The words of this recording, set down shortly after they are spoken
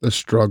The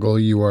struggle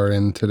you are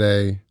in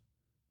today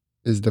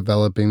is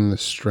developing the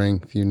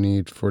strength you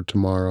need for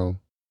tomorrow.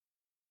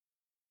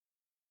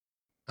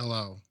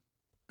 Hello,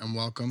 and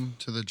welcome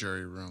to the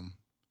jury room,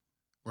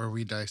 where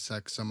we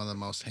dissect some of the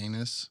most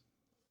heinous,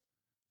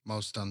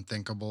 most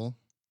unthinkable,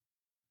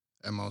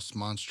 and most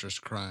monstrous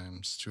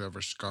crimes to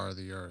ever scar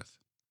the earth.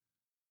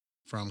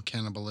 From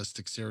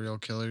cannibalistic serial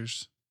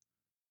killers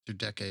to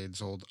decades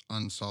old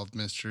unsolved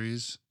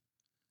mysteries,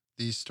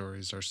 these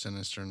stories are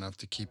sinister enough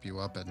to keep you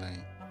up at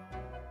night.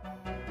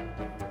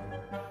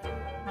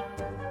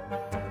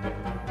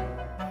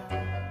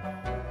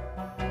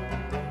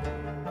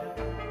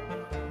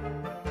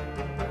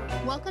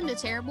 Welcome to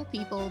Terrible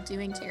People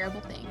Doing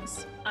Terrible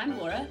Things. I'm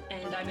Laura,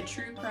 and I'm a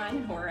true crime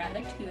and horror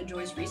addict who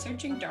enjoys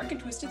researching dark and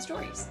twisted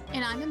stories.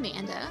 And I'm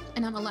Amanda,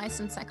 and I'm a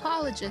licensed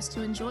psychologist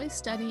who enjoys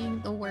studying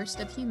the worst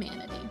of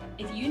humanity.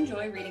 If you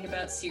enjoy reading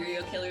about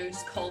serial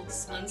killers,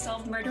 cults,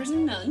 unsolved murders,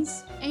 and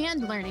nuns,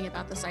 and learning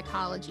about the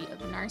psychology of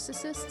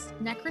narcissists,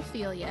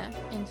 necrophilia,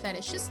 and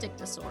fetishistic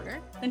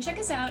disorder, then check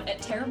us out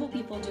at Terrible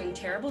People Doing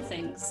Terrible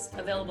Things,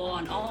 available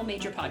on all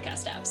major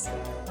podcast apps.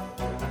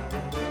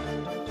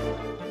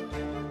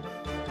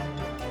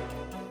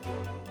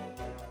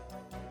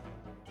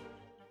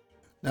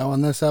 Now,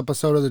 on this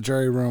episode of the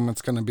Jury Room,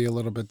 it's going to be a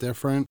little bit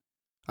different.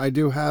 I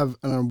do have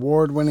an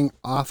award-winning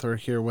author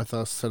here with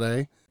us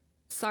today.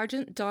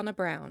 Sergeant Donna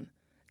Brown,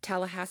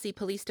 Tallahassee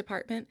Police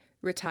Department,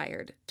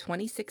 retired,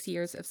 26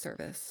 years of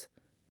service.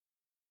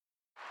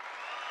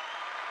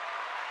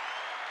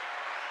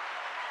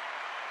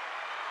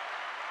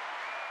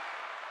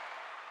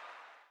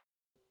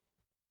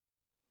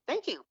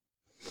 Thank you.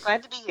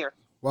 Glad to be here.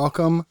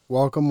 Welcome.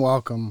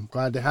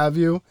 Glad to have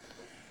you.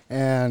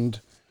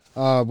 And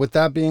with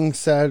that being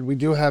said, we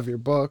do have your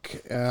book.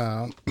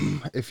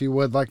 If you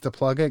would like to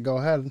plug it, go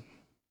ahead.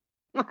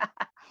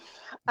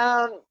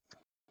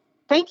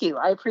 Thank you.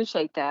 I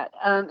appreciate that.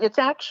 It's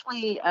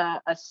actually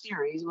a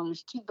series. Well,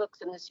 there's 2 books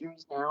in the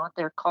series now.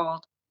 They're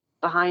called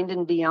Behind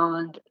and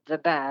Beyond the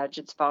Badge.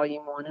 It's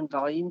Volume 1 and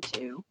Volume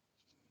 2.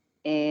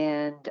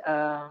 And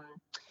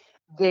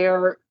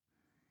they're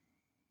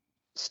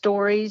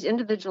stories,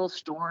 individual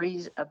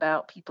stories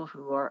about people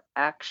who are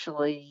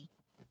actually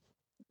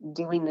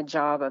doing the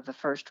job of a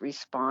first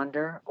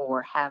responder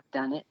or have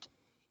done it.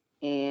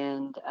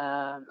 And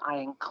I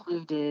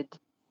included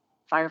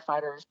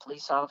firefighters,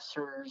 police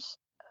officers,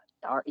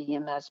 our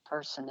EMS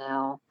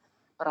personnel,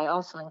 but I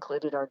also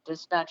included our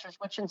dispatchers,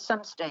 which in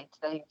some states,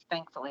 they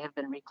thankfully have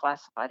been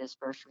reclassified as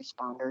first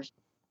responders,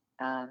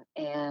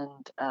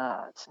 and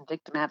some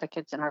victim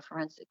advocates and our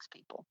forensics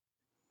people.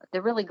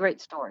 They're really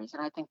great stories,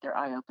 and I think they're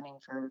eye-opening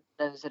for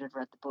those that have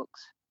read the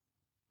books.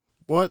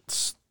 What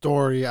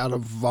story out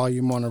of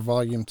Volume 1 or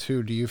Volume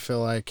 2 do you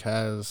feel like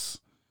has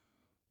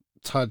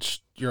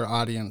touched your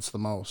audience the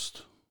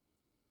most?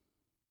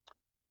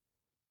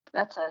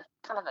 That's a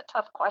kind of a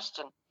tough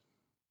question.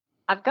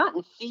 I've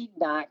gotten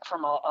feedback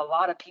from a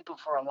lot of people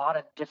for a lot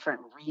of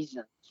different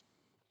reasons,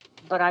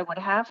 but I would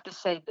have to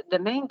say that the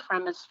main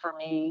premise for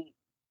me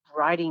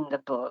writing the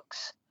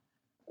books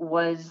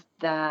was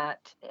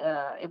that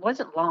it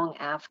wasn't long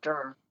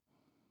after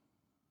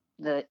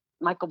the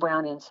Michael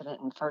Brown incident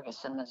in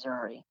Ferguson,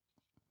 Missouri,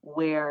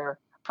 where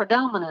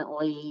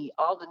predominantly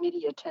all the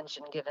media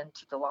attention given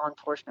to the law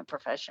enforcement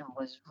profession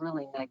was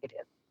really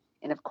negative.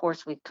 And of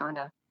course, we've kind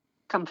of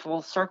come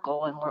full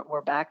circle and we're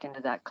back into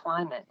that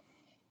climate.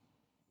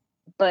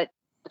 But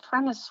the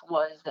premise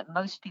was that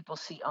most people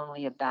see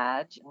only a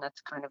badge, and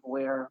that's kind of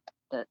where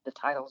the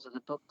titles of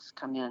the books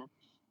come in.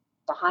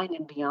 Behind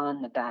and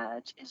beyond the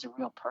badge is a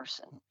real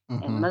person,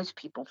 and most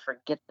people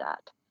forget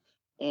that.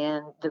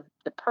 And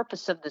the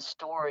purpose of the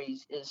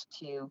stories is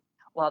to,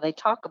 while they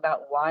talk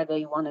about why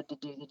they wanted to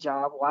do the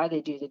job, why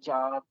they do the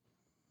job,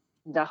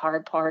 the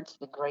hard parts,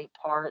 the great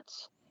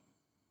parts,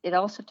 it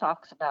also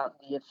talks about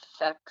the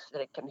effects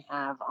that it can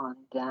have on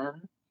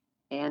them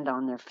and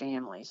on their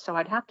families. So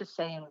I'd have to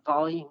say in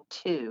Volume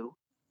 2,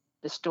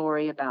 the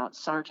story about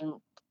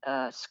Sergeant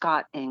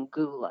Scott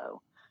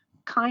Angulo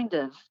kind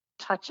of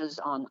touches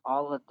on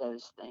all of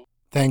those things.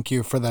 Thank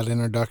you for that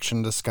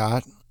introduction to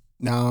Scott.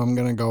 Now I'm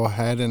going to go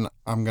ahead and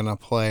I'm going to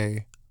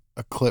play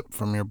a clip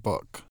from your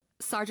book.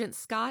 Sergeant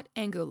Scott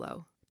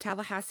Angulo,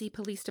 Tallahassee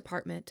Police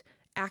Department,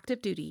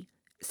 active duty,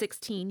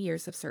 16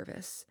 years of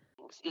service.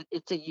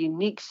 It's a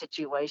unique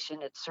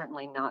situation. It's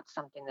certainly not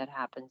something that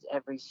happens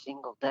every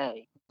single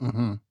day.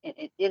 In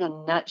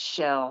a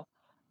nutshell,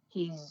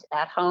 he's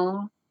at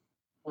home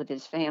with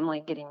his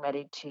family getting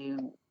ready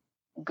to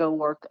go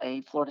work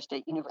a Florida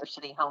State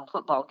University home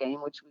football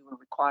game, which we were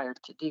required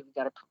to do. We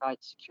got to provide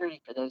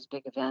security for those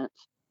big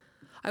events.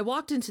 I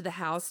walked into the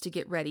house to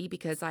get ready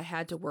because I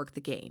had to work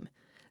the game.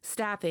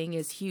 Staffing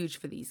is huge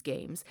for these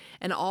games,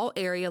 and all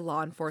area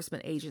law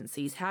enforcement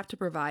agencies have to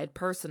provide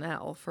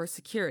personnel for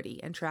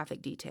security and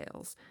traffic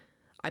details.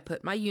 I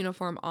put my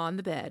uniform on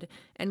the bed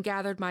and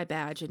gathered my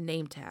badge and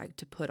name tag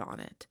to put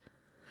on it.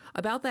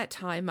 About that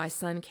time, my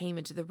son came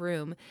into the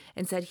room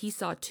and said he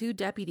saw 2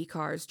 deputy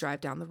cars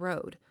drive down the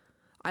road.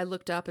 I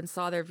looked up and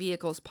saw their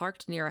vehicles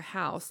parked near a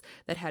house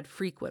that had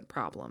frequent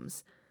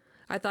problems.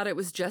 I thought it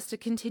was just a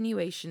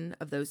continuation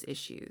of those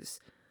issues.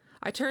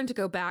 I turned to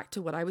go back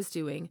to what I was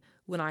doing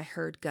when I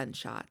heard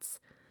gunshots.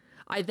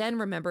 I then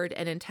remembered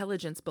an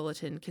intelligence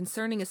bulletin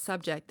concerning a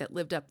subject that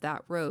lived up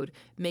that road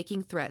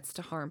making threats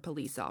to harm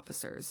police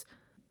officers.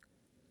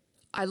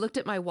 I looked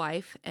at my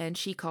wife, and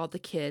she called the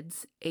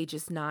kids,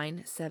 ages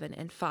 9, 7,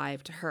 and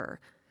 5, to her.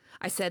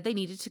 I said they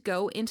needed to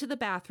go into the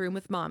bathroom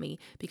with Mommy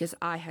because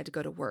I had to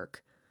go to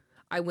work.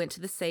 I went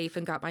to the safe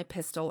and got my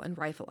pistol and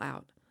rifle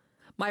out.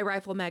 My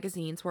rifle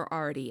magazines were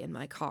already in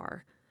my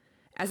car.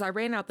 As I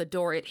ran out the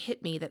door, it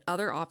hit me that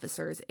other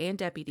officers and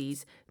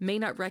deputies may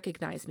not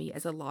recognize me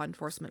as a law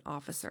enforcement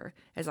officer,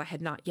 as I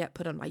had not yet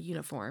put on my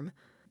uniform.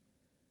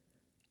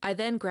 I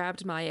then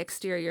grabbed my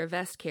exterior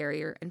vest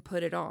carrier and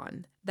put it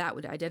on. That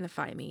would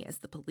identify me as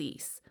the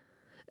police.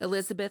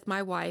 Elizabeth,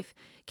 my wife,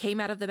 came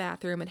out of the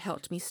bathroom and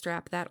helped me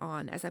strap that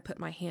on as I put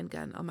my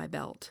handgun on my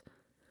belt.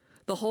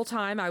 The whole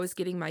time I was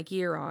getting my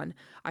gear on,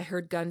 I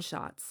heard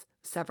gunshots,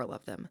 several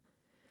of them.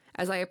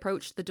 As I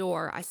approached the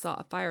door, I saw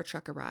a fire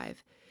truck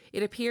arrive.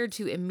 It appeared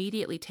to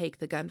immediately take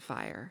the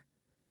gunfire.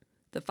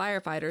 The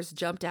firefighters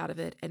jumped out of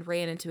it and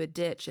ran into a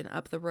ditch and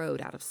up the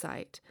road out of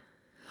sight.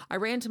 I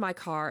ran to my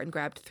car and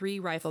grabbed 3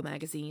 rifle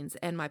magazines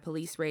and my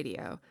police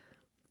radio.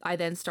 I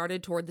then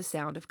started toward the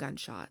sound of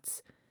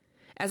gunshots.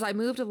 As I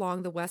moved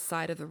along the west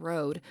side of the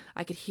road,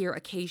 I could hear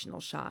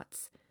occasional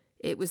shots.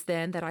 It was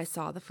then that I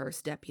saw the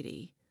first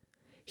deputy.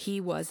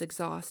 He was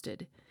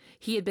exhausted.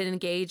 He had been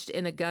engaged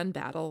in a gun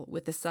battle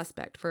with the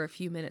suspect for a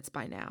few minutes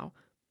by now.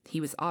 He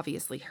was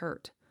obviously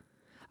hurt.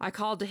 I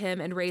called to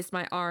him and raised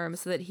my arm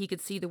so that he could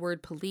see the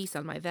word police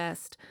on my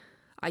vest.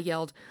 I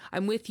yelled,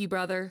 "I'm with you,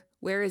 brother.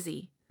 Where is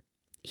he?"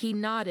 He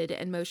nodded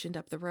and motioned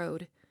up the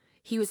road.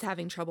 He was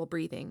having trouble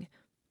breathing.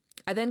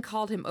 I then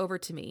called him over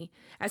to me.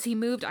 As he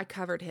moved, I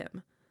covered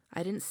him.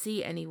 I didn't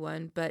see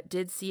anyone, but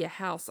did see a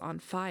house on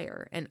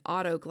fire and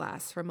auto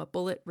glass from a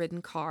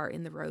bullet-ridden car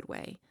in the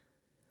roadway.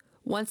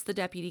 Once the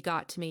deputy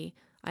got to me,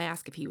 I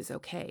asked if he was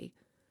okay.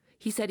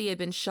 He said he had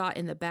been shot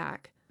in the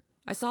back.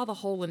 I saw the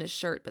hole in his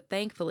shirt, but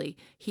thankfully,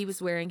 he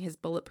was wearing his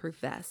bulletproof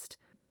vest.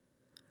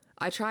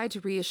 I tried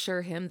to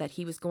reassure him that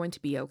he was going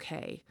to be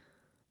okay.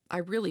 I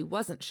really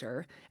wasn't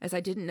sure, as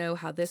I didn't know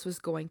how this was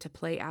going to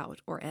play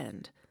out or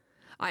end.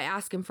 I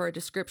asked him for a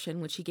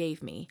description, which he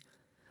gave me.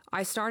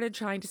 I started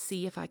trying to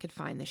see if I could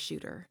find the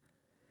shooter.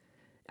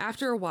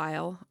 After a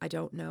while, I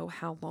don't know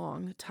how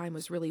long, time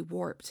was really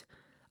warped,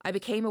 I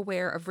became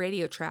aware of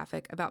radio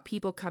traffic about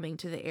people coming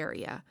to the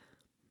area.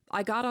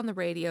 I got on the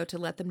radio to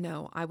let them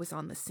know I was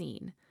on the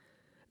scene.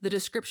 The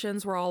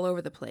descriptions were all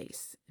over the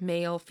place,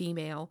 male,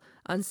 female,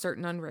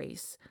 uncertain on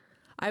race.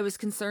 I was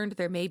concerned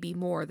there may be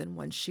more than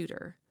one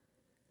shooter.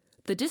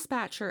 The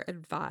dispatcher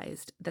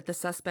advised that the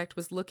suspect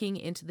was looking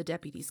into the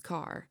deputy's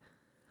car.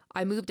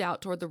 I moved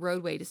out toward the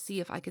roadway to see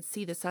if I could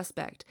see the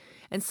suspect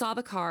and saw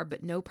the car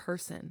but no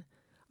person.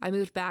 I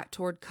moved back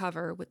toward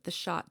cover with the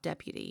shot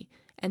deputy,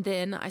 and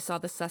then I saw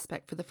the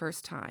suspect for the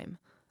first time,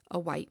 a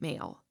white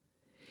male.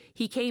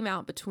 He came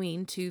out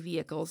between 2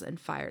 vehicles and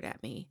fired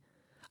at me.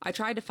 I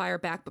tried to fire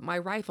back, but my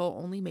rifle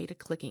only made a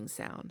clicking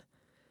sound.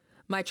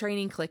 My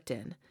training clicked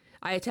in.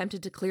 I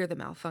attempted to clear the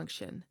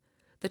malfunction.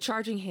 The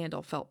charging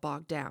handle felt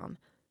bogged down.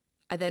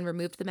 I then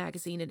removed the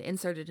magazine and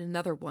inserted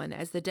another one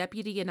as the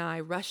deputy and I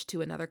rushed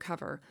to another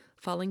cover,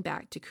 falling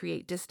back to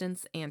create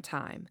distance and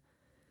time.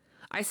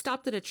 I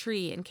stopped at a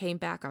tree and came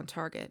back on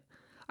target.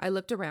 I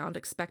looked around,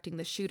 expecting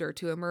the shooter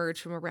to emerge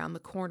from around the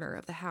corner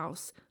of the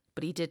house,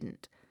 but he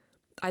didn't.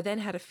 I then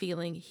had a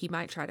feeling he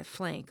might try to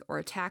flank or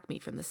attack me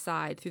from the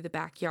side through the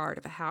backyard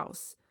of a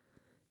house.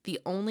 The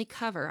only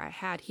cover I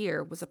had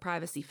here was a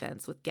privacy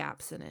fence with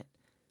gaps in it.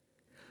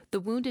 The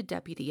wounded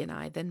deputy and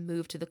I then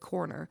moved to the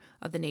corner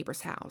of the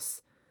neighbor's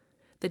house.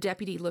 The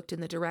deputy looked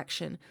in the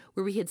direction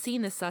where we had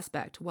seen the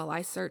suspect while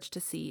I searched to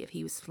see if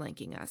he was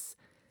flanking us.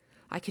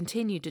 I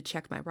continued to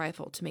check my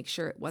rifle to make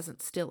sure it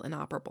wasn't still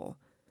inoperable.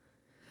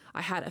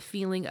 I had a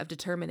feeling of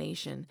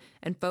determination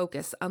and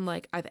focus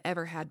unlike I've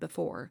ever had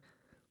before.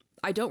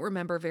 I don't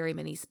remember very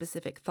many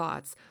specific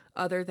thoughts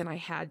other than I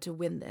had to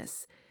win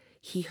this.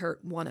 He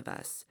hurt one of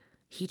us.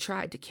 He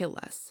tried to kill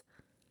us.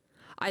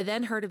 I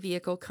then heard a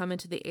vehicle come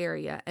into the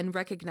area and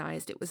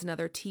recognized it was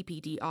another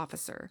TPD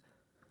officer.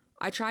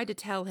 I tried to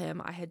tell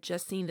him I had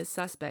just seen the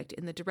suspect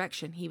in the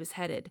direction he was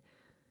headed.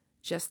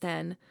 Just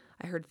then,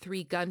 I heard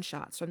 3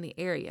 gunshots from the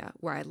area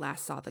where I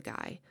last saw the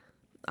guy.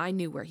 I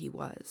knew where he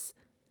was.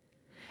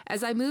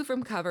 As I moved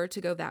from cover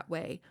to go that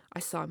way, I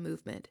saw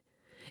movement.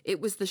 It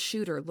was the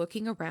shooter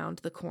looking around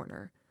the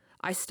corner.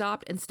 I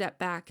stopped and stepped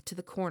back to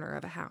the corner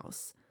of a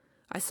house.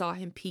 I saw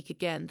him peek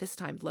again, this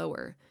time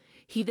lower.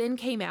 He then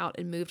came out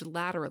and moved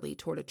laterally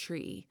toward a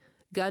tree.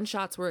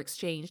 Gunshots were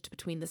exchanged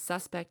between the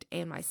suspect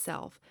and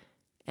myself,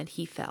 and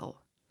he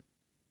fell.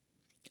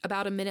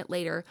 About a minute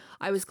later,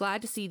 I was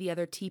glad to see the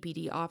other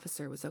TPD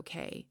officer was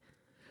okay.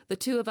 The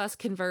 2 of us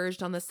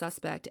converged on the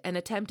suspect and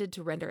attempted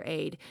to render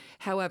aid.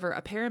 However,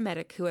 a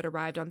paramedic who had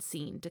arrived on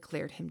scene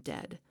declared him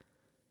dead.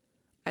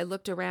 I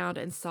looked around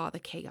and saw the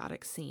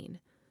chaotic scene.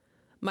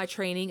 My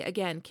training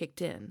again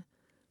kicked in.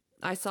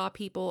 I saw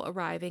people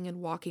arriving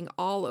and walking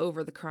all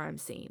over the crime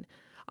scene.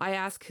 I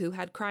asked who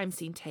had crime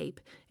scene tape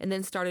and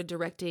then started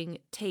directing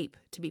tape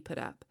to be put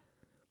up.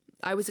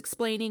 I was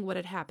explaining what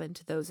had happened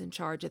to those in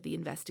charge of the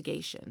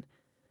investigation.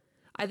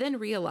 I then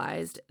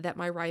realized that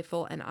my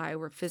rifle and I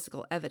were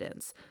physical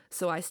evidence,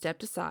 so I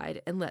stepped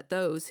aside and let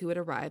those who had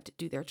arrived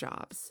do their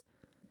jobs.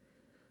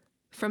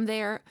 From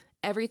there,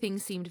 everything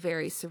seemed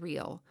very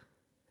surreal.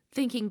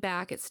 Thinking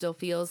back, it still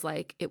feels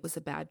like it was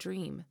a bad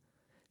dream.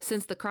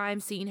 Since the crime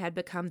scene had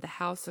become the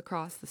house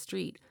across the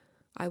street,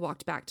 I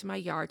walked back to my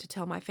yard to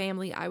tell my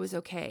family I was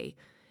okay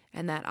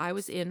and that I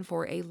was in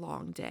for a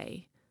long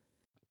day.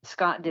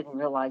 Scott didn't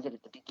realize it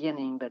at the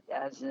beginning, but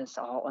as this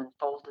all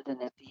unfolded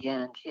and at the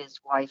end, his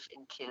wife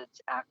and kids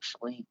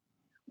actually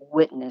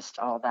witnessed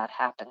all that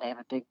happen. They have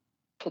a big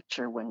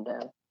picture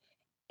window,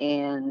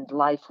 and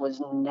life was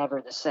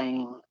never the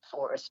same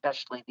for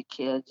especially the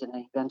kids, and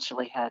they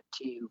eventually had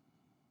to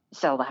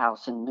sell the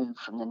house and move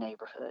from the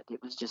neighborhood.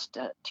 It was just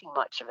too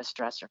much of a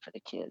stressor for the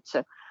kids.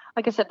 So,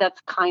 like I said,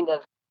 that's kind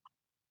of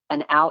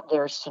an out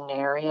there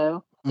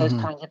scenario. Those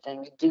kinds of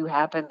things do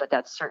happen, but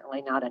that's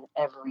certainly not an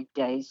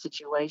everyday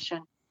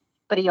situation.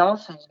 But he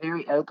also is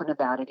very open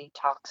about it. He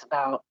talks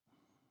about,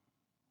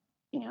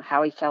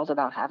 how he felt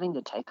about having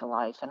to take a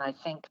life. And I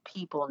think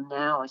people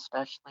now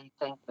especially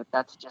think that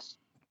that's just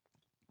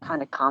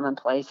kind of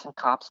commonplace and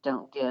cops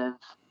don't give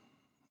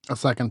A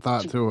second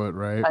thought to to it,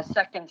 right? a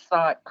second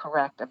thought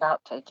correct about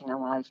taking a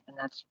life. And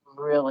that's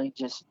really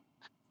just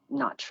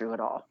not true at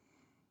all.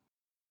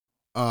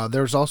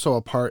 There's also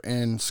a part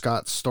in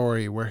Scott's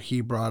story where he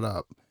brought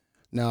up.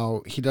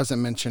 Now, he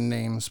doesn't mention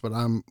names, but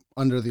I'm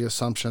under the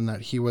assumption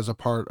that he was a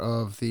part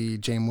of the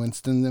James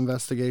Winston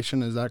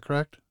investigation. Is that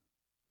correct?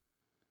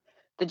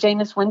 The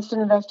Jameis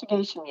Winston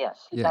investigation,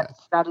 yes, Yeah.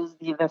 that is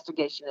the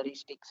investigation that he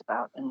speaks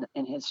about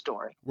in his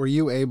story. Were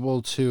you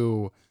able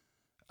to?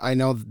 I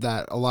know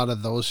that a lot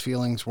of those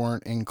feelings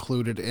weren't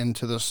included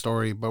into the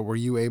story, but were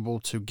you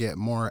able to get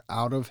more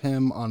out of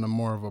him on a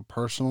more of a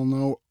personal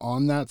note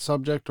on that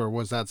subject, or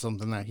was that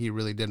something that he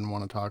really didn't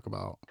want to talk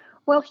about?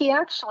 Well, he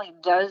actually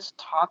does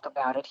talk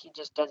about it. He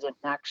just doesn't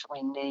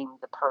actually name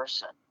the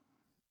person.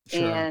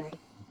 Sure. And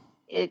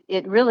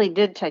it really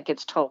did take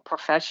its toll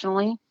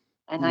professionally.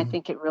 And I Mhm.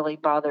 think it really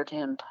bothered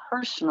him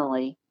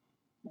personally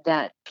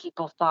that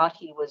people thought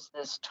he was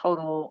this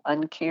total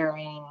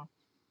uncaring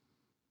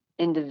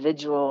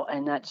individual.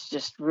 And that's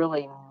just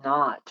really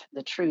not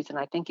the truth. And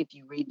I think if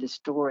you read the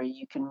story,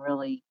 you can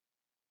really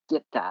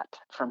get that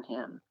from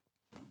him.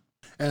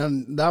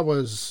 And that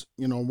was,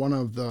 one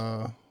of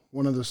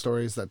the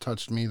stories that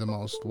touched me the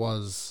most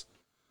was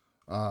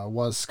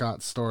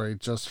Scott's story,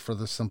 just for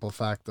the simple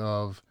fact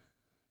of,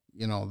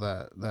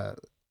 that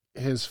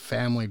his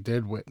family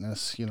did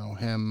witness,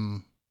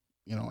 him,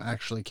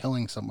 actually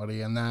killing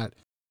somebody, and that,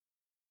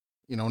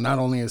 not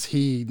only is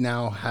he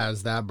now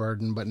has that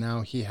burden, but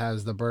now he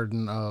has the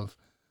burden of,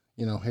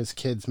 his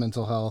kids'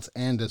 mental health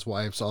and his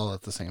wife's all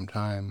at the same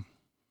time.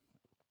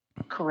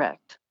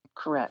 Correct.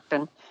 Correct.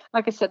 And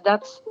like I said,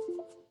 that's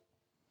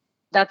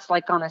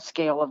like on a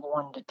scale of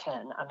 1 to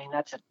 10. I mean,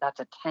 that's a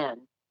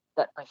 10.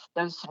 That like,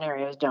 those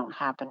scenarios don't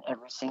happen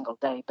every single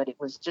day, but it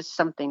was just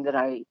something that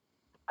I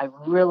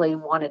really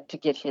wanted to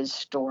get his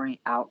story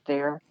out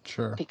there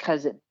Sure.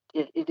 because it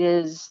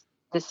is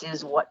this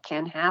is what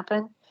can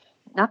happen.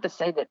 Not to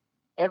say that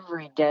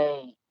every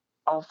day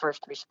all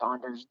first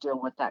responders deal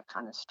with that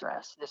kind of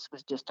stress. This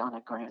was just on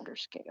a grander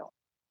scale.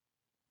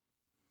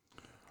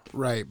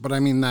 Right. But I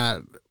mean,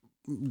 that,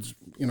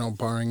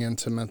 barring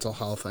into mental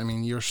health, I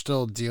mean, you're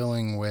still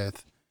dealing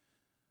with,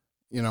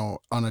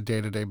 on a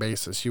day to day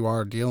basis, you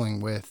are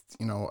dealing with,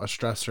 a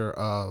stressor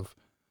of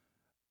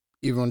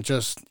even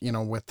just,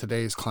 with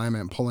today's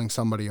climate, pulling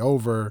somebody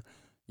over,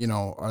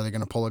 are they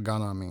going to pull a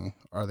gun on me?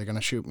 Are they going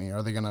to shoot me?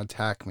 Are they going to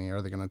attack me?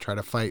 Are they going to try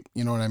to fight?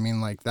 You know what I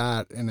mean? Like,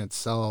 that in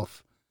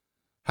itself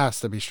has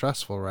to be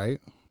stressful, right?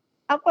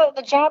 Well,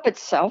 the job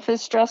itself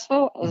is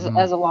stressful Mm-hmm.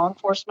 as a law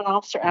enforcement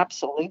officer,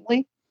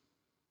 absolutely.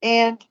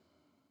 And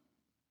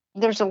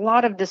there's a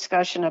lot of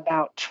discussion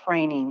about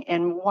training.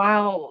 And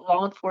while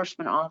law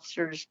enforcement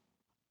officers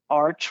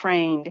are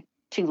trained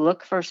to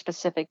look for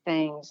specific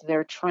things,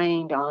 they're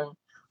trained on,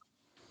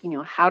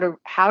 how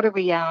to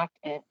react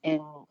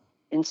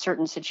in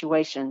certain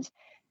situations.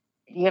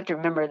 You have to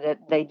remember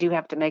that they do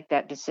have to make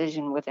that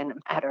decision within a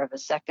matter of a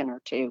second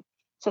or two.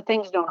 So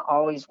things don't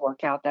always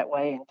work out that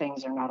way, and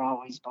things are not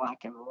always black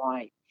and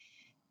white.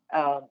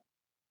 Um,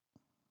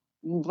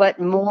 but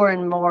more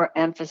and more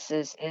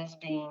emphasis is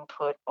being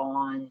put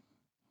on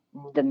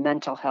the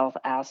mental health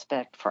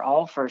aspect for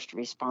all first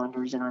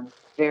responders. And I'm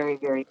very,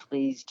 very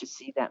pleased to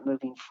see that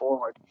moving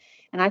forward.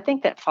 And I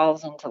think that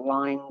falls into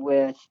line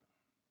with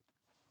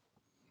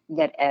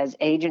that as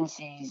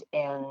agencies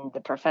and the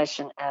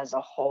profession as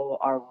a whole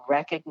are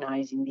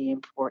recognizing the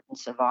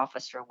importance of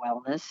officer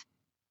wellness.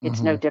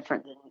 It's no Mm-hmm.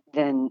 different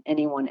than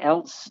anyone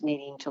else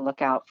needing to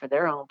look out for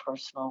their own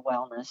personal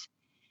wellness.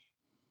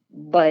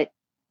 But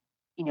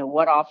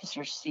what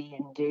officers see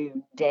and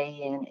do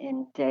day in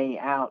and day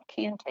out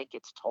can take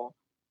its toll.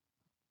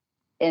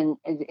 and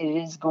it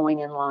is going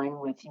in line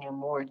with,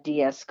 more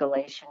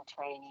de-escalation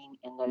training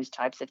and those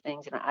types of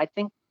things. And I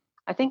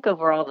think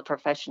overall the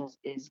profession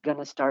is going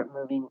to start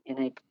moving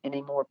in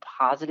a more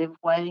positive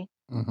way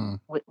Hmm.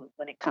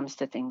 when it comes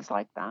to things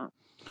like that.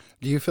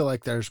 Do you feel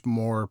like there's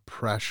more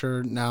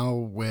pressure now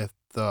with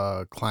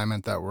the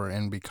climate that we're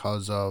in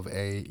because of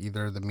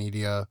either the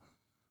media,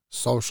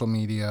 social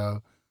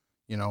media,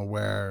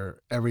 where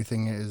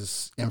everything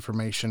is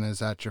information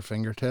is at your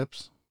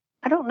fingertips?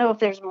 I don't know if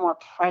there's more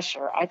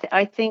pressure.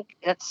 I think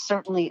that's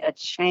certainly a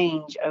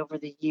change over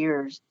the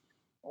years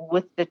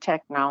with the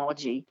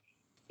technology.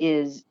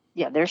 Is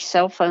yeah, there's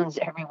cell phones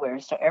everywhere,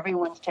 so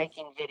everyone's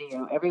taking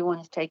video,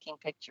 everyone's taking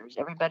pictures,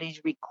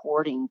 everybody's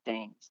recording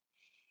things,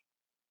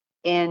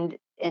 and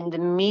the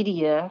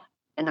media,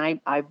 and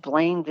I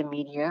blame the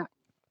media,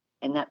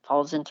 and that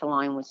falls into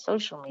line with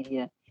social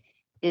media.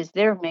 Is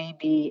there may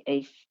be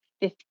a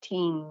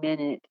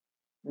 15-minute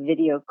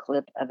video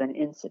clip of an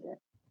incident,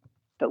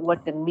 but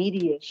what the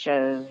media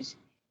shows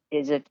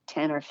is a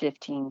 10 or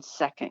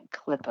 15-second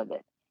clip of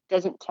it.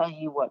 Doesn't tell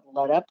you what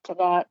led up to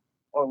that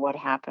or what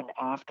happened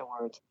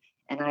afterwards.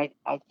 And I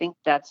think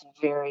that's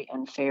very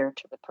unfair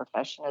to the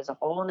profession as a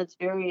whole, and it's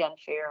very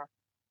unfair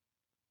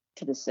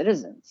to the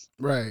citizens.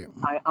 Right.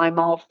 I'm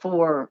all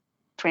for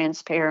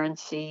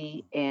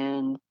transparency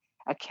and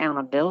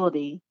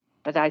accountability,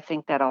 but I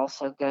think that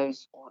also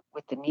goes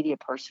with the media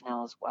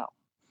personnel as well.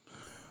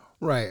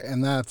 Right.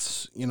 And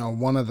that's,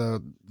 one of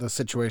the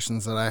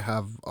situations that I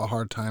have a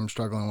hard time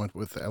struggling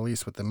with at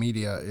least with the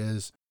media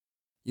is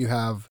you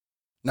have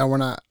now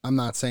I'm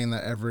not saying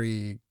that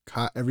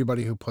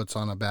everybody who puts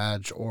on a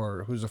badge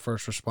or who's a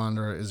first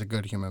responder is a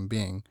good human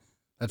being.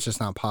 That's just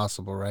not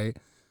possible, right?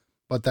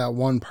 But that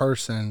one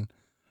person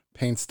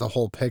paints the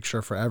whole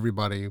picture for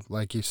everybody,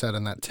 like you said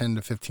in that 10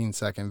 to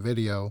 15-second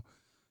video,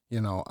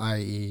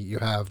 i.e., you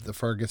have the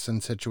Ferguson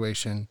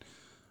situation,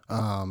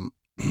 um,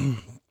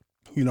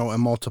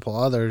 and multiple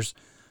others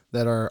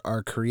that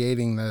are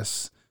creating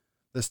this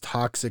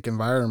toxic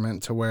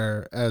environment to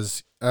where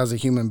as a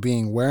human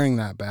being wearing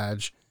that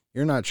badge,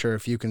 you're not sure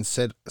if you can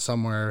sit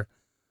somewhere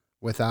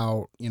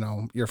without,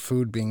 your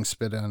food being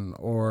spit in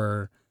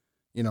or,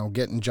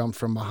 getting jumped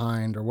from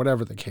behind or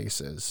whatever the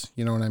case is.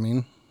 You know what I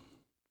mean?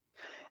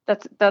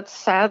 That's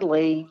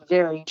sadly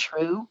very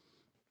true.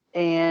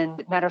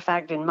 And matter of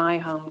fact, in my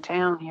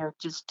hometown here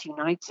just 2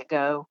 nights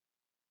ago,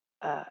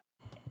 uh,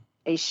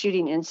 a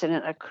shooting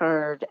incident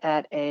occurred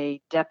at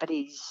a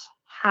deputy's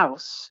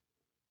house.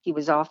 He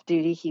was off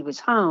duty, he was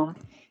home.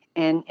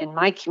 And in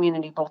my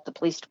community, both the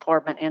police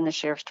department and the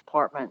sheriff's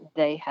department,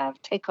 they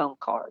have take home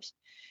cars.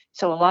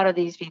 So a lot of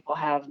these people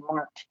have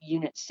marked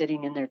units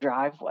sitting in their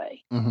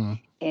driveway. Mm-hmm.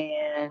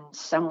 And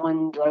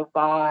someone drove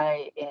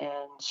by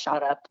and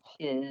shot up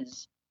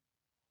his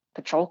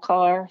patrol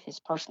car, his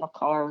personal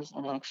cars,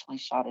 and actually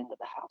shot into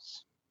the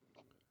house.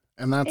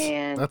 And that's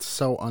And that's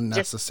so just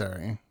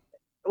unnecessary.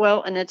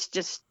 well, and it's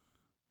just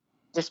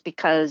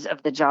because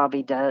of the job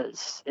he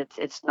does.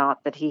 It's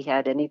not that he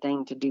had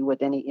anything to do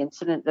with any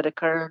incident that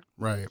occurred.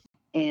 Right.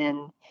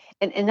 And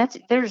and that's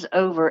there's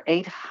over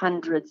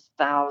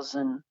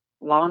 800,000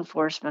 law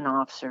enforcement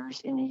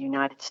officers in the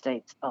United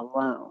States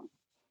alone.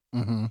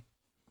 Mm-hmm.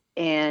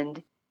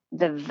 And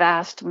the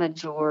vast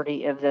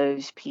majority of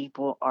those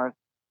people are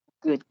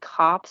good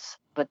cops,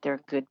 but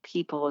they're good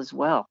people as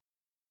well.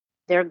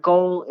 Their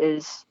goal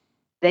is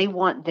they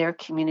want their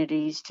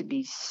communities to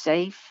be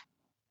safe.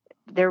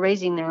 They're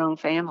raising their own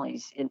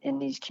families in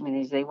these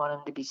communities. They want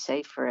them to be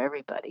safe for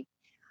everybody.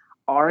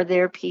 Are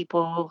there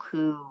people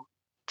who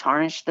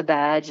tarnish the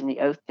badge and the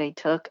oath they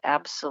took?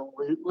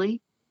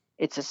 Absolutely.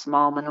 It's a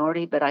small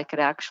minority, but I could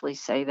actually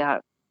say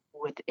that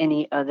with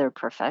any other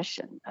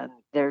profession.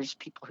 There's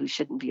people who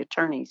shouldn't be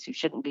attorneys, who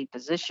shouldn't be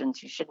physicians,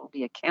 who shouldn't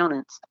be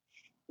accountants.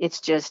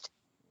 It's just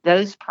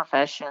those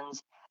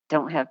professions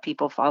don't have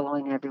people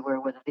following everywhere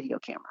with a video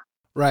camera.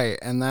 Right.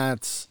 And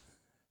that's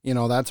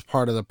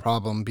part of the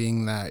problem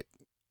being that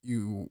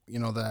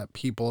that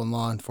people in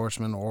law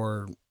enforcement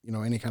or,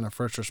 any kind of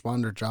first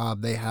responder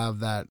job, they have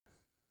that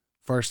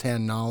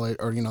firsthand knowledge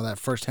or, that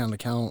firsthand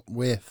account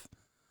with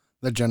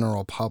the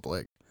general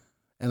public.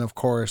 And of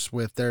course,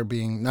 with there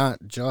being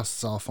not just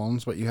cell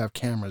phones, but you have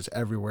cameras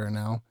everywhere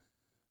now.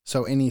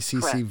 So Correct. any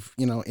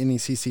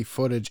CC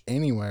footage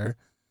anywhere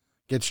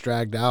gets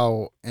dragged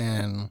out,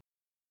 and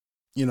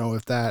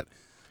if that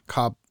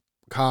cop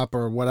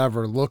or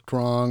whatever looked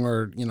wrong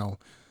or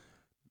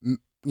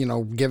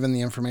given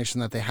the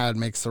information that they had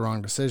makes the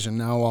wrong decision,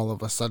 now all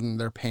of a sudden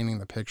they're painting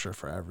the picture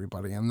for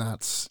everybody, and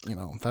that's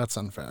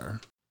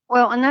unfair.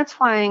 Well, and that's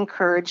why I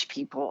encourage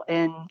people,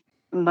 and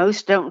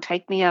most don't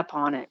take me up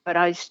on it, but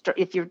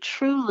if you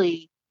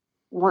truly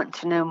want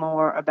to know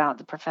more about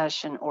the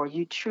profession or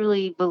you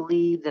truly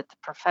believe that the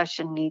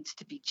profession needs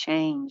to be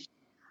changed,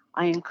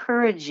 I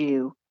encourage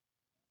you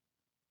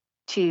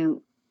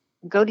to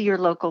go to your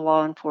local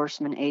law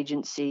enforcement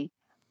agency.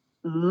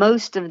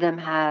 Most of them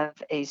have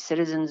a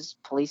citizens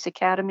police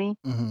academy.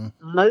 Mm-hmm.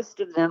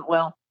 Most of them,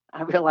 well,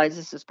 I realize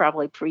this is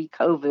probably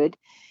pre-COVID,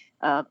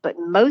 but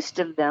most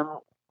of them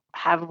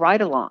have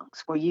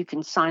ride-alongs where you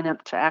can sign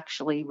up to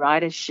actually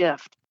ride a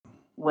shift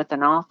with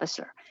an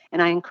officer.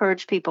 And I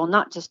encourage people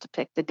not just to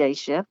pick the day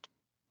shift,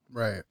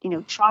 Right.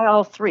 try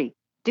all three.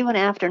 Do an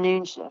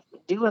afternoon shift,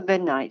 do a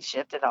midnight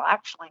shift. It'll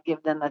actually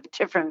give them a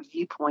different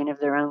viewpoint of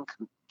their own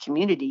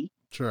community.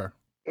 Sure.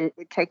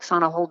 It takes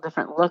on a whole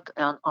different look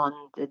on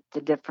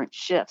the different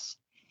shifts.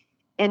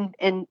 And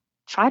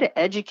try to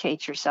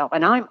educate yourself.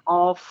 And I'm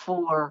all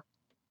for,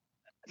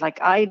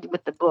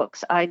 with the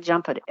books, I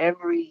jump at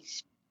every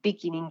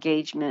speaking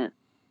engagement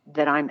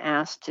that I'm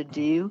asked to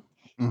do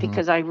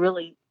because I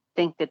really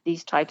think that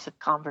these types of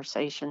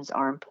conversations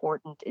are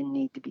important and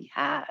need to be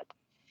had.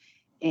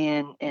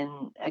 And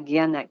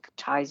again, that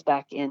ties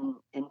back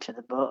into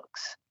the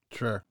books.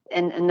 Sure.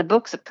 And the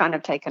books have kind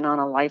of taken on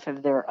a life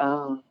of their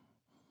own.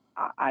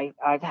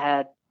 I've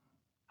had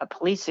a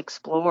police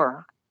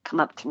explorer come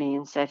up to me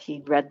and said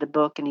he'd read the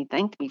book and he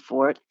thanked me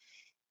for it.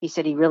 He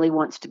said he really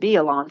wants to be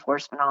a law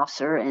enforcement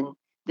officer, and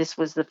this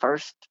was the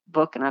first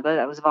book, and I believe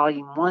that was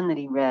volume 1 that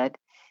he read,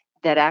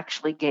 that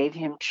actually gave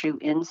him true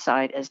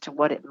insight as to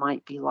what it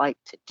might be like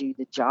to do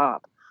the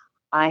job.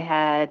 I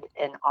had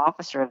an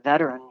officer, a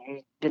veteran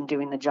who's been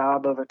doing the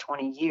job over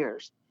 20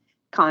 years,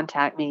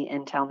 contact me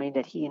and tell me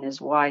that he and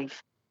his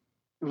wife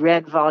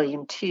read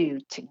volume 2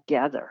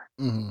 together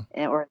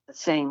or at the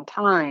same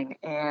time.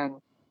 And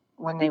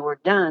when they were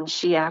done,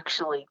 she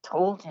actually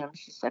told him,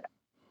 she said,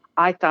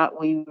 I thought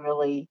we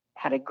really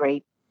had a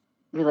great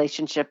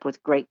relationship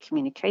with great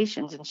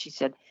communications. And she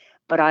said,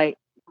 but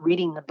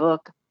reading the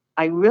book,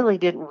 I really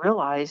didn't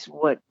realize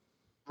what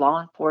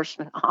law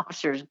enforcement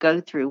officers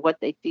go through, what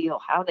they feel,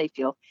 how they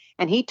feel.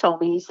 And he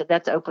told me, he said,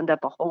 that's opened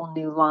up a whole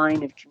new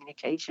line of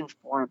communication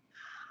for him.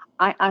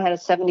 I had a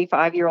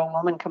 75-year-old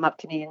woman come up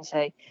to me and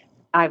say,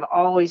 I've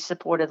always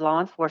supported law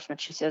enforcement,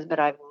 she says, but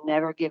I've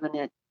never given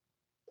it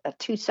a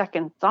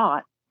 2-second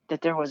thought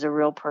that there was a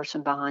real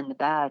person behind the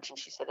badge. And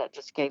she said that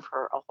just gave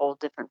her a whole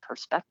different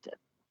perspective.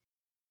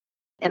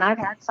 And I've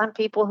had some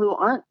people who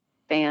aren't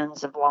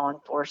fans of law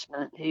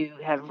enforcement who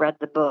have read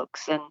the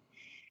books,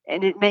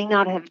 and it may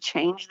not have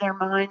changed their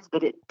minds,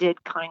 but it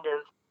did kind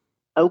of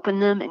open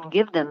them and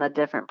give them a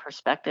different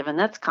perspective. And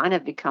that's kind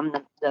of become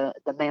the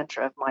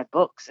mantra of my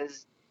books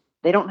is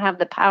they don't have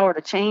the power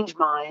to change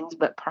minds,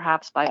 but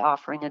perhaps by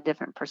offering a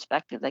different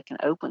perspective, they can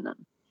open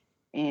them.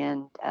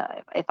 And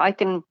if I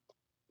can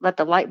let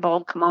the light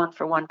bulb come on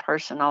for one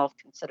person, I'll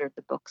consider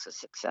the books a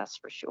success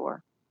for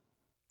sure.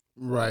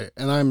 Right.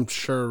 And I'm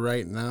sure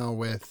right now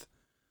with,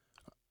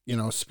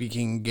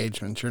 speaking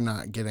engagements, you're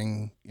not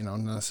getting,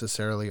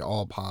 necessarily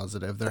all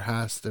positive. There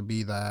has to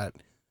be that,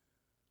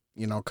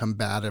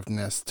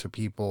 combativeness to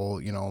people,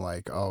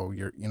 like, oh,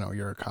 you're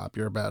a cop,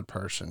 you're a bad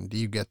person. Do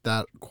you get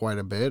that quite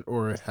a bit,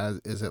 or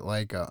is it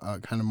like a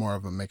kind of more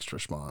of a mixed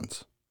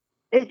response?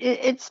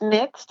 It's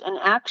mixed, and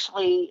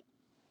actually,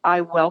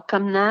 I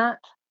welcome that.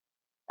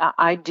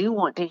 I do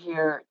want to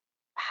hear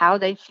how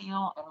they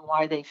feel and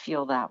why they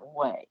feel that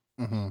way.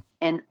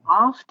 And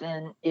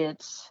often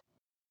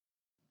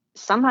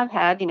some have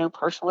had,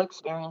 personal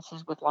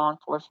experiences with law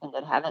enforcement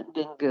that haven't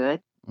been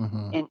good.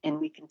 And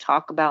we can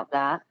talk about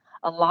that.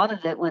 A lot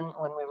of it, when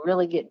we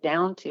really get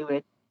down to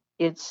it,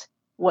 it's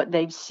what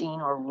they've seen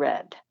or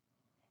read.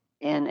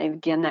 And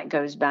again, that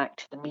goes back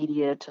to the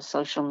media, to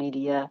social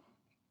media.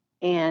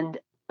 And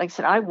like I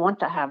said, I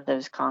want to have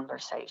those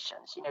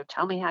conversations.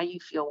 Tell me how you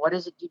feel. What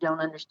is it you don't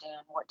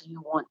understand? What do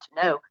you want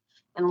to know?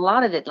 And a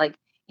lot of it,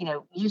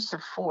 use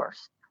of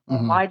force.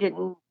 Well, why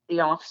didn't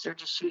the officer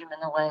just shoot him in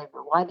the leg?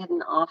 Or why didn't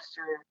the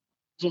officer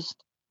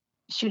just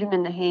shoot him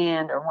in the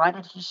hand? Or why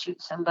did he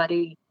shoot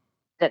somebody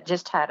that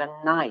just had a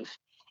knife?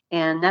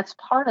 And that's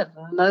part of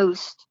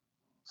most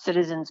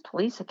citizens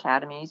police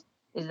academies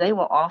is they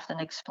will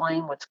often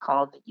explain what's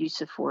called the use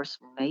of force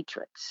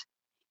matrix.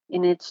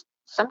 And it's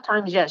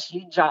sometimes, yes,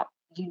 you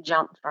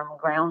jump from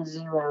ground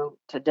zero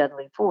to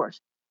deadly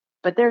force,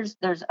 but there's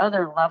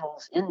other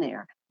levels in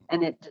there,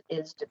 and it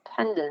is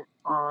dependent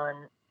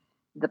on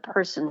the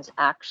person's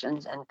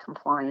actions and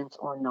compliance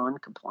or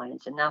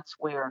non-compliance. And that's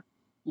where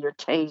your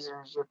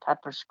tasers, your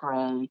pepper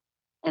spray,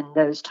 and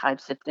those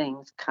types of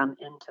things come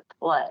into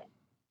play.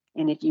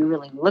 And if you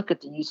really look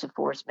at the use of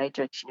force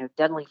matrix,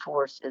 deadly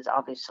force is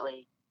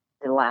obviously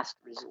the last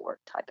resort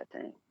type of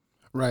thing.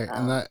 Right.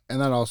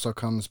 And that also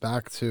comes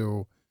back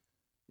to,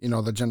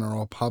 the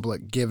general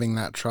public giving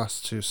that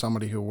trust to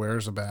somebody who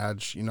wears a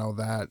badge,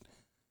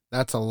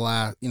 that's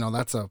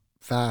that's a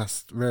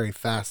very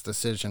fast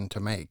decision to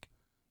make.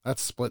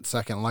 That's split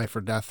second life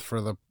or death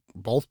for the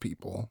both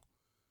people.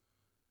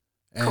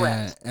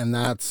 Correct. And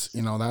that's,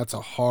 that's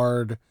a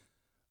hard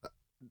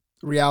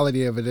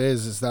reality of it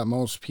is that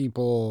most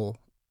people,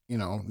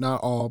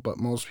 not all, but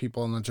most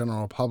people in the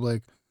general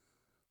public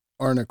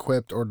aren't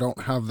equipped or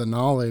don't have the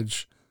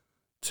knowledge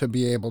to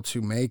be able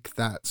to make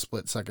that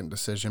split second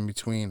decision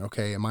between,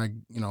 okay, am I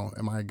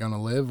going to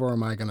live or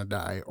am I going to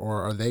die?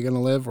 Or are they going to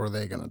live or are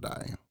they going to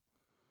die?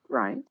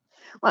 Right.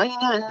 Well,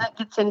 and that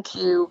gets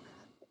into,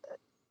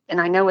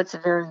 and I know it's a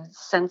very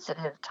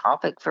sensitive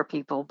topic for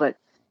people, but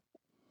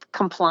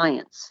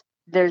compliance.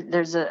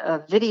 There's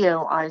a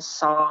video I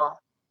saw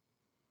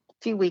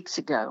few weeks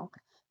ago,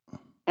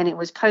 and it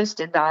was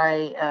posted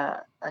by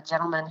a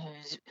gentleman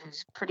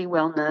who's pretty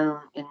well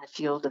known in the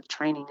field of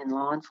training in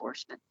law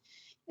enforcement.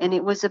 And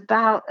it was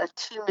about a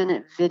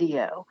 2-minute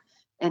video,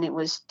 and it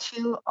was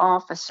two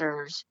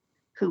officers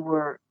who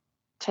were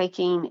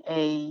taking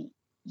a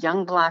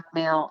young black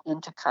male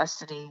into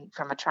custody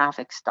from a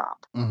traffic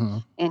stop, Mm-hmm.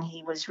 and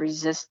he was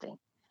resisting.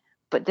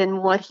 But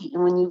then when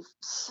you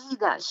see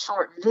that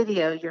short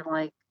video, you're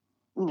like,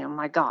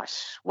 my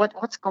gosh,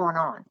 what's going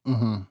on?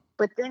 Mm-hmm.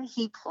 But then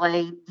he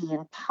played the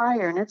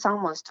entire, and it's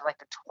almost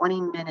like a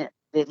 20-minute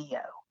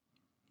video,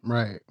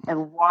 Right.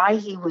 and why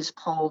he was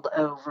pulled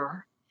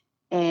over.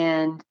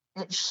 And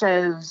it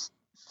shows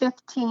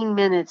 15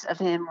 minutes of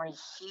him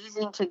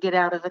refusing to get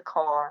out of the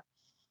car.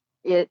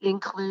 It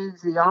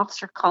includes the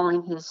officer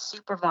calling his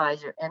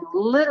supervisor, and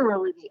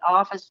literally the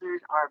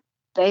officers are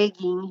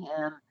begging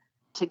him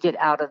to get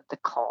out of the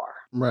car.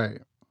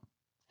 Right.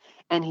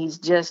 And he's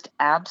just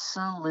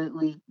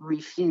absolutely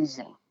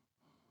refusing.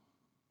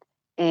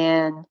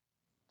 And,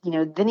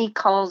 then he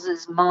calls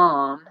his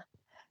mom,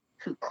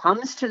 who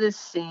comes to the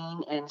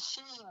scene, and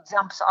she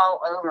jumps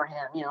all over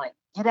him, like,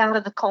 get out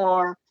of the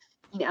car.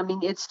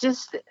 It's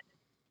just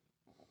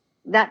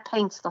that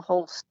paints the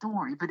whole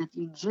story. But if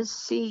you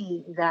just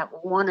see that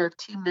 1 or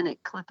 2 minute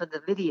clip of the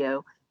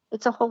video,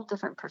 it's a whole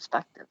different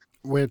perspective.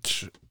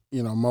 Which,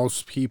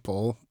 most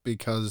people,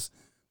 because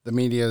the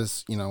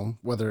media's,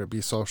 whether it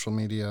be social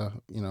media,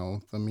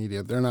 the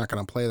media, they're not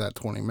going to play that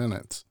 20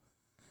 minutes.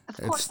 Of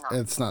course not.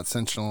 It's not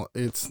sensational.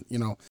 It's,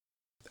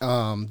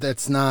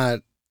 that's not,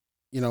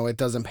 it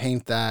doesn't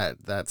paint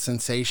that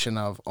sensation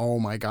of, oh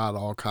my God,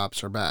 all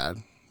cops are bad,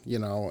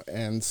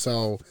 and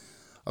so,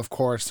 of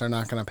course, they're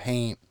not going to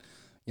paint,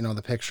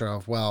 the picture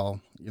of,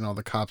 well,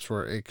 the cops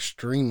were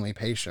extremely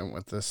patient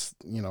with this,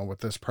 with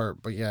this perp,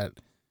 but yet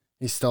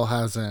he still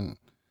hasn't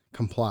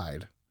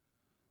complied.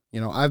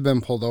 I've been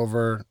pulled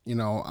over,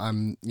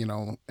 and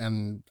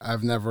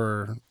I've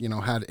never,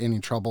 had any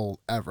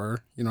trouble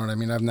ever. You know what I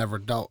mean? I've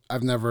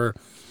never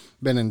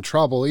been in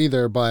trouble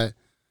either, but,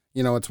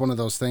 it's one of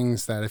those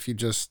things that if you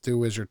just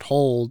do as you're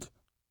told,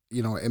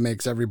 it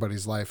makes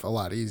everybody's life a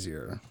lot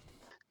easier.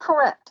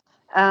 Correct.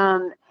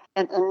 And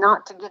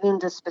not to get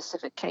into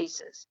specific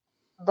cases,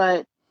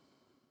 but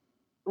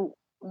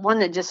one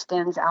that just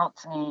stands out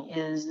to me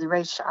is the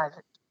race.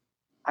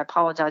 I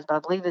apologize, but I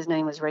believe his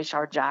name was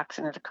Rayshard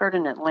Jackson. It occurred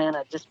in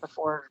Atlanta just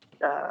before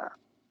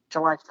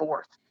July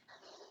 4th.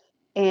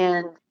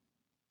 And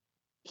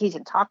he's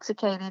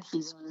intoxicated.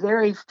 He's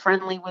very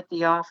friendly with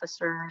the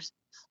officers.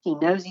 He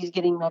knows he's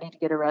getting ready to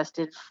get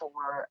arrested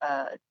for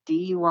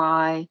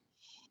DUI,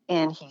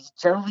 and he's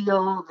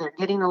jovial. They're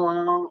getting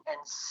along, and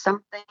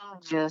something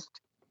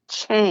just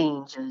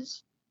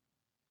changes,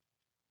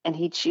 and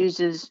he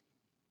chooses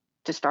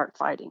to start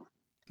fighting.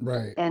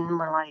 Right. And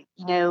we're like,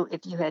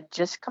 if you had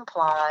just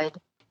complied,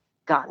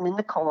 gotten in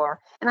the car,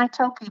 and I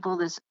tell people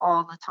this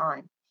all the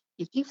time,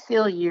 if you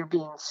feel you're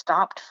being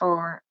stopped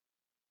for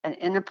an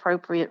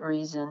inappropriate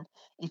reason,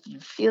 if you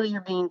feel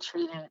you're being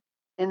treated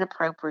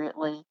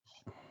inappropriately,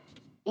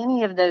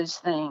 any of those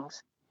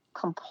things,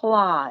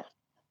 comply.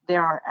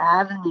 There are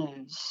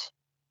avenues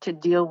to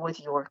deal with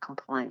your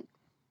complaint,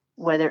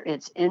 whether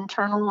it's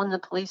internal in the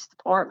police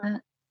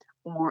department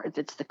or if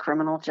it's the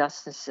criminal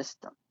justice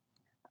system.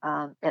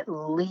 At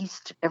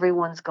least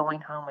everyone's going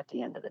home at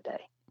the end of the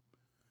day.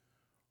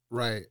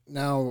 Right.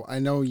 Now, I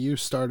know you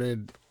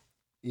started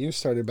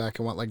back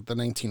in like the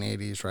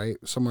 1980s, right?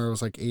 Somewhere it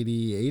was like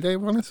 88, I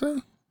want to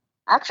say.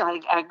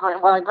 Actually, I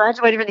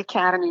graduated from the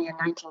academy in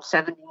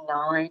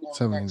 1979 and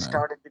 79.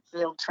 started the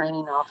field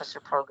training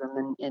officer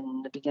program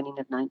in the beginning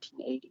of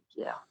 1980.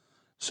 Yeah.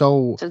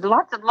 So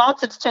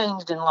lots has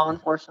changed in law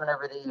enforcement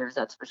over the years,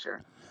 that's for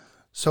sure.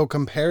 So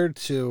compared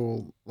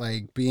to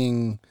like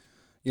being,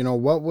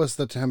 what was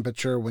the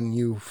temperature when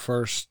you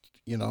first,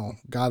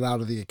 got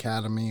out of the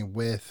academy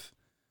with,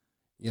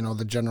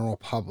 the general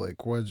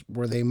public?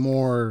 Were they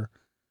more,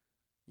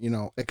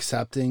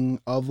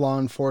 accepting of law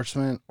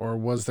enforcement, or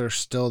was there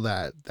still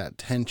that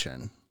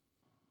tension?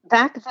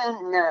 Back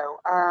then, no.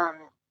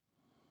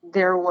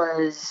 There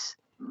was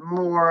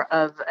more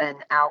of an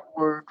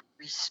outward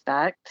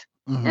respect.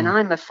 Mm-hmm. And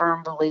I'm a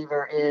firm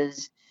believer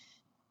is,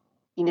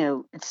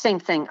 it's the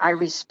same thing. I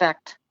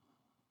respect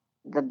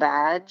the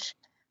badge,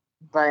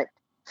 but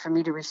for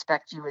me to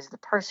respect you as the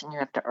person, you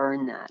have to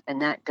earn that.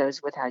 And that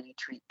goes with how you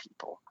treat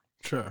people.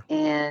 Sure.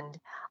 And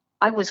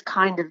I was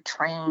kind of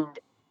trained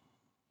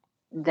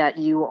that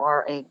you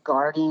are a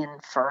guardian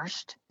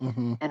first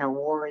Mm-hmm. and a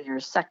warrior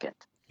second.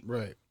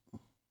 Right.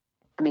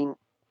 I mean,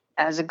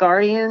 as a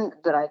guardian,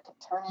 that I could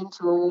turn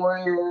into a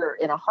warrior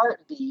in a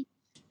heartbeat.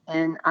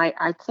 And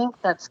I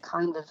think that's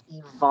kind of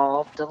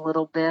evolved a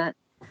little bit,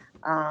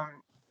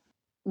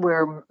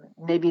 where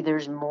maybe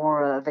there's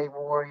more of a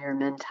warrior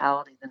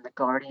mentality than the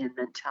guardian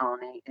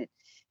mentality. And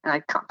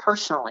I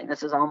personally,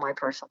 this is all my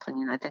personal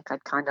opinion, I think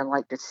I'd kind of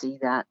like to see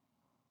that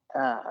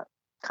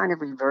kind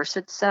of reverse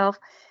itself.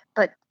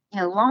 But,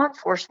 law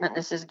enforcement,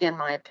 this is again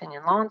my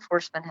opinion, law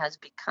enforcement has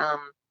become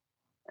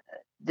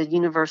the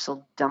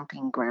universal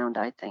dumping ground,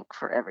 I think,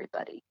 for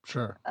everybody.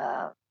 Sure.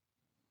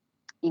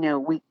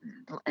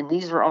 And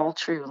these are all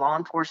true. Law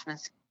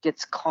enforcement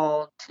gets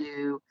called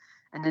to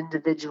an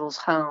individual's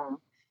home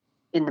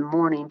in the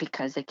morning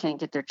because they can't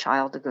get their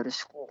child to go to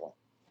school.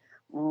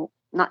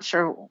 Not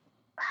sure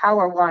how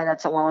or why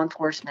that's a law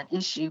enforcement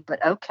issue,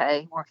 but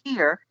okay, we're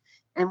here.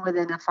 And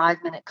within a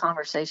 5-minute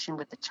conversation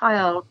with the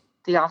child,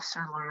 the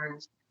officer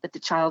learns that the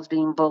child's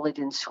being bullied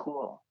in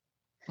school.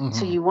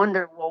 So you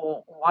wonder,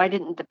 well, why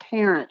didn't the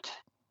parent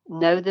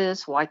know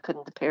this? Why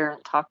couldn't the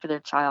parent talk to their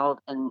child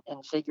and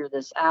figure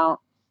this out?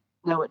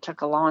 No, it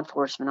took a law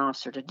enforcement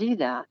officer to do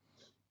that.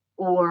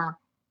 Or,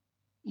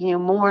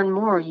 more and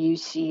more you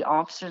see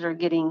officers are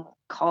getting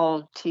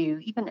called to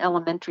even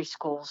elementary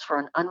schools for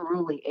an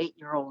unruly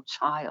 8-year-old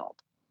child.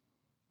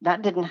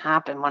 That didn't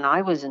happen when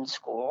I was in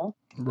school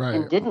Right.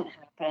 and didn't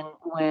happen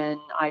when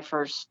I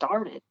first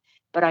started.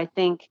 But I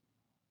think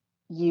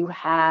you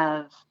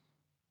have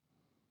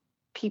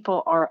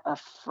people are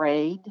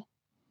afraid,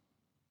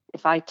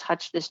 if I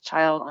touch this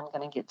child, I'm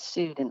going to get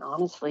sued. And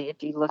honestly,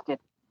 if you look at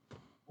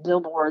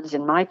billboards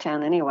in my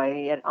town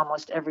anyway, at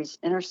almost every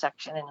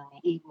intersection and in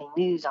the evening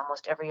news,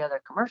 almost every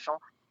other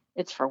commercial,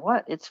 it's for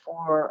what? It's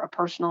for a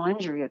personal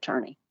injury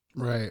attorney.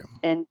 Right.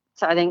 And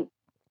so I think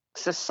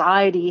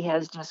society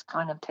has just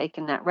kind of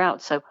taken that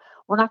route. So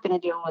we're not going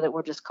to deal with it.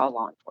 We're just call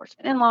law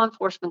enforcement. And law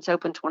enforcement's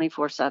open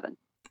 24/7.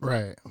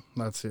 Right.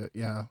 That's it.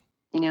 Yeah.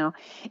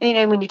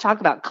 And when you talk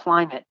about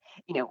climate,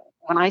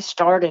 when I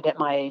started at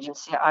my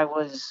agency, I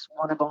was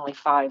one of only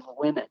 5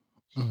 women.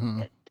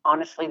 Mm-hmm.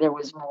 Honestly,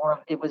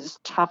 it was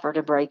tougher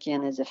to break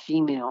in as a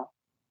female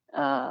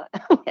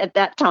at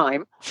that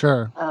time.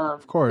 Sure.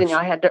 Of course.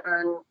 I had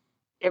to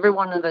every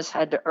one of us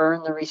had to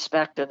earn the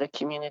respect of the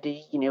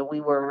community. We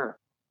were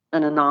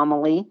an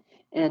anomaly,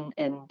 and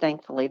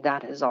thankfully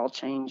that has all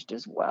changed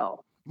as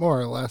well. More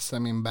or less. I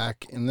mean,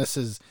 this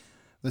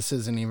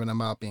isn't even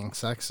about being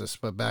sexist,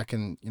 but back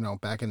in the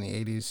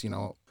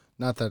 80s,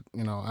 not that,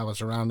 I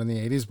was around in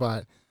the 80s,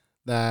 but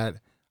that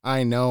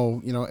I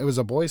know, it was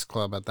a boys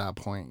club at that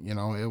point.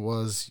 It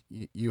was,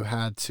 you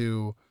had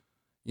to,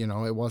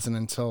 it wasn't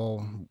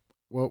until,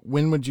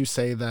 when would you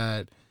say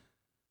that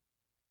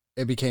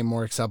it became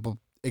more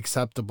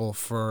acceptable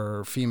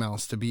for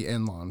females to be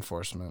in law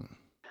enforcement?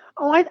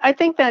 Oh, I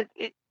think that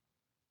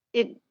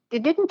it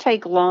didn't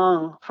take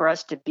long for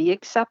us to be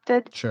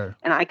accepted, Sure.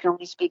 and I can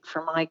only speak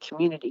for my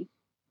community.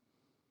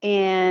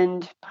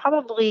 And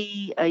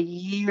probably a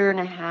year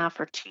and a half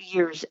or 2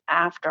 years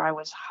after I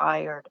was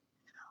hired,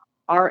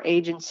 our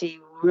agency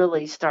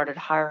really started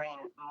hiring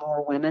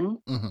more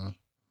women, Mm-hmm.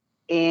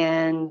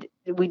 and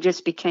we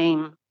just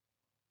became,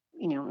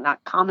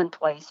 not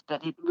commonplace,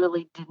 but it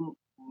really didn't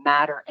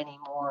matter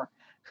anymore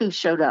who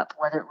showed up,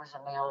 whether it was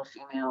a male or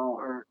female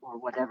or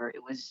whatever.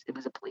 It was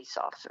a police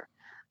officer.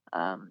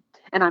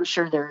 And I'm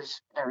sure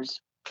there's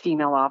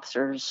female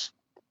officers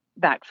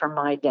back from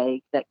my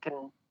day that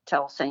can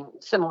tell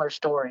similar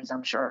stories,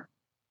 I'm sure,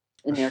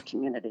 in their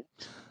community.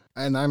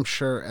 And I'm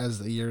sure as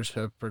the years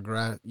have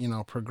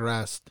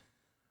progressed,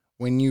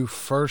 when you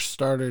first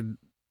started,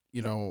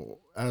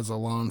 as a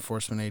law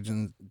enforcement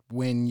agent,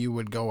 when you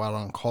would go out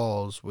on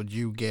calls, would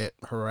you get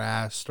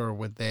harassed or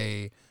would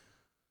they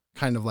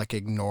kind of like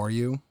ignore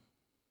you?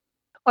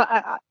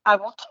 Well, I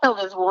will tell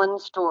this one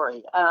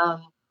story.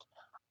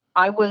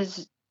 I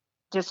was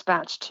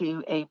dispatched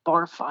to a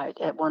bar fight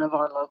at one of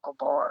our local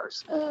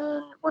bars,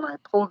 and when I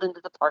pulled into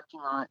the parking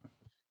lot,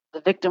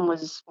 the victim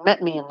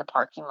met me in the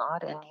parking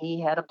lot, and he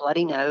had a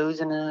bloody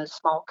nose and a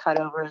small cut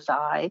over his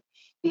eye.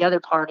 The other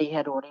party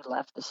had already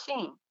left the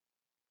scene.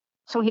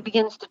 So he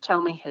begins to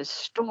tell me his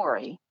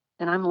story,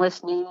 and I'm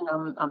listening,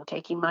 and I'm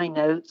taking my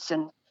notes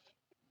and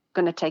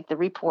going to take the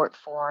report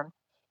for him.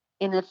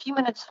 And a few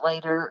minutes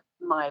later,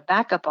 my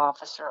backup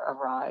officer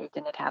arrived,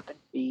 and it happened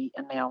to be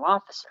a male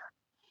officer.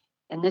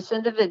 And this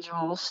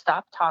individual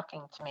stopped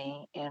talking to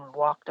me and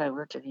walked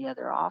over to the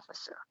other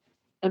officer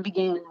and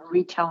began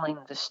retelling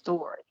the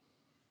story.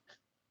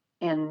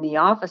 And the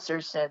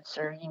officer said,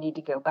 "Sir, you need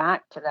to go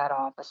back to that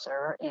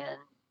officer and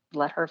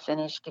let her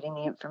finish getting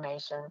the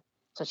information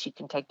so she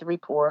can take the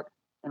report,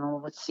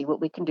 and let's see what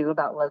we can do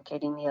about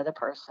locating the other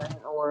person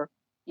or,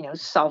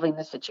 solving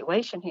the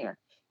situation here."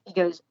 He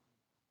goes,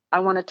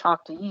 "I want to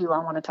talk to you. I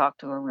want to talk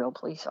to a real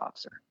police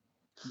officer."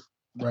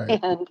 Right.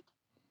 And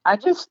I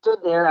just stood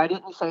there. I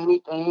didn't say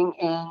anything.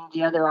 And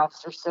the other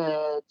officer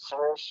said,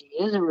 "Sir, she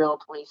is a real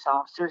police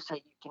officer, so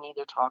you can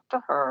either talk to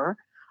her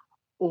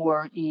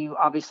or you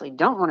obviously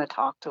don't want to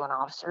talk to an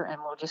officer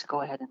and we'll just go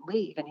ahead and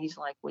leave." And he's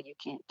like, "Well, you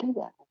can't do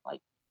that." I'm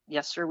like,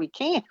 "Yes, sir, we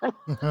can."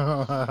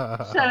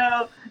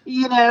 So,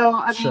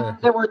 Sure.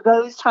 there were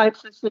those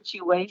types of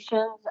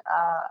situations.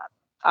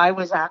 I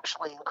was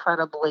actually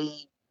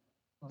incredibly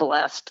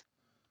blessed.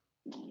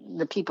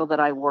 The people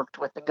that I worked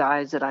with, the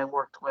guys that I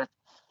worked with,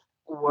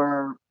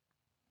 were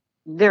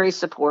very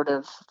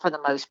supportive for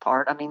the most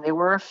part. I mean, there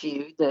were a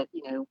few that,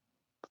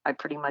 I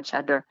pretty much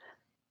had to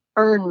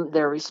earn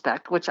their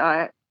respect, which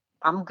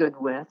I'm good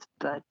with.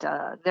 But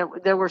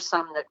there were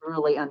some that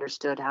really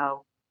understood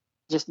how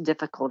just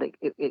difficult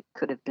it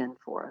could have been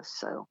for us.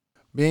 So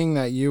Being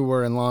that you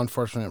were in law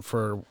enforcement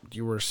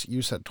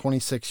you said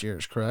 26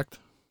 years, correct?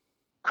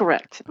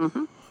 correct.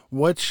 Hmm.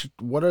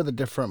 What are the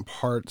different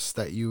parts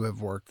that you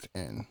have worked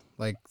in?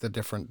 Like the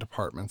different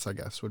departments, I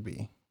guess would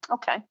be.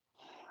 Okay.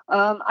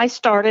 I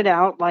started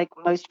out like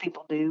most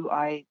people do.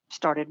 I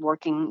started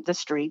working the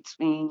streets,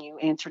 meaning you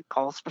answered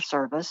calls for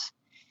service.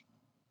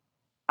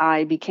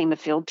 I became a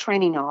field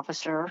training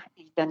officer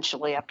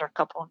eventually after a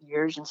couple of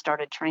years and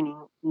started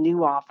training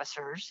new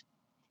officers.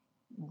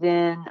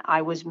 Then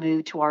I was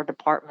moved to our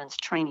department's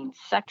training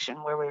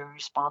section where we were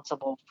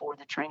responsible for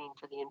the training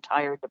for the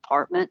entire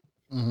department.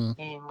 Mm-hmm.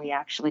 And we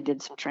actually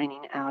did some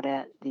training out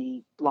at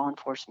the Law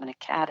Enforcement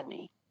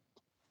Academy.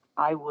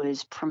 I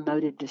was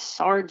promoted to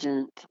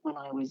sergeant when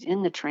I was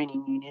in the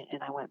training unit,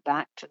 and I went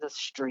back to the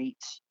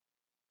streets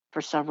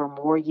for several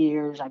more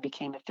years. I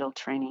became a field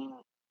training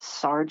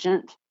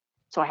sergeant.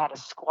 So I had a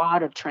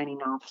squad of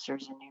training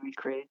officers and new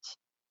recruits.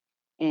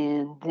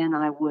 And then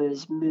I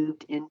was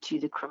moved into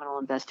the criminal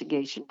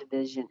investigation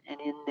division. And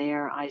in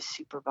there, I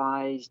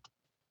supervised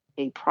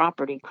a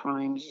property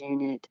crimes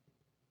unit,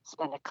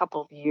 spent a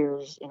couple of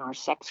years in our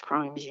sex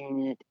crimes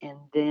unit, and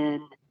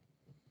then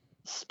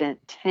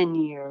spent 10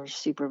 years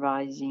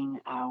supervising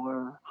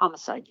our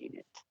homicide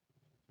unit.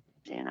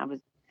 And I was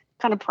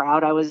kind of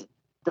proud. I was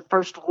the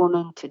first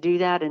woman to do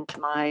that. And to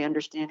my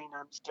understanding,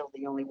 I'm still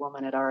the only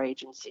woman at our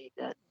agency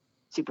that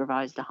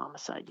supervised the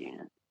homicide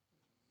unit.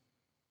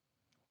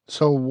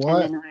 So And what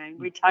then I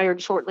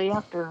retired shortly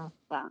after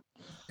that.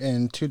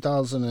 in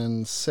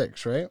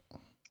 2006, right?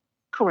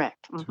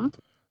 Correct. Hmm.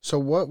 So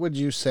what would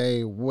you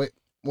say what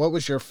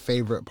was your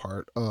favorite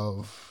part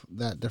of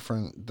the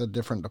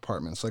different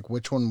departments? Like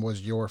which one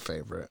was your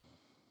favorite?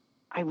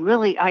 I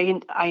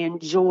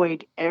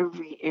enjoyed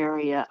every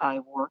area I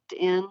worked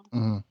in.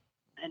 Mm-hmm.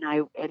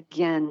 And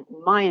again,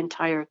 my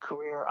entire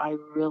career, I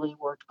really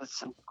worked with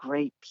some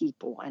great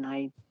people. And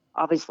I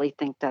obviously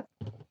think that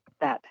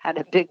had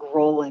a big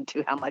role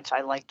into how much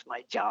I liked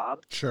my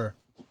job. Sure.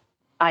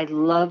 I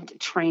loved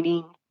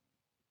training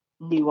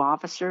new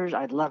officers.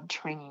 I loved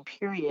training,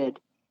 period.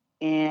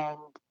 And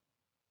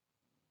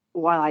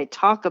while I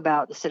talk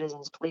about the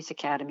Citizens Police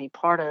Academy,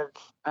 part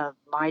of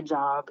my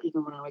job,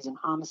 even when I was in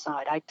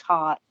homicide, I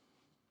taught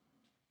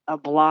a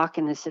block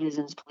in the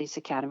Citizens Police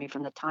Academy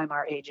from the time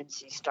our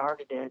agency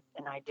started it,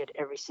 and I did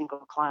every single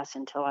class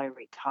until I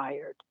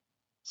retired.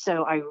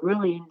 So I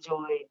really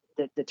enjoyed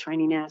the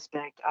training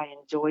aspect. I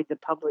enjoyed the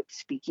public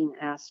speaking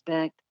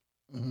aspect.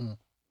 Mm-hmm.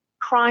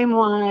 Crime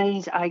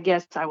wise, I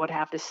guess I would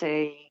have to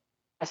say,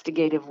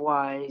 investigative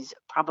wise,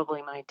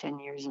 probably my 10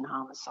 years in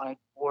homicide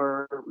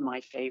were my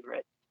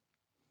favorite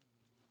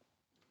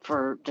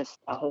for just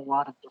a whole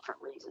lot of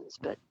different reasons,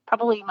 but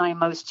probably my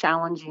most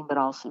challenging, but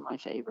also my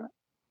favorite.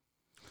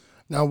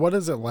 Now, what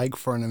is it like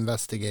for an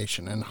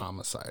investigation in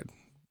homicide?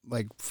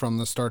 Like from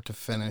the start to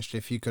finish,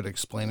 if you could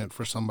explain it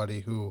for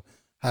somebody who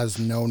has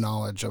no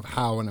knowledge of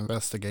how an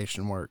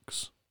investigation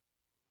works.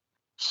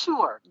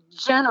 Sure.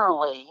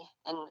 Generally,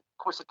 and of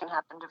course it can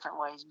happen different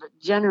ways, but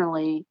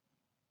generally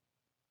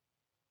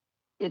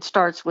it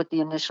starts with the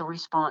initial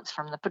response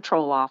from the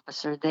patrol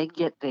officer. They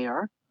get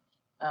there.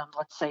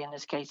 Let's say in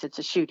this case it's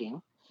a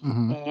shooting,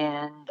 Mm-hmm.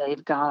 and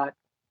they've got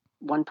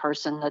one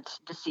person that's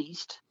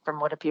deceased from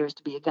what appears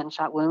to be a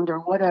gunshot wound or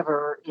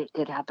whatever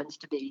it happens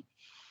to be.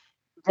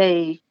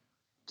 They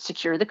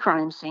secure the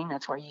crime scene.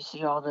 That's where you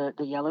see all the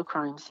yellow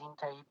crime scene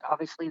tape.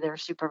 Obviously, there are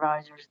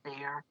supervisors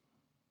there.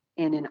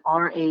 And in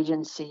our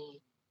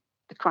agency,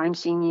 the crime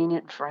scene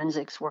unit and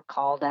forensics were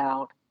called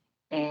out.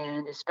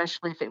 And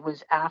especially if it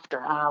was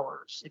after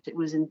hours, if it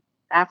was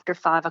after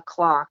 5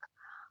 o'clock,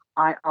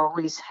 I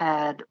always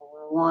had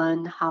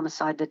one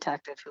homicide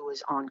detective who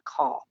was on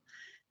call.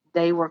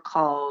 They were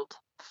called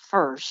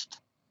first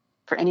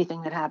for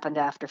anything that happened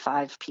after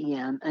 5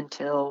 p.m.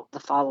 until the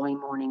following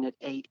morning at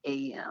 8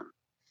 a.m.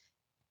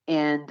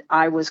 And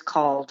I was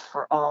called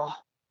for all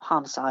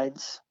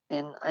homicides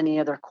and any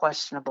other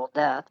questionable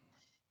death.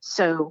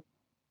 So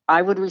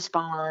I would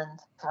respond,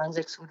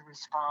 forensics would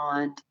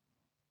respond,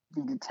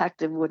 the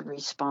detective would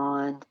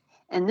respond.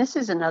 And this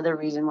is another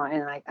reason why,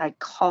 and I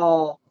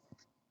call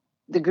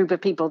the group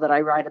of people that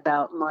I write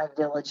about my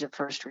village of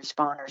first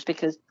responders,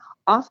 because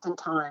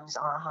oftentimes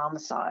on a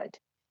homicide,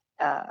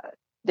 uh,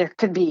 there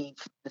could be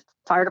the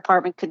fire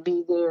department could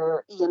be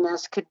there,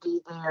 EMS could be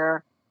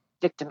there,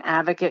 victim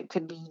advocate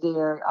could be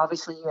there.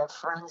 Obviously, you have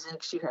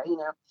forensics.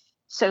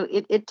 So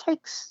it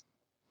takes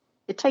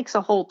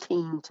a whole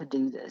team to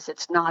do this.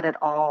 It's not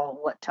at all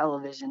what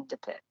television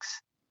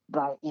depicts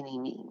by any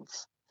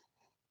means.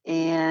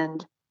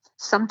 And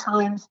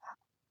sometimes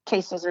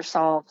cases are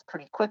solved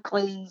pretty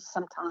quickly.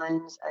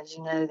 Sometimes, as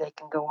you know, they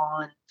can go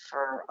on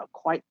for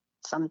quite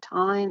some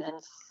time, and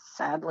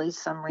sadly,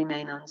 some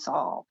remain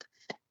unsolved.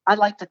 I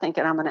like to think,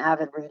 and I'm an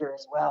avid reader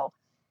as well,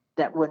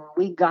 that when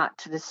we got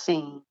to the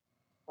scene,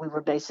 we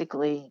were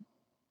basically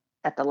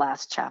at the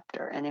last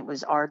chapter, and it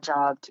was our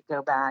job to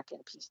go back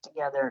and piece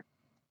together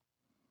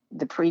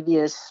the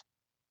previous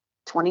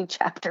 20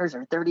 chapters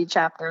or 30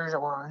 chapters,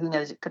 or who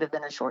knows, it could have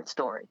been a short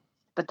story.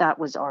 But that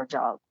was our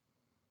job.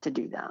 to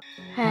do that.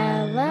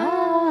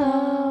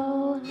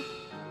 Hello.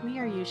 We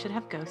are You Should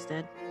Have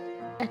Ghosted.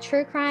 A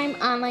true crime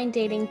online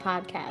dating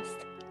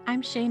podcast.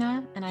 I'm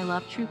Shayna, and I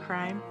love true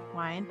crime,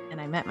 wine,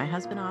 and I met my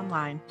husband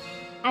online.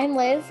 I'm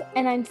Liz,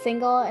 and I'm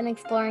single and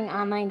exploring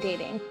online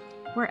dating.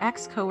 We're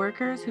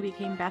ex-coworkers who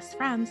became best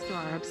friends through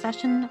our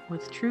obsession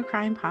with true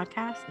crime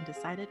podcasts and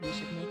decided we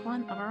should make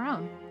one of our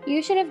own.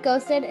 You Should Have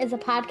Ghosted is a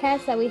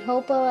podcast that we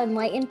hope will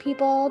enlighten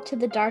people to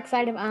the dark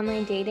side of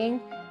online dating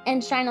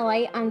and shine a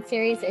light on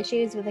serious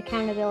issues with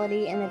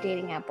accountability in the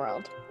dating app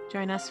world.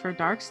 Join us for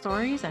dark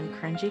stories and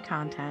cringy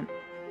content.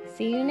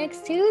 See you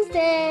next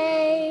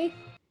Tuesday.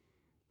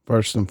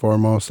 First and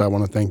foremost, I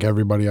want to thank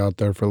everybody out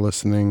there for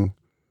listening.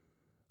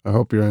 I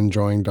hope you're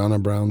enjoying Donna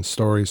Brown's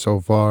story so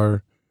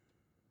far.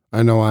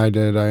 I know I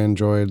did. I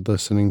enjoyed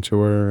listening to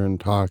her and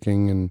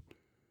talking, and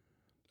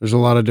there's a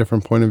lot of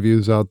different point of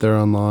views out there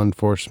on law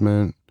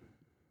enforcement,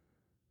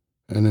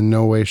 and in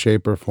no way,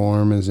 shape, or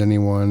form is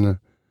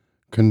anyone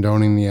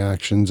condoning the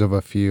actions of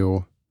a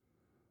few,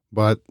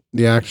 but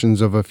the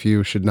actions of a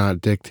few should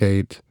not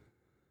dictate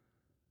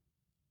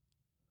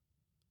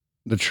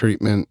the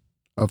treatment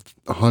of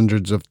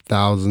hundreds of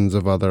thousands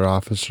of other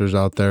officers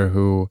out there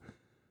who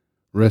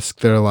risk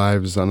their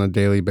lives on a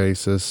daily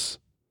basis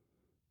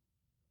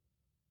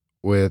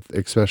with,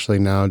 especially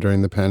now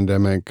during the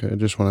pandemic. I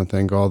just want to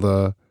thank all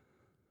the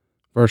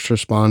first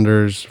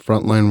responders,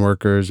 frontline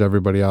workers,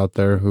 everybody out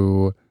there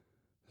who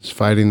is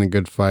fighting the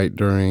good fight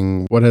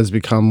during what has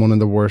become one of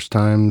the worst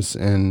times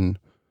in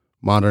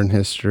modern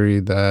history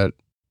that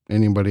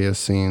anybody has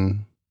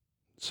seen.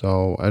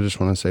 So I just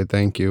want to say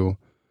thank you.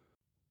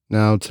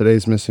 Now,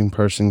 today's missing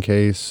person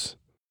case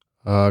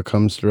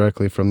comes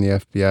directly from the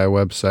FBI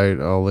website.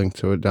 I'll link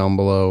to it down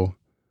below.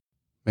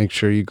 Make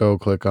sure you go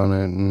click on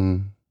it,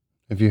 and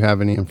if you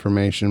have any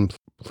information,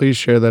 please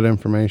share that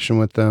information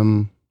with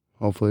them.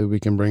 Hopefully we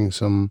can bring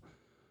some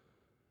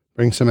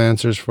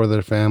answers for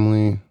their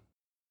family.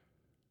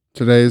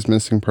 Today's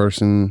missing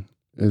person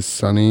is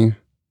Sunny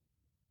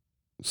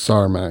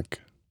Sarmak.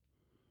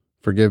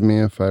 Forgive me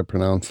if I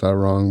pronounced that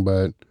wrong,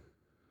 but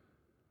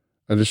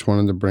I just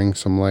wanted to bring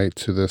some light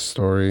to this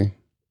story.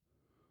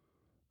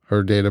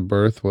 Her date of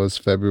birth was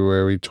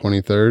February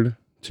 23rd,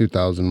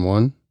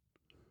 2001.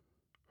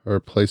 Her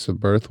place of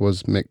birth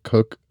was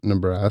McCook,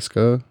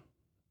 Nebraska.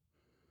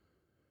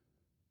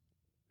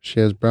 She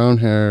has brown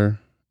hair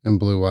and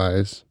blue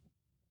eyes.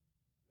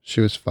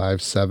 She was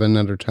 5'7"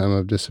 at her time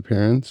of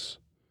disappearance.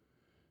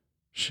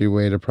 She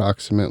weighed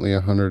approximately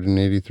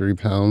 183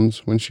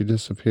 pounds when she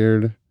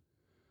disappeared.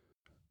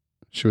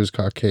 She was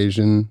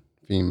Caucasian,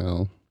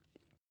 female.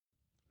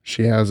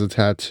 She has a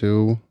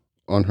tattoo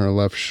on her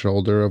left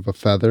shoulder of a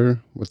feather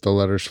with the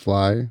letters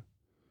fly.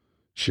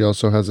 She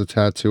also has a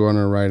tattoo on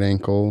her right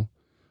ankle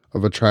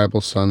of a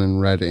tribal sun in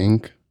red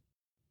ink.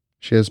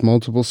 She has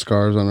multiple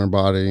scars on her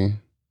body,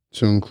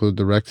 to include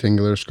the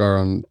rectangular scar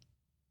on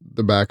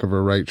the back of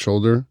her right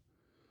shoulder,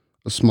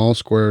 a small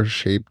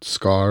square-shaped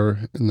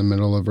scar in the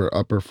middle of her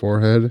upper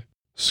forehead,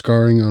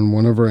 scarring on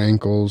one of her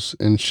ankles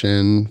and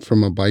shin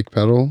from a bike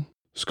pedal,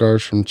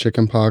 scars from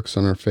chickenpox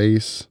on her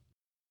face,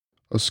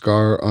 a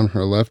scar on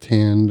her left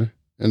hand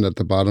and at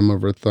the bottom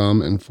of her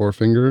thumb and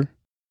forefinger,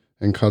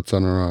 and cuts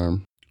on her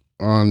arm.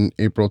 On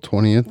April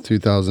 20th,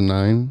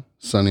 2009,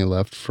 Sunny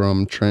left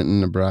from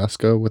Trenton,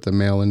 Nebraska with a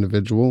male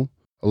individual,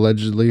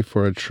 allegedly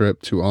for a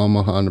trip to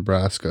Omaha,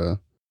 Nebraska.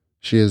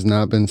 She has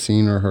not been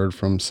seen or heard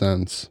from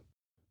since.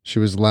 She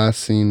was last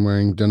seen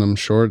wearing denim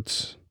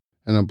shorts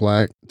and a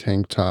black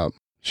tank top.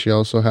 She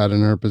also had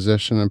in her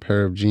possession a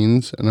pair of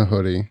jeans and a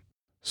hoodie.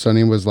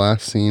 Sunny was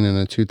last seen in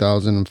a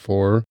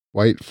 2004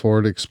 white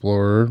Ford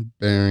Explorer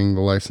bearing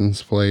the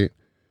license plate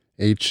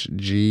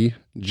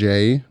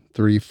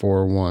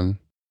HGJ341.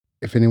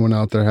 If anyone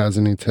out there has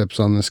any tips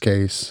on this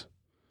case,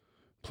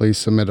 please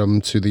submit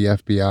them to the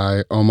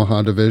FBI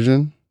Omaha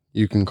Division.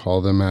 You can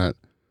call them at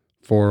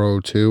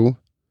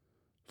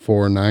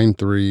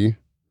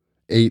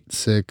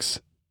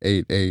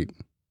 402-493-8688.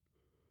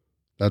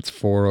 That's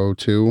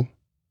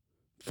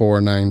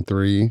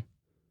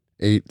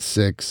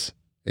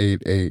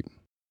 402-493-8688.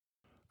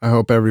 I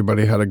hope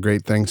everybody had a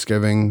great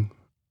Thanksgiving.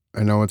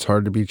 I know it's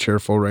hard to be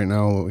cheerful right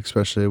now,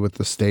 especially with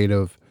the state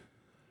of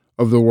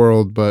the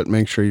world, but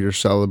make sure you're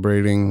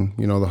celebrating,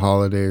 the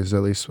holidays,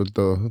 at least with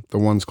the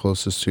ones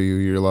closest to you,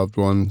 your loved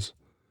ones.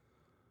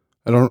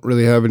 I don't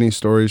really have any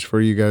stories for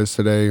you guys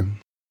today.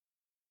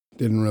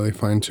 Didn't really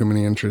find too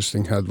many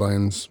interesting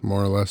headlines,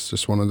 more or less.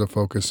 Just wanted to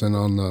focus in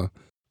on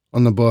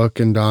the book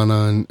and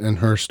Donna and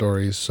her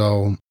stories.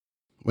 So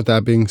with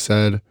that being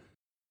said,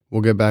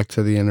 we'll get back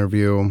to the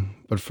interview.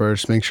 But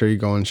first, make sure you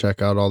go and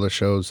check out all the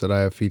shows that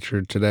I have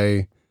featured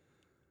today.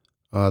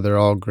 They're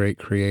all great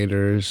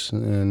creators,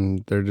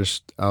 and they're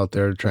just out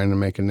there trying to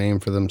make a name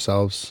for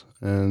themselves.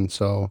 And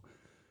so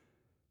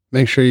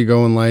make sure you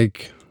go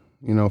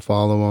and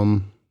follow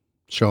them,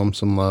 show them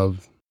some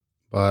love.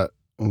 But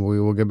we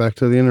will get back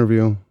to the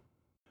interview.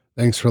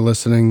 Thanks for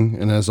listening.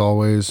 And as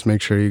always,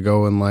 make sure you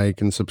go and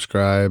like and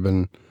subscribe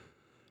and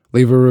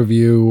leave a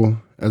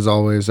review As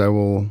always, I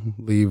will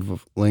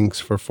leave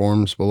links for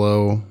forms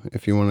below.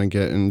 If you want to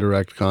get in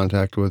direct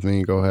contact with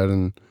me, go ahead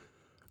and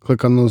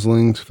click on those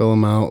links, fill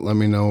them out, let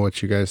me know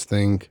what you guys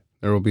think.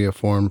 There will be a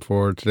form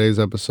for today's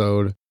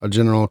episode, a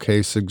general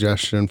case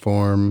suggestion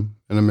form,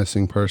 and a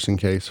missing person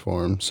case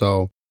form.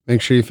 So make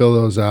sure you fill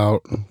those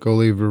out. Go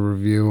leave a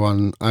review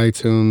on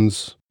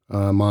iTunes.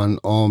 I'm on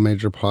all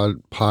major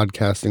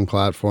podcasting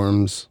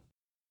platforms.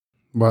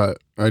 But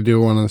I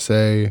do want to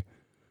say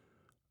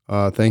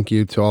thank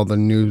you to all the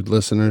new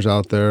listeners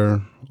out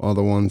there, all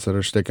the ones that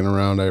are sticking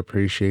around. I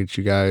appreciate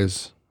you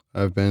guys.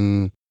 I've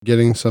been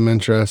getting some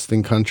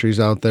interesting countries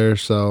out there,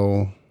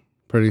 so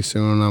pretty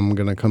soon I'm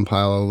going to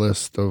compile a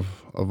list of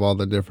all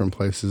the different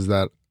places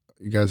that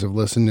you guys have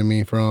listened to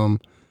me from.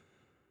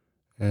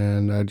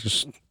 And I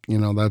just,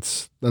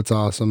 that's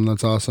awesome.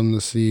 That's awesome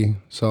to see.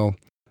 So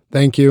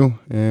thank you,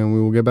 and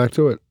we will get back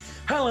to it.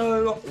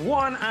 Hello,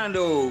 one and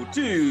all,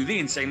 to the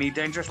Insanely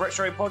Dangerous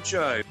Retro Pod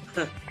Show.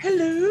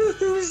 Hello,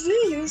 who's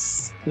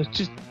this?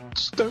 Just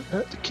don't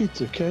hurt the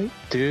kids, okay?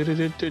 It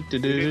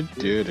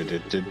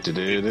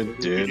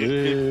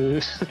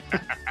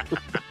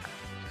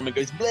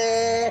goes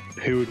bleh.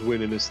 Who would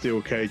win in a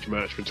steel cage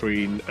match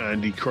between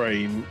Andy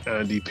Crane,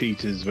 Andy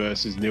Peters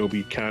versus Neil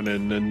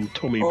Buchanan and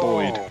Tommy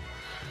Boyd?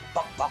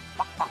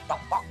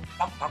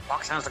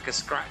 Sounds like a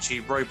scratchy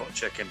robot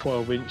chicken.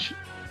 12-inch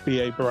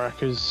B.A.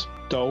 Baracus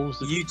dolls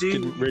that You do,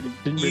 didn't really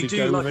you do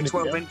go like a with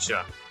anything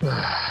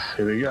 12-incher.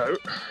 Here we go.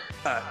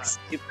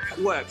 It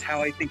worked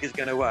how I think it's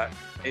going to work.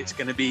 It's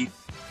going to be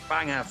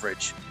bang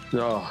average.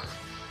 Oh,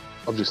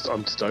 I'm just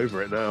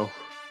over it now.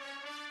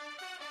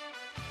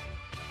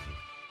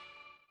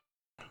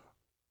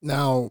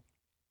 Now,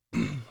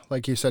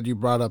 like you said, you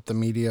brought up the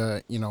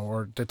media,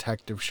 or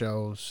detective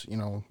shows,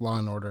 Law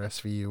and Order,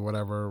 SVU,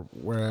 whatever,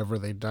 wherever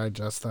they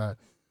digest that.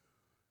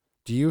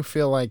 Do you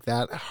feel like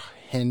that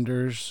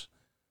hinders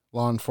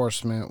law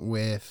enforcement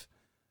with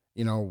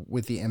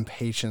the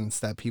impatience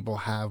that people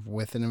have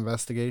with an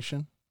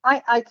investigation?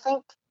 I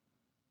think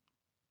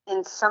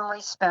in some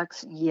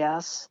respects,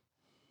 yes.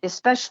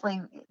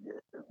 Especially,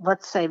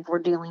 let's say if we're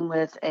dealing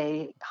with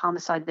a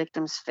homicide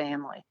victim's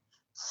family.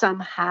 Some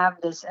have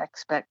this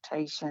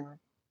expectation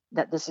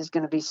that this is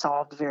going to be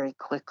solved very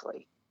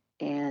quickly.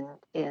 And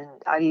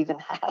I've even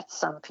had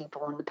some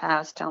people in the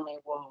past tell me,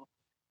 well,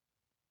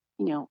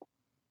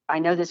 I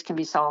know this can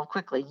be solved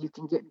quickly. You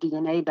can get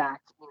DNA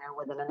back,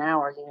 within an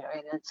hour,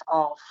 and it's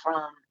all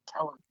from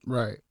television.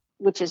 Right.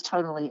 Which is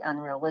totally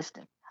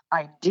unrealistic.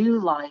 I do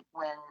like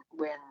when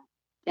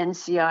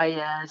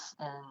NCIS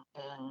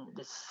and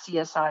the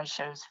CSI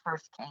shows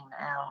first came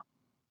out,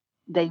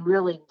 they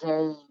really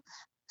gave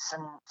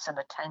some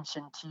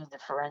attention to the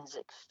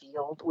forensic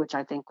field, which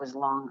I think was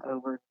long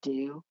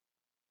overdue.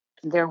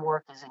 Their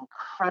work is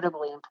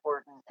incredibly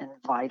important and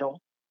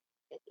vital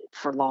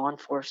for law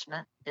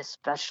enforcement,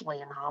 especially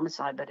in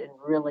homicide, but in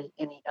really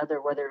any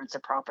other, whether it's a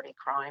property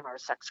crime or a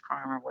sex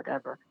crime or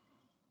whatever.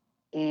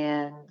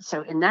 And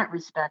so in that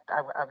respect,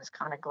 I was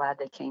kind of glad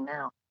they came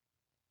out.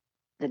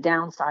 The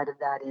downside of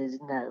that is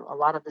no, a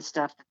lot of the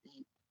stuff that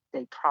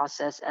they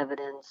process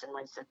evidence and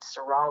like I said,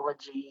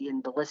 serology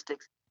and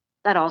ballistics,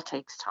 that all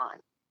takes time.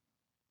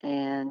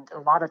 And a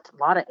lot of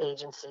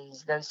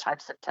agencies, those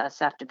types of tests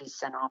have to be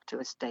sent off to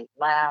a state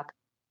lab,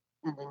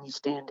 and then you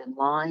stand in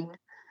line,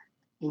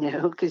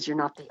 because you're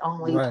not the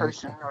only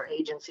person or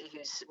agency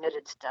who's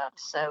submitted stuff.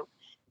 So,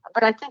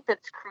 but I think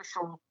that's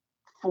crucial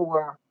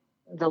for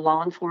the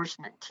law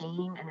enforcement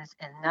team, and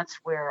that's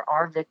where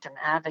our victim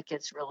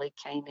advocates really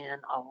came in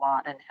a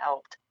lot and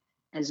helped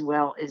as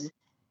well, is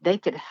they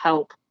could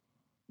help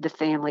the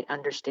family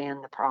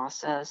understand the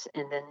process,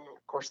 and then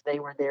of course they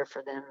were there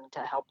for them to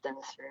help them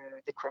through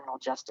the criminal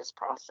justice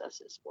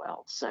process as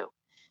well. So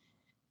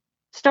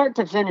start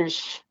to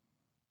finish,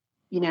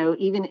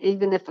 even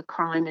if a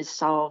crime is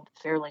solved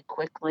fairly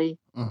quickly,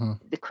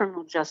 the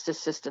criminal justice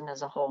system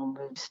as a whole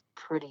moves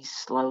pretty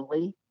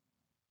slowly.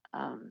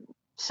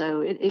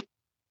 So it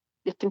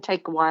can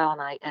take a while,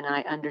 and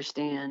I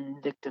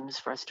understand victims'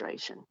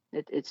 frustration.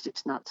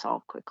 It's not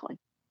solved quickly.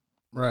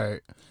 Right.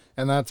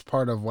 And that's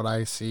part of what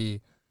I see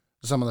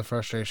some of the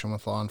frustration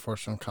with law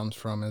enforcement comes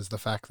from, is the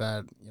fact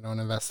that, an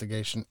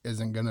investigation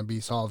isn't going to be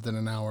solved in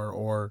an hour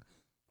or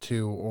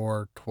 2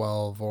 or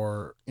 12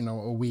 or,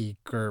 a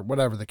week or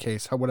whatever the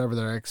case, whatever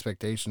their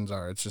expectations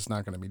are. It's just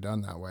not going to be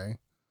done that way.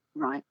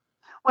 Right.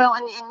 Well,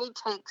 and you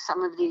take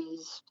some of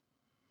these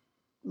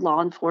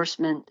law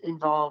enforcement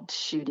involved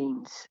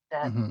shootings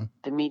that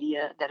the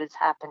media that has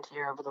happened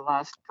here over the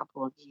last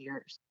couple of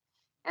years.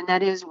 And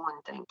that is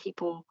one thing.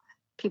 People,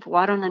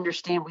 I don't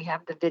understand. We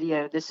have the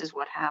video. This is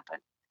what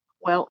happened.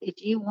 Well,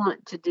 if you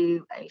want to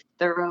do a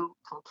thorough,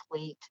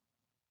 complete,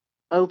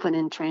 open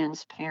and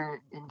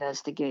transparent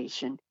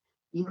investigation,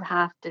 you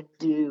have to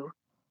do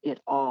it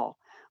all.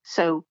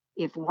 So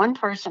if one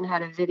person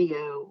had a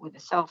video with a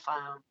cell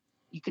phone,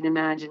 you can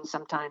imagine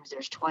sometimes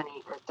there's 20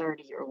 or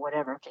 30 or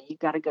whatever. Okay, you've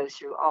got to go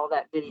through all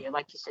that video.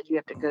 Like you said, you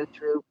have to go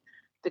through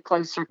the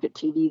closed circuit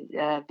TV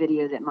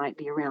video that might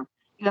be around.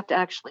 You have to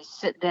actually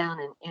sit down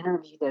and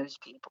interview those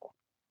people.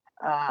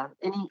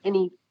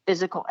 Anything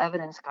physical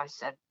evidence, like I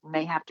said,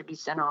 may have to be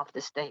sent off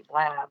the state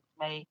lab,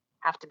 may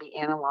have to be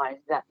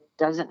analyzed. That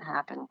doesn't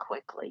happen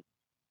quickly.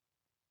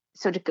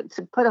 So to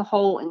put a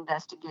whole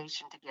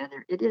investigation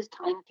together, it is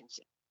time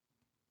consuming.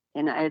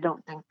 And I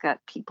don't think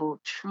that people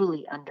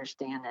truly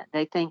understand that.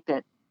 They think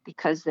that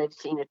because they've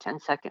seen a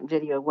 10-second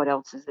video, what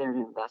else is there to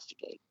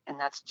investigate? And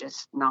that's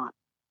just not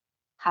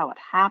how it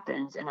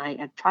happens. And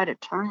I try to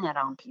turn that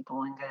on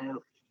people and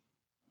go,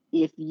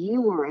 if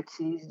you were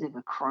accused of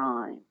a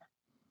crime,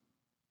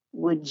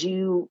 would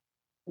you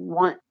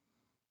want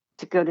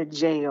to go to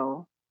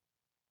jail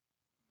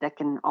that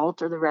can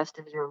alter the rest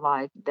of your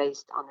life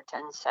based on a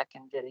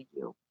 10-second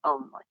video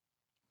only?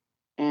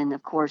 And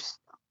of course,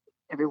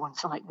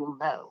 everyone's like, well,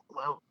 no.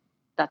 Well,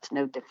 that's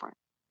no different.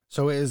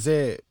 So is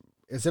it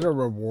a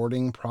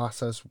rewarding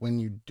process when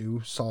you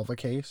do solve a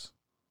case?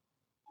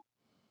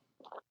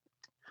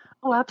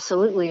 Oh,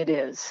 absolutely it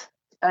is.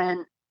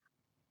 And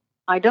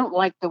I don't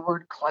like the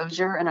word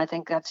closure, and I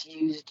think that's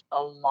used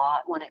a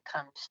lot when it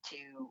comes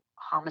to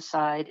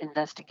homicide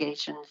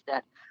investigations,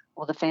 that,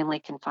 well, the family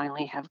can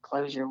finally have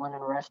closure when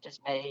an arrest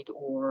is made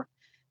or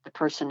the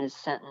person is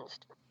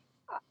sentenced.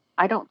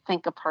 I don't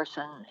think a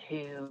person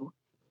who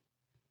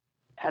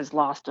has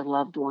lost a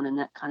loved one in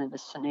that kind of a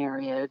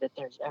scenario that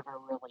there's ever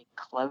really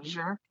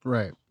closure.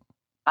 Right.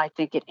 I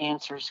think it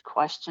answers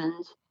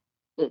questions.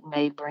 It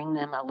may bring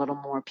them a little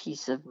more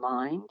peace of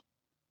mind,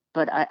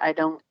 but I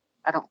don't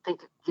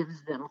think it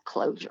gives them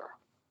closure.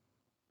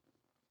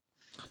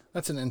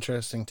 That's an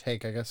interesting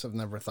take. I guess I've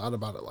never thought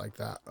about it like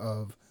that,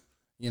 of,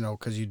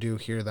 because you do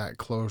hear that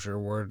closure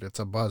word. It's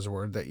a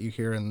buzzword that you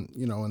hear in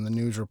the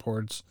news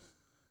reports,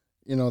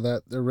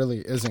 that there really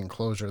isn't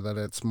closure, that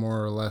it's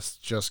more or less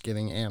just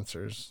getting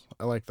answers.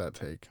 I like that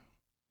take.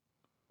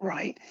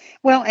 Right.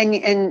 Well,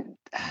 and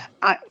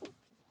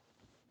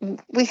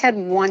we had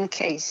one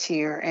case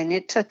here, and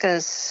it took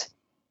us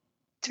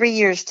 3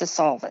 years to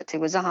solve it. It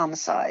was a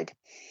homicide.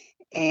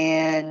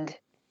 And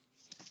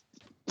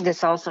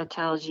this also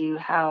tells you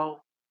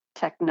how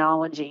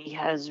technology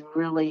has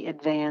really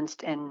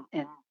advanced and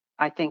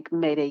I think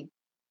made a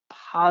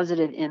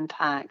positive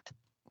impact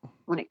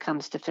when it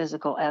comes to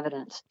physical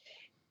evidence.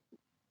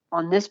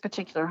 On this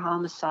particular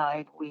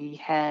homicide, we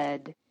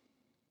had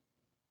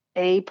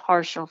a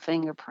partial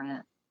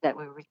fingerprint that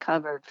we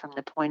recovered from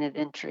the point of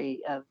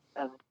entry of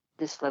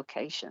this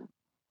location.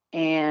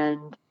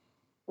 And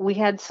we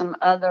had some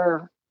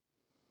other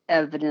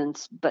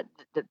evidence, but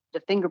the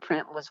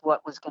fingerprint was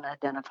what was going to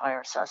identify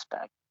our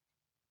suspect.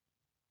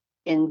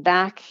 And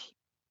back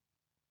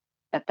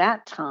at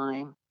that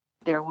time,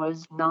 there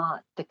was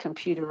not the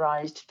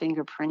computerized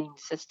fingerprinting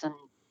system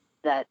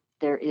that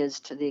there is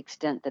to the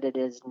extent that it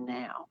is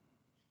now.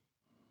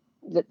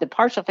 The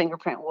partial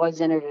fingerprint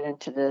was entered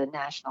into the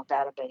national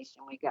database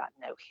and we got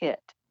no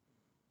hit.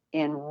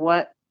 And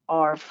what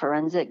our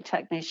forensic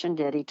technician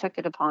did, he took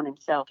it upon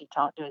himself. He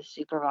talked to his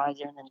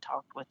supervisor and then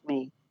talked with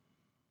me.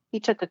 He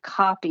took a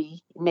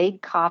copy,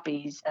 made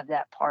copies of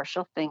that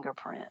partial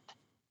fingerprint,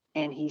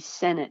 and he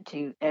sent it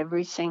to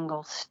every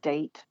single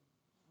state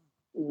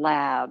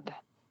lab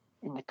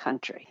in the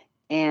country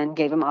and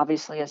gave them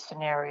obviously a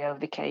scenario of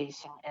the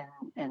case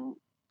and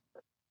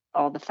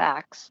all the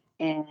facts.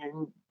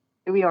 And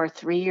here we are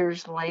 3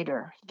 years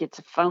later, he gets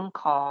a phone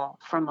call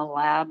from a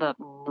lab up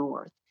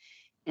north.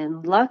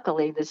 And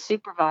luckily, the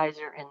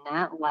supervisor in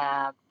that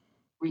lab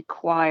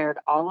required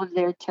all of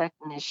their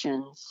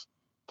technicians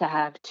to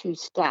have 2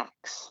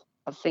 stacks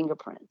of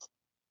fingerprints.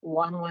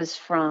 One was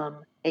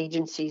from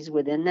agencies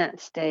within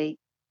that state.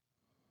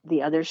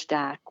 The other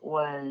stack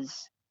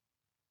was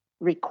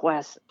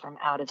requests from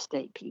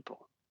out-of-state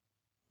people.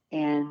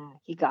 And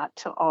he got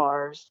to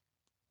ours,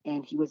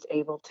 and he was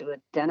able to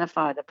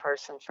identify the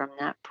person from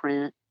that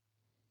print.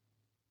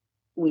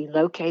 We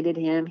located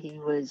him. He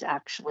was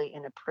actually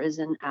in a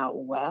prison out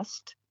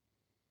west.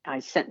 I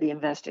sent the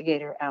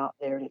investigator out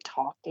there to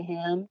talk to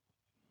him.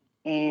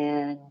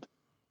 And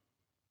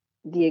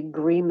the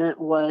agreement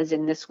was,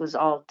 and this was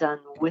all done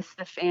with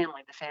the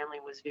family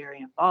was very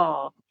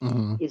involved,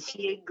 is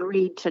he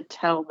agreed to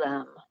tell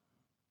them,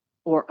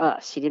 or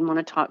us, he didn't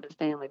want to talk to the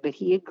family, but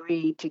he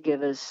agreed to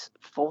give us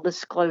full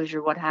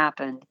disclosure what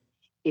happened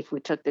if we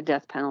took the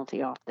death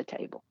penalty off the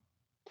table.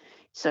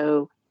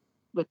 So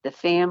with the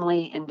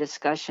family in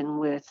discussion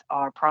with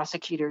our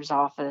prosecutor's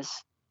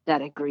office,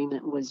 that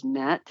agreement was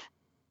met,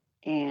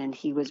 and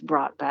he was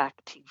brought back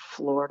to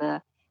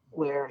Florida,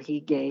 where he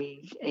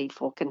gave a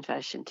full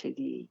confession to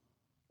the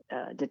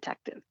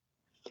detective.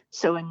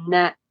 So in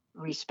that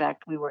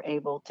respect, we were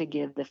able to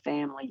give the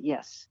family,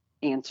 yes,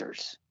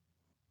 answers.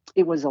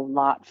 It was a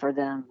lot for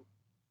them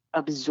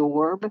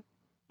absorb,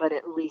 but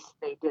at least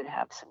they did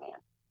have some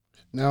answers.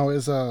 Now,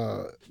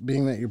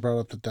 being that you brought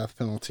up the death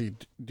penalty,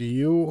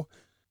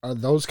 are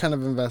those kind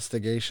of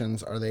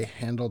investigations, are they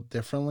handled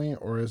differently,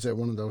 or is it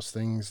one of those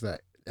things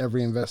that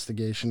every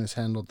investigation is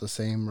handled the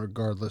same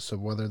regardless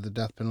of whether the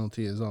death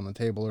penalty is on the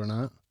table or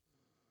not?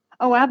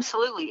 Oh,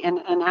 absolutely. And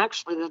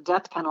actually the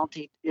death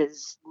penalty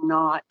is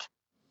not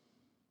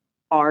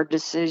our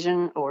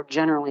decision, or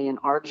generally in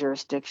our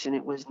jurisdiction,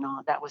 it was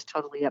not. That was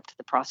totally up to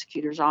the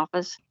prosecutor's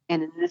office.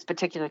 And in this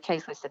particular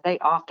case, I said they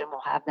often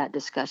will have that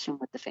discussion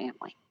with the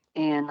family.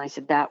 And I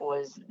said that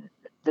was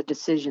the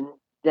decision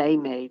they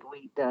made.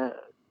 The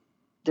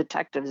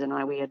detectives and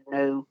I, we had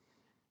no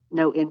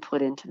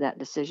input into that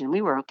decision.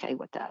 We were okay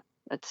with that.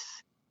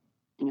 That's,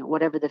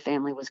 whatever the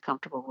family was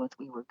comfortable with,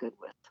 we were good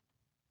with.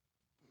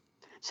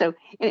 So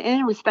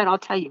in respect, I'll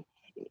tell you,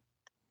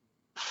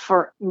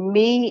 for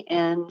me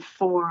and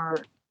for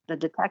the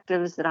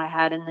detectives that I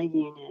had in the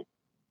unit,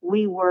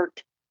 we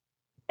worked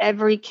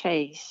every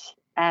case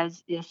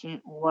as if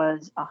it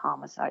was a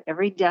homicide.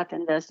 Every death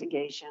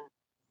investigation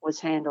was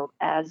handled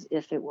as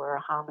if it were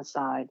a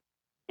homicide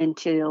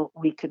until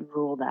we could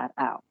rule that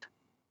out.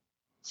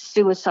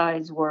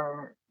 Suicides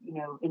were,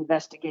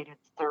 investigated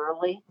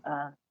thoroughly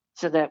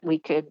so that we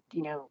could,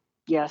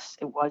 yes,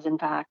 it was in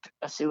fact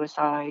a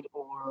suicide,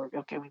 or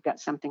okay, we've got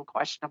something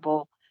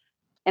questionable.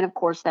 And of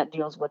course, that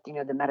deals with,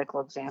 the medical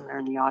examiner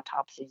and the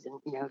autopsies, and,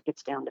 it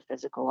gets down to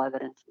physical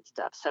evidence and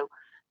stuff. So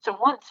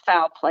once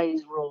foul play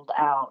is ruled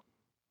out,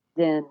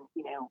 then,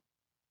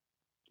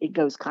 it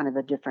goes kind of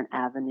a different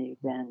avenue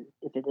than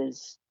if it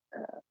is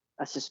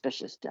a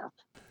suspicious death.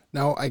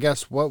 Now, I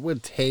guess it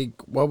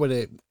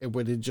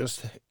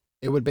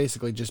would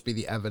basically just be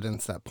the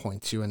evidence that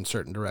points you in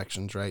certain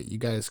directions, right? You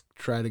guys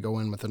try to go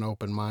in with an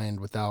open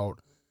mind without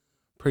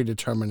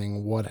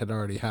predetermining what had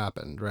already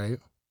happened, right?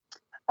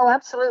 Oh,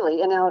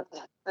 absolutely. And now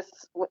this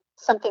is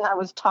something I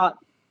was taught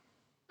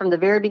from the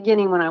very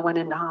beginning when I went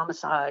into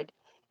homicide,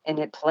 and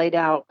it played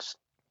out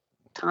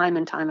time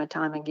and time and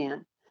time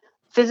again.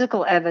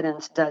 Physical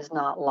evidence does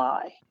not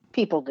lie.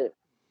 People do.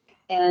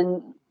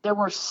 And there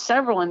were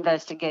several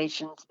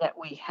investigations that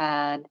we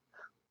had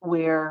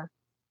where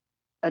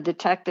a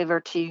detective or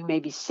two may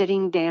be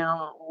sitting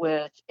down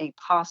with a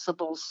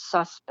possible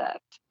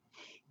suspect,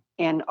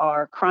 and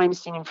our crime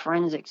scene and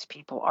forensics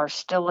people are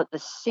still at the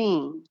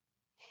scene,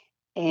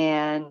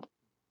 and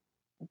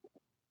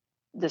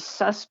the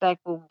suspect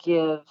will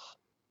give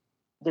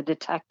the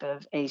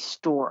detective a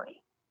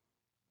story.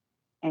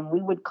 And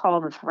we would call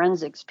the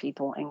forensics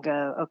people and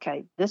go,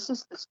 okay, this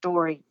is the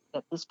story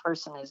that this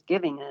person is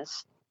giving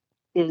us.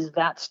 Is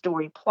that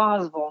story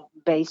plausible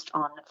based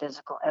on the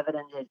physical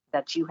evidence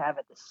that you have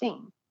at the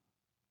scene?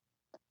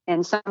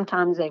 And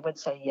sometimes they would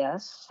say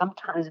yes,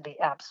 sometimes it'd be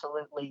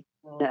absolutely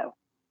no.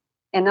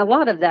 And a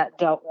lot of that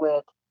dealt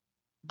with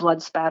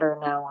blood spatter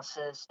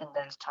analysis and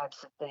those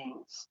types of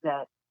things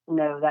that,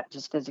 no, that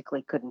just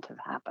physically couldn't have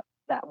happened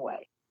that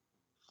way.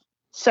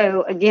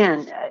 So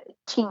again,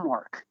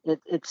 teamwork.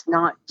 It's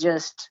not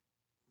just,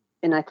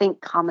 and I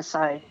think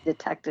homicide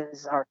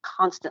detectives are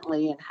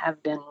constantly and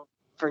have been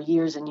for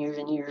years and years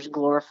and years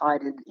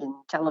glorified in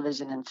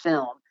television and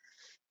film,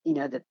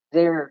 that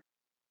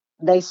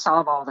they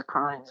solve all the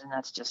crimes, and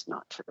that's just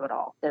not true at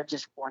all. They're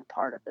just one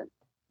part of it.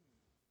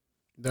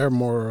 They're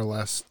more or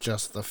less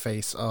just the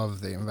face of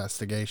the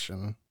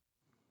investigation.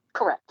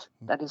 Correct.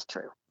 That is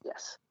true.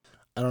 Yes.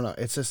 I don't know.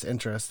 It's just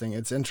interesting.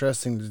 It's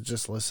interesting to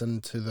just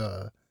listen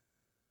to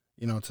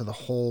to the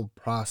whole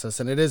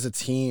process. And it is a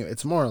team.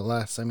 It's more or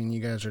less, I mean,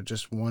 you guys are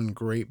just one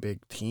great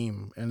big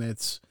team. And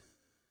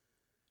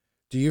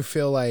do you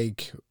feel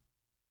like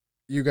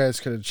you guys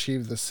could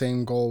achieve the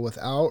same goal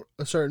without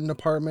a certain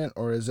department?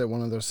 Or is it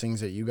one of those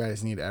things that you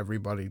guys need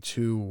everybody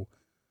to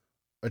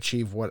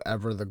achieve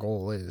whatever the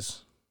goal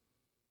is?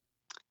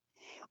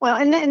 Well,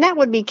 and that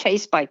would be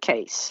case by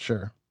case.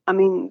 Sure. I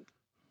mean,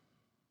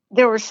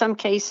 there were some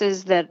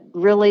cases that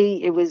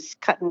really it was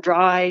cut and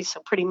dry.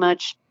 So pretty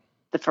much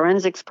the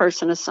forensics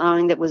person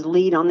assigned that was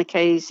lead on the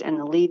case and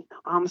the lead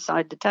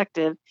homicide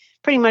detective,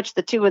 pretty much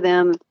the two of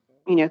them,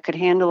 could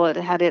handle it,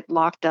 had it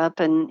locked up,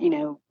 and,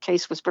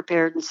 case was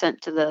prepared and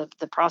sent to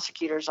the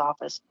prosecutor's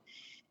office.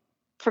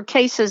 For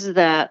cases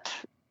that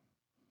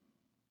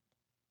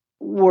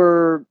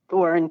were,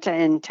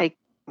 and take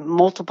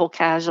multiple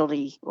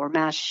casualty or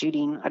mass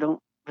shooting, I don't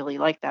really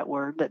like that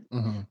word, but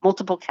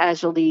multiple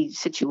casualty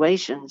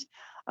situations,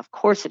 of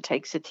course it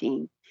takes a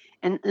team.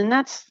 And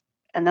that's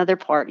another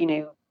part,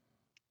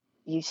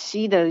 you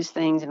see those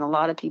things, and a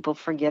lot of people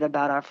forget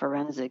about our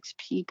forensics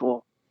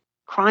people.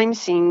 Crime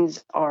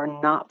scenes are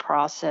not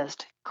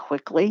processed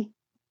quickly.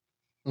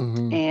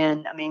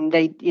 And I mean,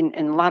 and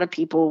a lot of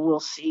people will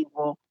see,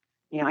 well,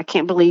 I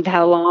can't believe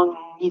how long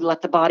you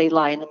let the body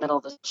lie in the middle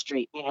of the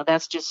street.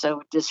 That's just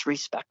so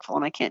disrespectful.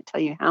 And I can't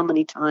tell you how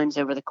many times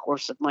over the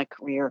course of my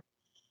career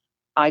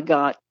I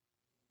got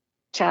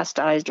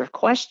chastised or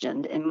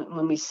questioned. And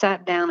when we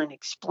sat down and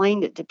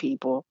explained it to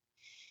people,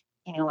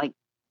 like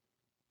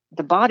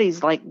the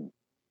body's like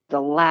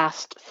the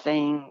last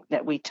thing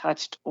that we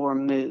touched or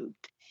moved.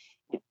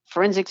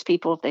 Forensics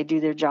people, if they do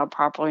their job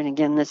properly, and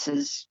again, this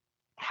is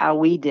how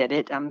we did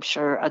it. I'm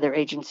sure other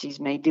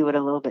agencies may do it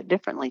a little bit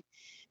differently.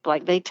 But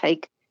like they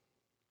take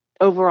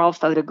overall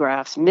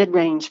photographs,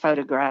 mid-range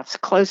photographs,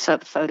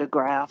 close-up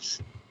photographs,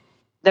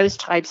 those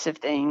types of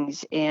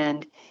things.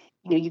 And,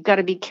 you've got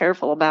to be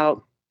careful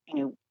about,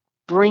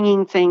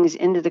 bringing things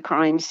into the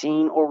crime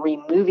scene or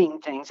removing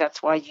things.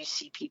 That's why you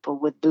see people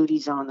with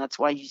booties on. That's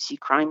why you see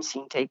crime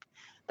scene tape.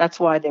 That's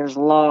why there's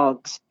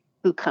logs,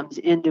 who comes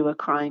into a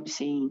crime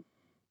scene,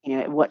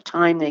 at what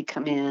time they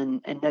come in,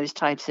 and those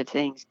types of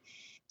things.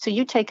 So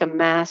you take a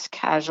mass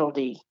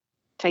casualty,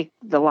 take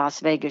the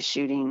Las Vegas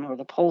shooting or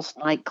the Pulse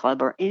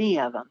nightclub or any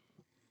of them.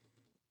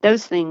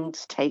 Those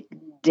things take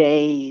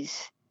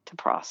days to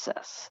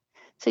process.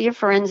 So your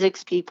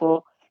forensics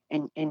people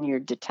and your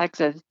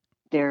detectives,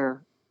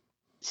 they're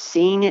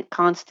seeing it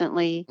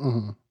constantly.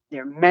 Mm-hmm.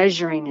 They're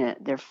measuring it.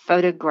 They're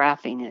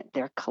photographing it.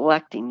 They're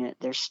collecting it.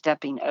 They're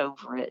stepping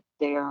over it.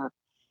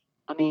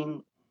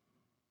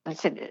 I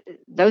said,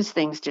 those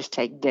things just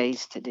take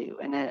days to do.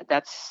 And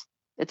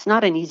it's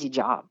not an easy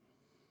job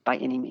by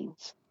any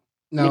means.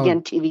 And No,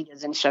 again, TV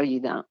doesn't show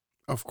you that.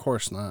 of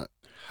course not.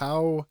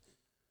 How,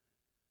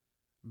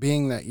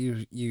 being that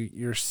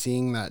you're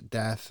seeing that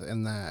death,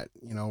 and that,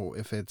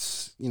 if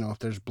it's, if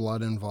there's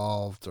blood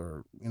involved,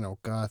 or,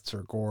 guts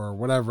or gore or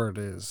whatever it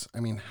is, I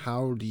mean,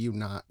 how do you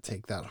not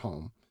take that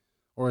home?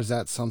 Or is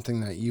that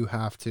something that you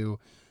have to,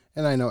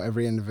 and I know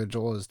every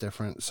individual is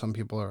different. Some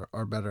people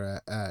are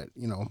better at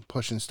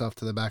pushing stuff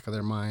to the back of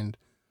their mind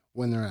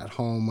when they're at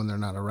home, when they're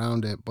not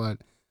around it. But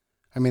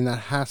I mean, that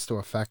has to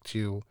affect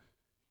you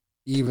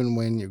even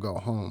when you go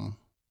home.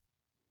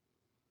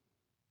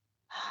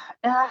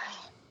 It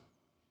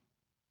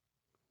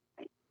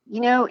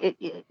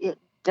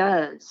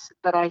does,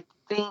 but I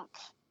think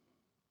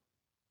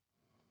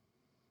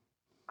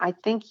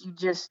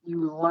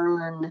you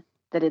learn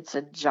that it's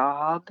a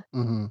job.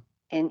 Mm-hmm.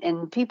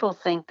 And people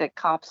think that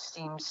cops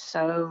seem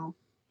so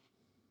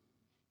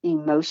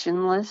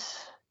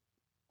emotionless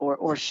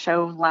or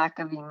show lack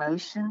of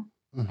emotion,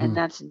 Mm-hmm. and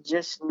that's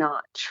just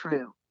not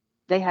true.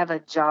 They have a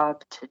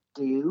job to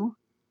do,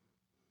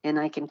 and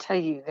I can tell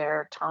you there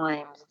are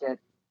times that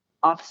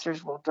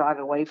officers will drive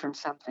away from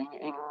something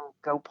and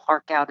go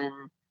park out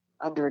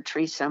under a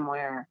tree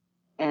somewhere,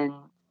 and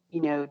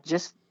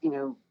just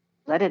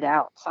let it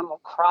out. Some will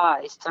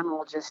cry, some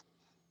will just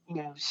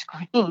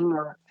scream,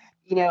 or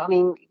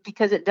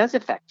because it does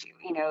affect you.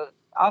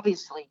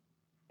 Obviously,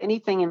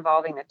 anything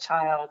involving a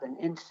child, an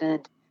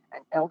infant,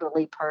 an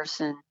elderly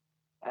person,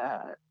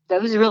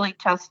 those really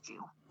test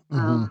you.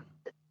 Mm-hmm.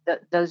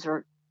 Those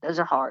are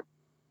hard.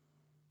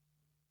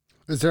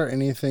 Is there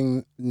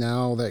anything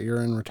now that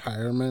you're in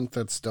retirement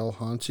that still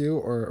haunts you,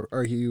 or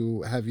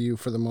have you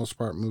for the most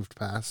part moved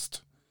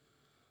past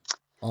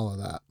all of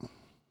that?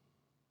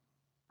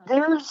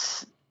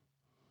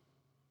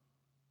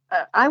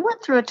 I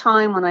went through a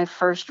time when I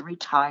first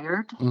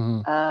retired,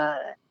 Mm-hmm.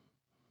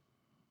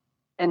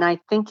 and I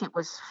think it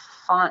was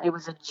fun. It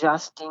was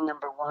adjusting,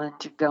 number one,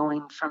 to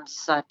going from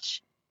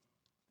such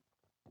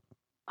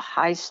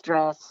high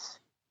stress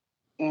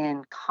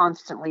and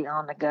constantly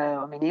on the go.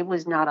 I mean, it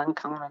was not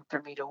uncommon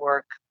for me to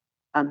work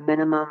a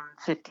minimum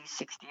 50,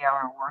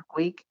 60-hour work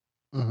week.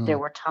 Mm-hmm. There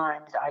were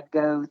times I'd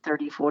go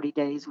 30, 40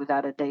 days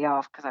without a day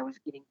off because I was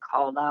getting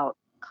called out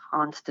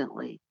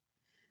constantly.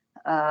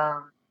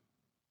 And,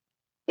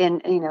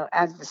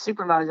 as the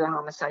supervisor of the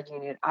homicide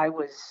unit, I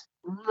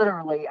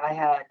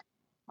had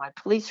my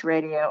police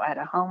radio, I had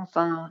a home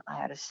phone,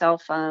 I had a cell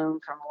phone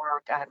from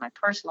work, I had my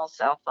personal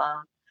cell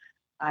phone,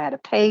 I had a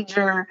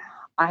pager,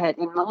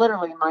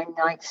 literally my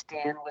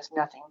nightstand was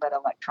nothing but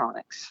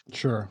electronics.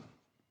 Sure.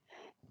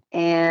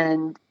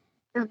 And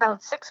it was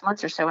about 6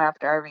 months or so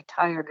after I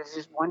retired. It was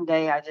just one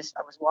day I was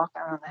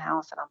walking around the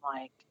house, and I'm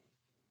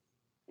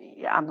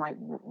like,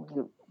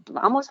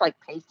 almost like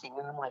pacing,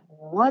 and I'm like,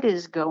 what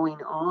is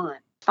going on?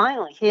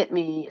 Finally hit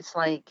me. It's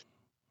like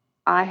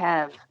I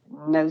have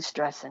no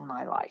stress in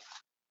my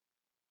life.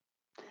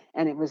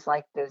 And it was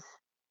like this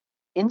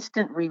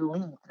instant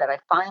relief that I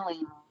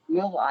finally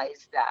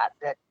realized that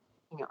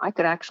I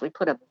could actually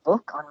put a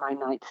book on my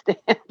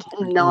nightstand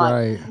and not,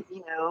 Right.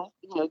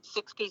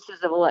 6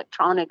 pieces of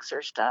electronics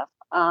or stuff.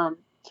 And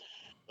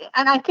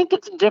I think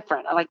it's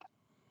different.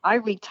 I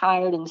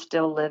retired and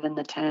still live in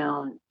the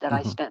town that I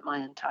Mm-hmm. spent my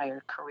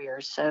entire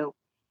career. So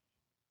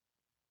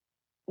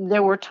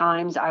there were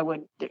times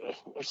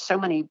there's so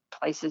many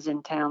places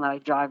in town that I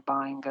drive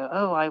by and go,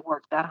 oh, I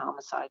worked that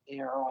homicide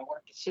there, or I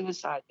worked a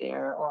suicide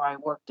there, or I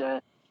worked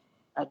a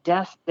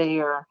death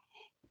there.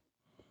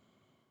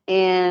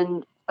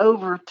 And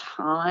over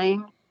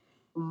time,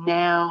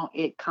 now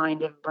it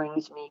kind of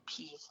brings me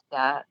peace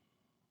that,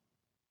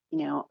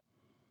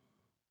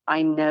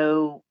 I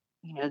know,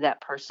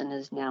 that person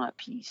is now at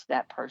peace.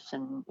 That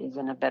person is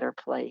in a better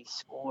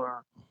place,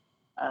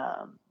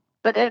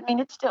 but I mean,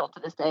 it's still to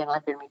this day, and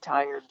I've been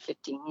retired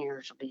 15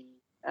 years. Will be,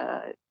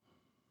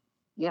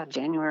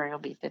 January will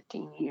be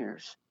 15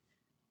 years.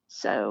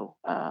 So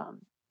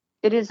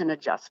it is an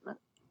adjustment.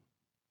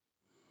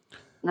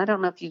 And I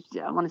don't know if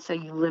I want to say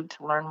you live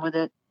to learn with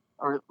it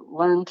or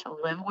learn to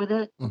live with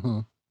it.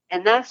 Mm-hmm.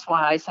 And that's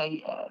why I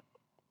say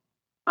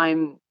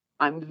I'm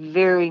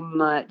very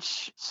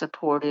much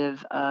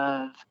supportive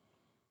of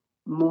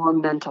more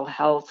mental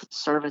health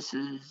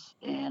services,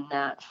 and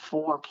that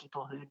for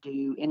people who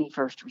do any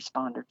first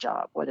responder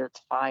job, whether it's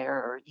fire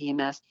or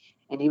EMS.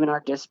 and even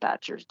our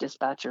dispatchers.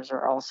 Dispatchers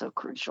are also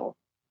crucial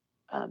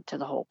to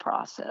the whole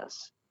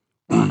process.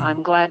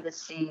 I'm glad to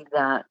see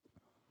that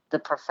the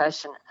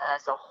profession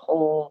as a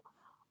whole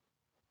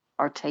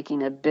are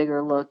taking a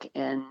bigger look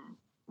and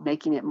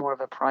making it more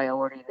of a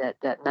priority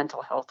that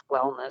mental health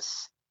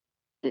wellness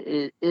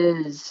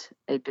is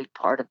a big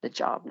part of the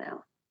job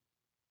now.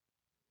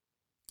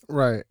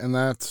 Right. And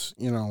that's,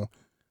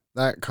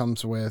 that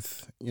comes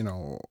with,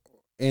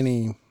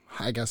 any,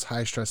 I guess,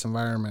 high stress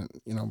environment,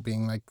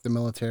 being like the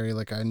military.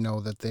 Like, I know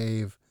that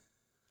they've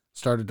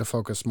started to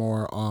focus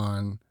more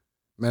on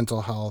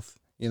mental health,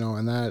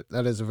 and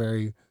that is a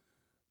very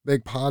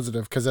big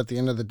positive, because at the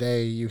end of the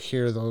day, you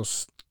hear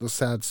those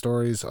sad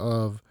stories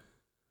of,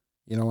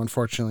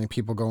 unfortunately,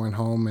 people going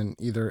home and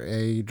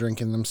either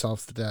drinking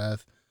themselves to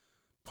death,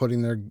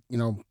 putting their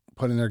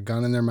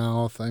gun in their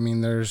mouth. I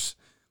mean, there's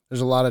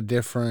a lot of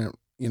different,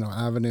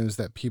 avenues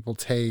that people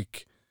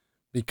take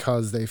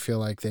because they feel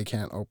like they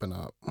can't open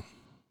up.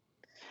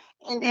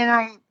 And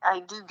I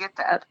do get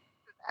that,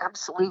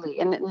 absolutely.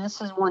 And this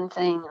is one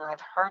thing, and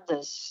I've heard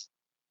this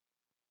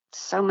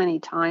so many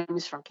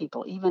times from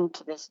people, even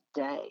to this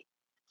day.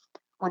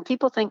 When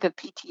people think of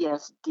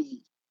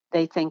PTSD,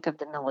 they think of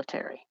the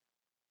military,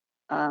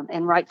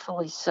 and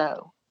rightfully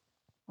so.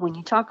 When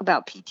you talk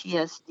about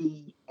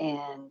PTSD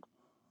and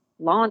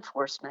law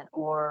enforcement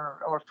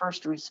or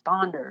first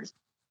responders,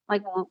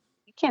 like, well,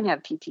 you can't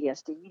have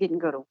PTSD. You didn't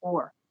go to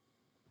war.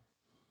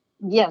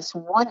 Yes,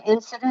 one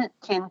incident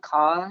can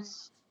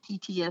cause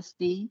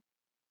PTSD.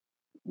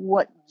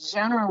 What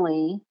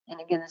generally,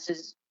 and again, this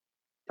is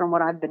from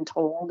what I've been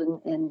told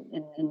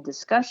in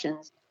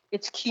discussions,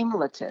 it's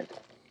cumulative.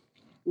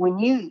 When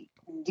you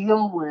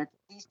deal with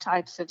these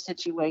types of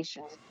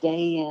situations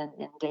day in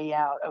and day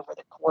out over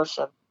the course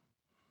of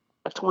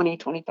a 20,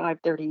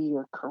 25,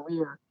 30-year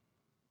career,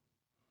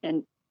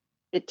 and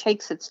it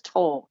takes its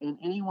toll. And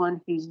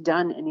anyone who's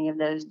done any of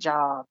those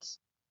jobs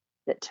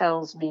that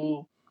tells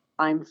me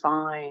I'm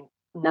fine,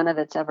 none of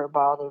it's ever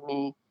bothered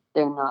me,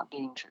 they're not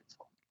being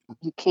truthful.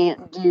 You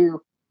can't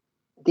do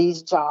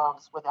these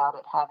jobs without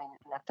it having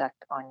an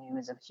effect on you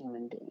as a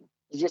human being.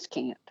 You just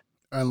can't.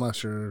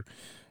 Unless you're,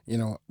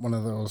 one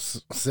of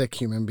those sick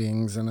human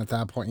beings, and at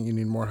that point, you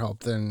need more help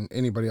than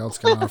anybody else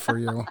can offer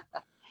you.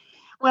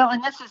 Well,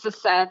 and this is a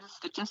sad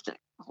statistic.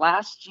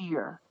 Last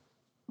year,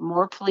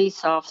 more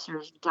police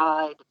officers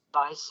died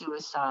by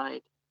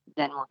suicide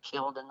than were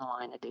killed in the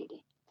line of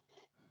duty.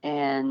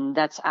 And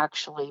that's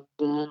actually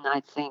been,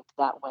 I think,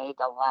 that way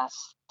the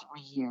last 3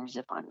 years,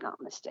 if I'm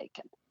not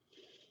mistaken.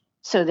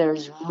 So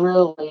there's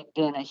really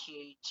been a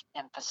huge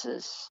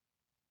emphasis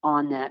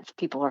on that.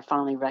 People are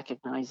finally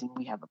recognizing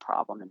we have a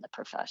problem in the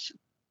profession.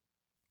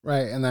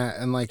 Right.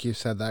 And like you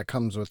said, that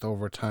comes with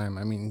overtime.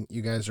 I mean,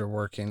 you guys are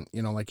working,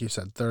 like you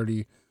said,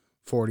 30,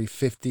 40,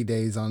 50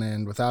 days on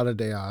end without a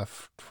day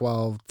off,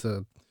 12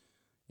 to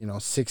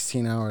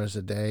 16 hours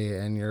a day,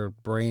 and your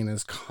brain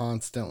is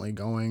constantly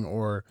going,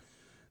 or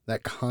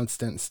that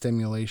constant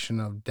stimulation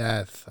of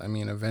death. I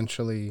mean,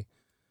 eventually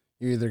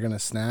you're either going to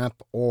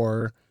snap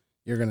or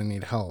you're going to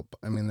need help.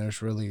 I mean,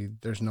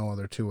 there's no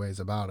other two ways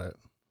about it.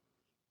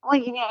 Well,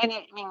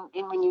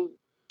 and when you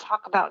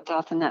talk about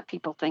death and that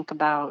people think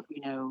about,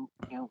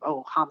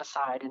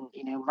 homicide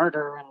and,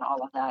 murder and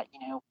all of that,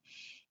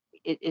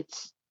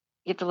 it's,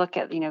 you have to look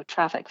at,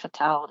 traffic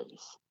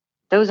fatalities.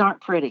 Those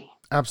aren't pretty.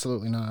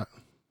 Absolutely not.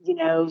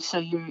 So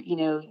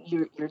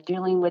you're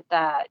dealing with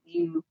that.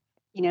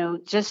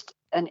 Just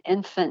an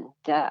infant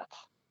death,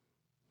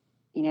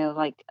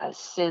 like a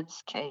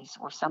SIDS case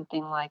or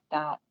something like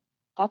that.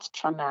 That's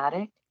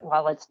traumatic.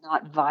 While it's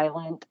not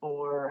violent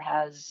or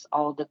has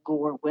all the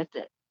gore with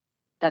it,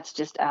 that's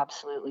just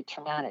absolutely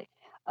traumatic.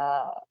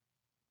 Uh,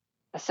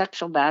 a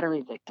sexual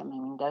battery victim. I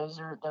mean, those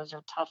are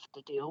tough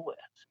to deal with.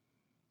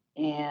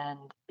 And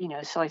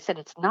so I said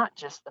it's not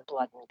just the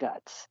blood and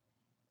guts.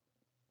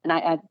 And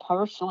I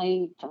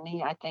personally, for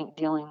me, I think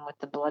dealing with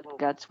the blood and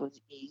guts was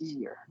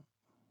easier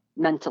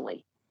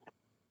mentally,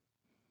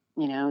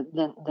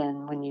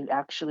 than when you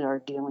actually are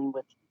dealing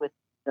with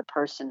the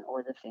person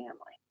or the family.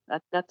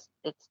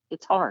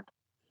 It's hard.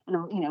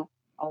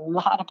 A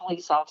lot of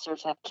police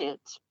officers have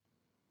kids,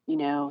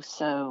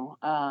 so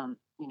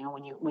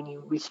when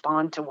you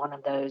respond to one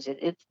of those,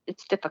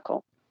 it's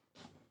difficult.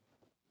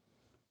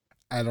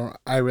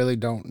 I really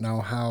don't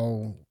know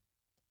how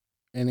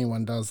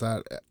anyone does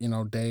that,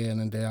 day in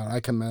and day out. I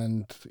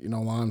commend,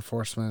 law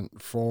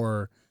enforcement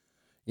for,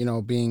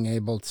 being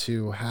able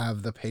to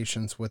have the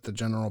patience with the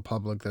general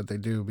public that they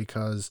do,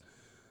 because,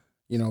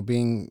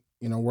 being,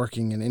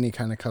 working in any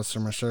kind of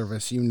customer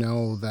service,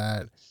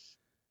 that,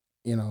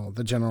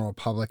 the general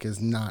public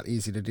is not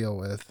easy to deal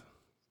with.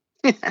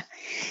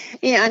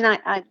 Yeah, and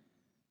I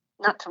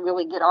not to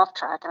really get off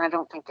track, and I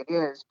don't think it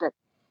is, but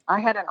I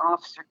had an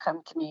officer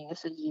come to me,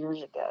 this is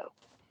years ago,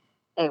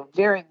 a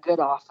very good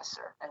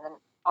officer. And then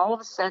all of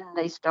a sudden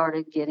they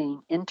started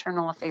getting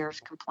internal affairs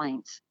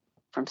complaints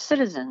from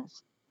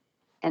citizens,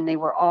 and they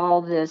were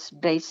all this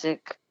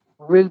basic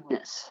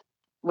rudeness,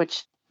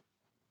 which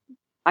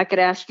I could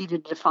ask you to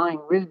define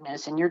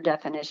rudeness, and your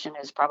definition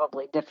is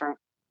probably different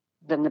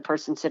than the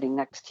person sitting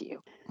next to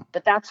you.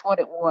 But that's what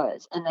it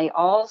was. And they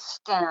all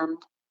stemmed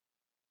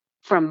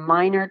from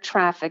minor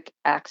traffic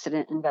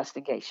accident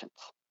investigations,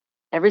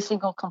 every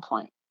single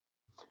complaint.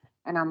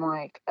 And I'm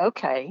like,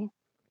 okay,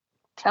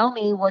 tell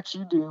me what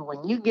you do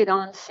when you get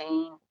on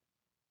scene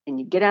and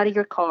you get out of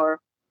your car.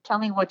 Tell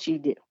me what you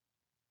do.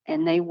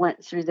 And they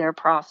went through their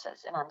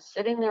process. And I'm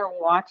sitting there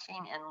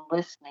watching and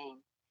listening,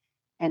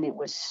 and it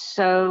was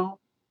so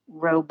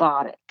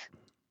robotic.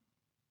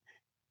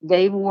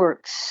 They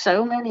worked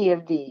so many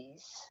of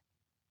these,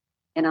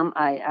 and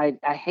I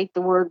hate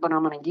the word, but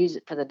I'm going to use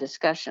it for the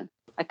discussion,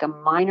 like a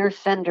minor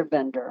fender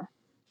bender,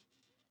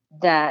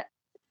 that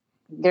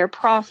their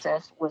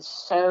process was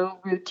so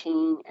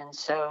routine and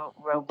so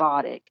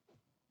robotic,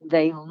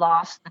 they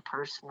lost the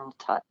personal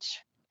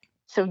touch.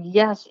 So,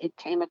 yes, it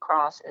came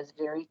across as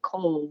very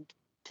cold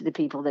to the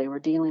people they were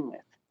dealing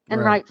with, and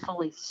Right.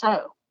 rightfully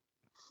so.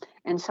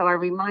 And so I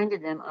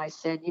reminded them, I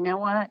said, you know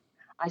what?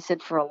 I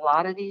said, for a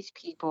lot of these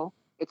people,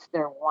 it's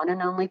their one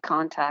and only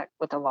contact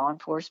with a law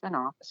enforcement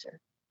officer.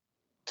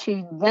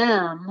 To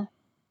them,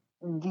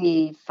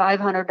 the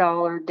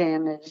 $500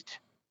 damaged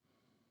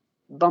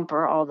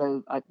bumper,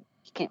 although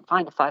you can't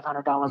find a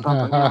 $500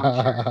 bumper now,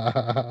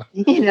 I'm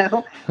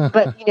sure,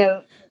 but,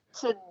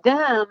 to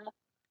them,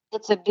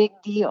 it's a big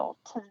deal.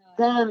 To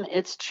them,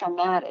 it's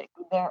traumatic.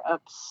 They're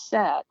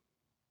upset.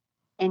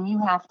 And you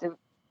have to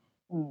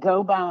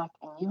go back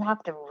and you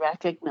have to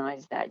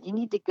recognize that. You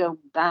need to go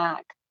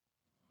back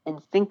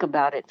and think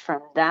about it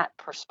from that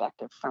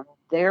perspective, from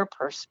their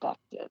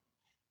perspective.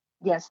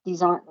 Yes,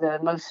 these aren't the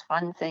most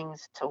fun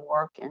things to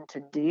work and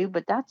to do,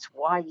 but that's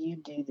why you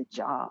do the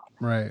job.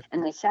 Right.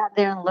 And they sat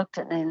there and looked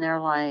at me and they're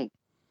like,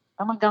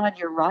 oh my God,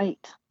 you're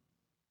right.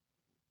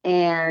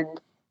 And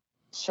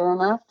sure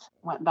enough,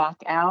 went back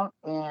out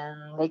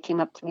and they came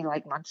up to me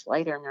like months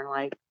later and they're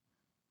like,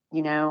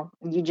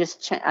 you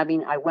just,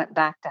 I went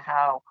back to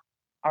how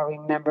I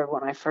remember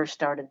when I first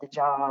started the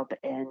job,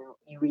 and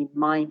you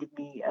reminded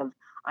me of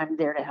I'm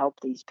there to help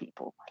these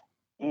people.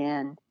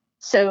 And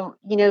so,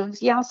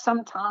 yeah,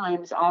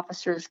 sometimes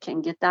officers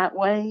can get that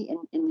way,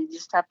 and you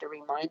just have to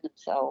remind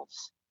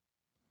themselves,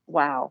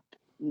 wow,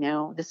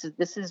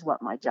 this is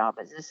what my job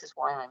is. This is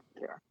why I'm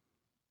here.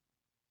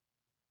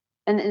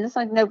 And it's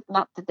like, no,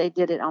 not that they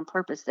did it on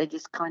purpose. They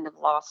just kind of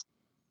lost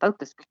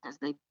focus because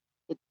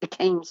it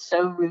became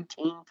so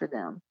routine for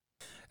them.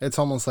 It's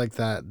almost like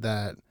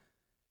that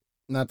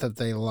not that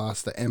they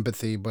lost the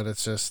empathy, but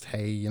it's just,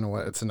 hey, you know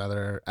what? It's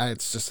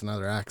just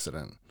another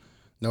accident.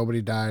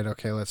 Nobody died.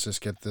 Okay, let's just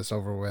get this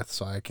over with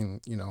so I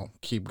can,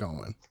 keep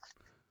going.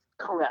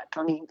 Correct.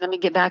 Let me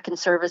get back in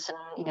service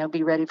and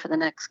be ready for the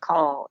next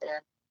call.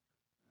 And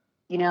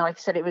like I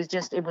said, it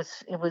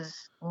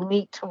was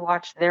neat to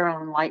watch their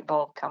own light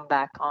bulb come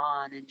back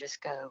on and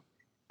just go,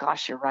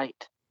 gosh, you're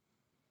right.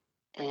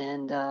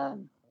 And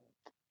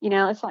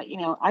it's like,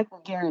 I can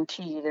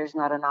guarantee you there's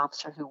not an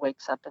officer who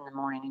wakes up in the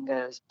morning and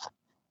goes,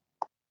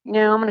 I'm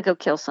going to go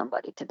kill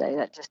somebody today.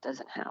 That just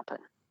doesn't happen.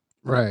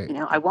 Right.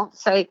 I won't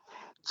say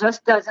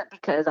just doesn't,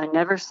 because I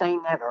never say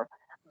never,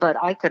 but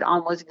I could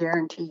almost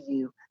guarantee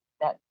you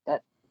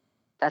that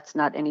that's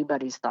not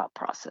anybody's thought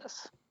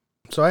process.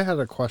 So I had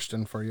a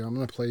question for you. I'm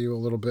going to play you a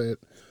little bit.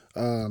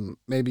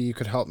 Maybe you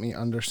could help me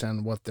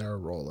understand what their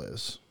role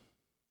is.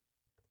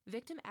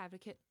 Victim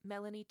advocate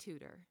Melanie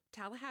Tudor,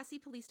 Tallahassee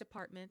Police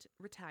Department,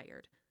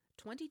 retired,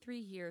 23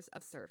 years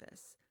of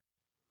service.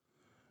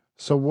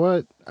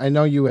 So I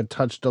know you had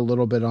touched a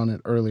little bit on it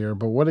earlier,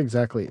 but what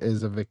exactly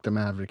is a victim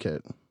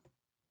advocate?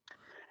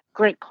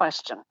 Great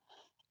question.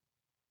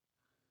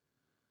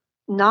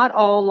 Not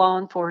all law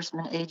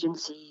enforcement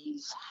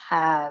agencies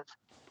have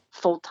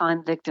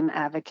full-time victim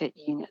advocate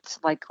units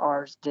like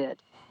ours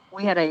did.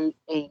 We had a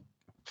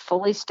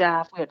fully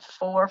staffed, we had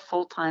 4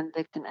 full-time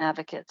victim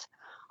advocates,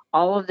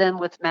 all of them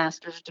with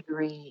master's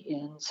degree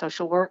in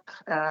social work,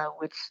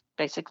 which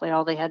basically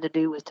all they had to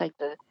do was take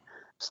the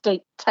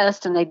state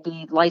test and they'd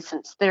be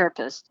licensed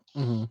therapists.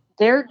 Mm-hmm.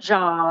 Their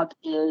job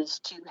is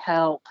to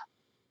help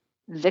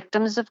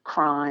victims of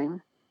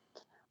crime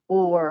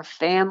or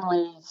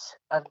families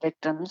of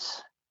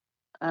victims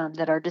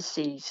that are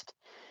deceased.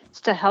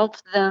 It's to help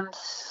them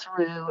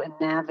through and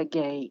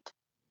navigate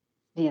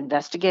the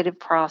investigative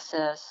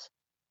process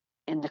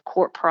and the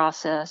court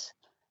process.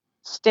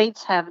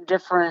 States have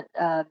different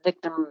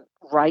victim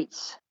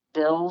rights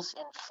bills.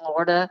 In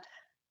Florida,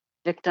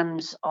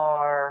 victims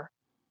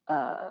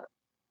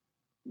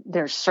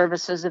there's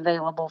services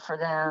available for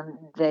them.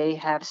 They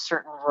have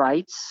certain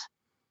rights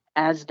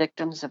as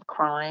victims of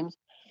crimes,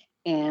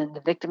 and the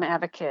victim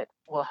advocate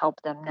will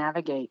help them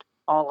navigate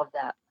all of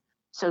that.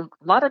 So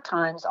a lot of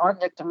times our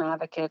victim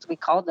advocates, we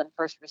call them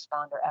first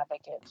responder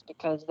advocates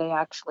because they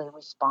actually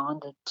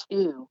responded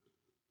to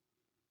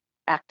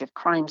active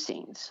crime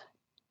scenes.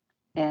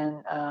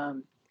 And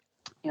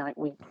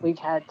we've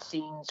had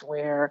scenes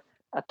where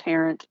a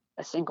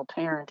single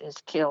parent is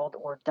killed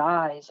or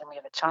dies, and we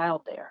have a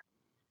child there.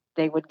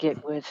 They would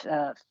get with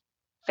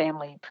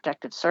Family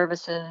Protective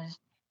Services.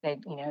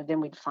 Then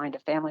we'd find a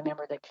family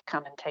member that could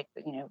come and take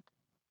the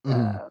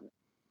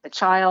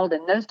child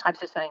and those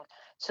types of things.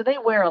 So they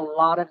wear a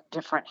lot of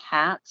different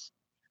hats.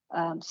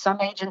 Some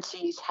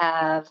agencies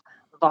have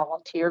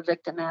volunteer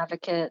victim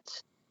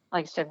advocates.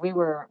 Like I said, we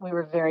were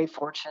very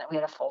fortunate. We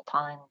had a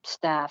full-time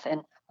staff,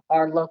 and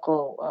our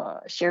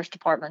local sheriff's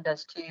department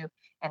does too,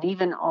 and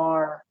even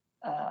our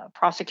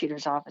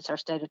prosecutor's office, our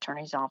state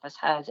attorney's office,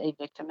 has a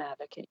victim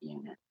advocate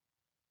unit.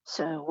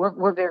 So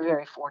we're very,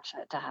 very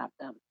fortunate to have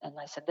them. And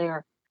like I said, they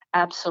are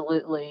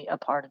absolutely a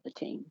part of the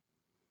team.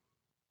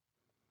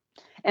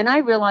 And I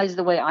realize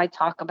the way I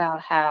talk about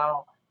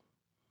how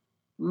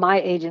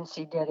my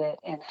agency did it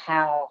and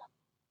how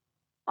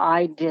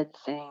I did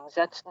things,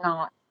 that's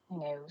not,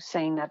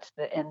 saying that's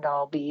the end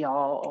all be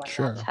all or that's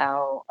Sure.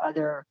 how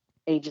other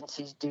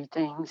agencies do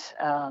things.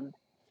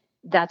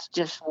 That's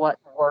just what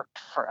worked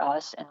for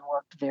us and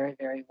worked very,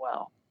 very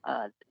well.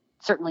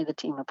 Certainly the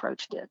team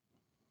approach did.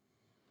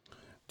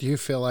 Do you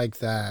feel like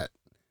that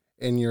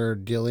in your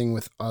dealing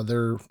with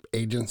other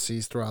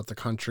agencies throughout the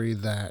country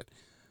that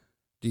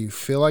do you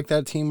feel like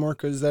that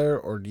teamwork is there,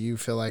 or do you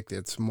feel like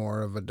it's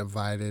more of a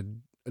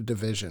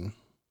division?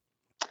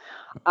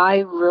 I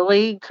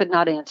really could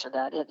not answer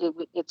that.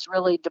 It's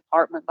really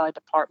department by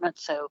department,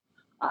 so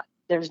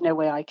there's no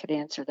way I could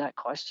answer that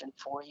question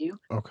for you.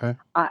 Okay.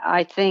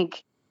 I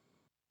think,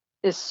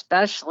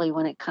 especially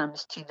when it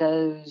comes to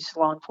those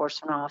law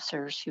enforcement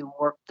officers who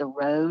work the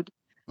road,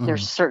 there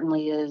Mhm.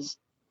 certainly is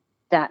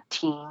that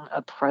team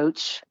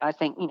approach. I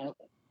think,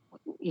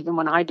 even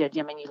when I did,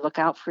 I mean, you look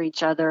out for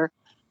each other,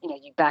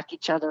 you back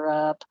each other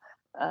up,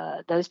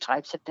 those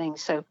types of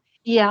things. So,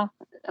 yeah,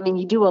 I mean,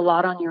 you do a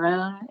lot on your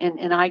own.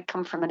 And I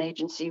come from an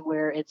agency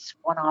where it's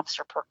one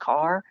officer per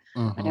car.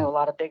 I know Mhm. a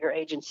lot of bigger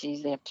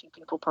agencies, they have two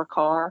people per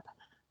car.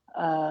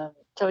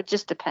 So it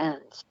just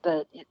depends.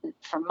 But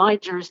from my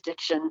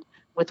jurisdiction,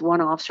 with one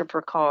officer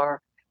per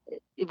car,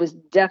 it was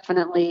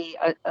definitely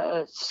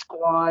a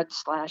squad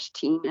slash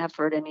team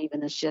effort and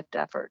even a shift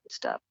effort and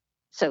stuff.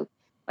 So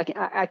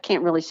I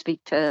can't really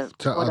speak to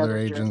To what other other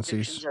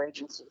agencies. jurisdictions or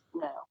agencies.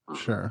 No.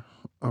 Sure.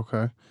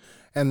 Okay.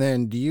 And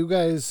then do you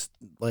guys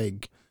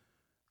like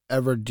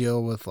ever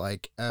deal with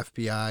like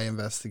FBI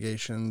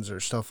investigations or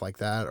stuff like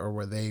that, or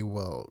where they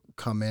will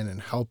come in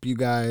and help you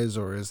guys,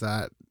 or is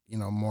that,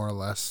 more or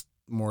less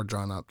more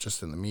drawn up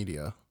just in the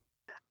media?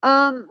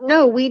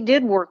 No, we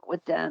did work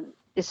with them,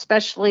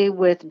 especially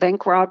with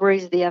bank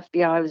robberies. The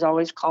FBI was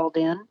always called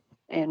in,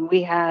 and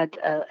we had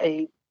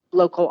a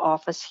local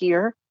office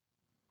here.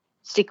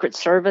 Secret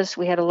Service,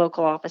 we had a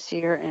local office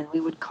here, and we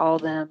would call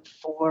them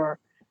for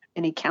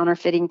any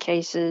counterfeiting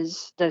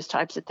cases, those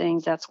types of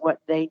things. That's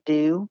what they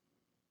do.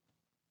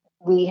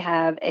 We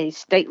have a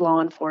state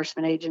law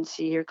enforcement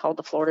agency here called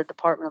the Florida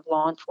Department of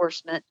Law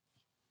Enforcement.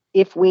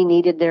 If we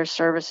needed their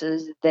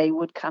services, they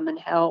would come and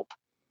help.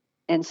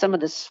 And some of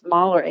the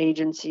smaller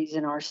agencies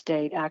in our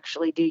state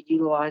actually do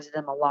utilize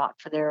them a lot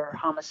for their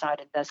homicide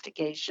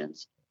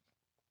investigations.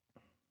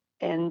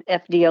 And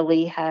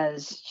FDLE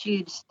has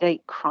huge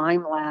state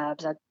crime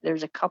labs.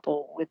 There's a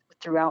couple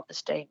throughout the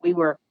state. We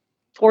were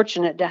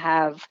fortunate to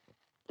have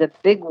the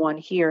big one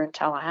here in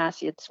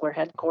Tallahassee. It's where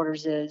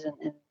headquarters is,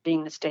 and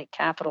being the state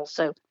capital.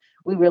 So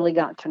we really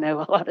got to know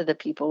a lot of the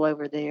people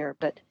over there.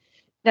 But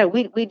no,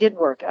 we did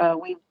work.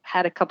 We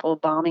had a couple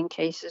of bombing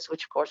cases,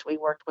 which of course we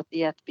worked with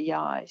the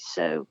FBI.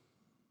 So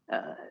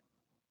uh,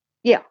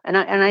 yeah, and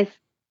I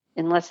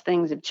unless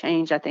things have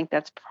changed, I think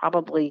that's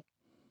probably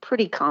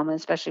pretty common,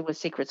 especially with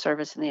Secret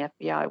Service and the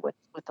FBI with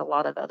a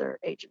lot of other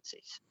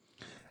agencies.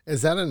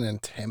 Is that an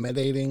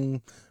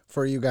intimidating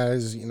for you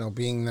guys,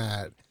 being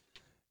that,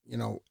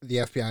 the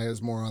FBI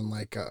is more on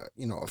like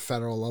a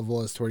federal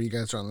level as to where you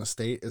guys are on the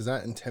state? Is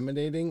that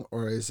intimidating,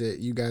 or is it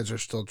you guys are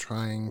still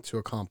trying to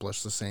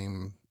accomplish the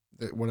same,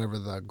 whatever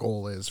the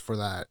goal is for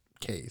that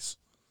case?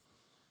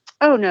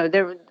 Oh no,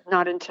 they're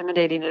not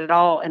intimidating at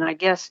all. And I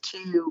guess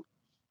too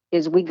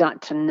is we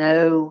got to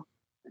know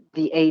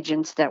the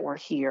agents that were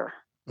here.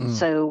 Mm,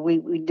 So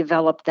we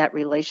developed that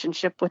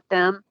relationship with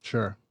them.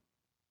 sure.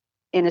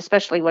 And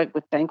especially like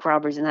with bank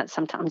robberies and that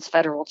sometimes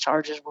federal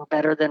charges were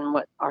better than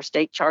what our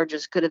state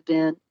charges could have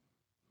been.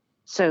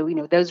 So,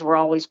 those were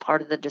always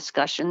part of the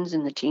discussions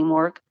and the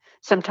teamwork.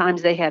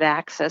 Sometimes they had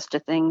access to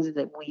things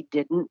that we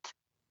didn't,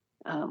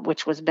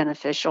 which was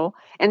beneficial.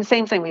 And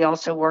same thing, we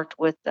also worked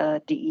with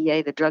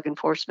DEA, the Drug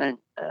Enforcement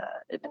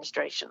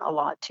Administration, a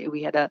lot too.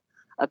 We had a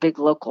big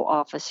local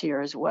office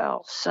here as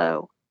well.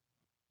 So,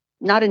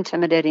 not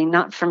intimidating,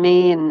 not for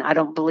me. And I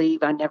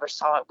never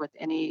saw it with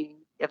any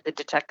of the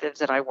detectives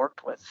that I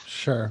worked with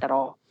Sure. at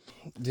all.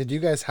 Did you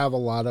guys have a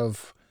lot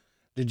of,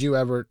 did you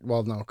ever,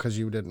 well, no, because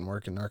you didn't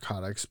work in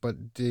narcotics,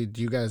 but did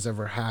you guys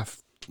ever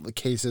have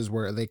cases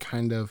where they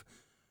kind of,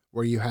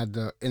 where you had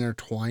to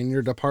intertwine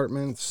your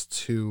departments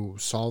to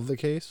solve the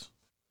case?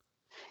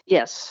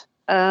 Yes.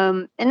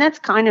 And that's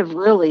kind of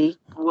really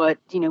what,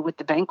 with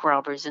the bank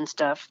robbers and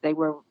stuff, they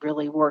were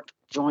really worked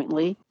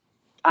jointly.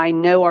 I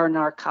know our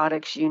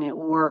narcotics unit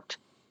worked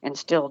and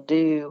still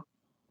do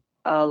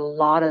a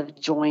lot of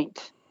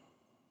joint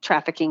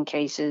trafficking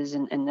cases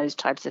and those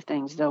types of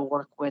things they'll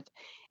work with.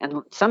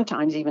 And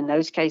sometimes even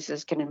those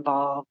cases can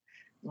involve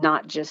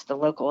not just the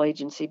local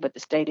agency, but the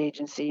state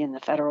agency and the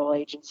federal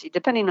agency,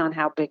 depending on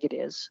how big it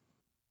is.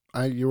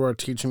 You are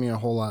teaching me a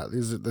whole lot.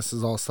 This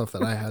is all stuff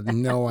that I had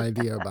no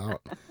idea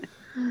about.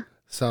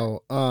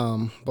 So,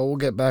 but we'll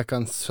get back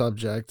on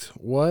subject.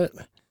 What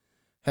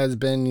has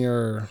been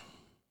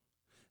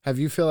have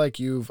you feel like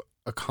you've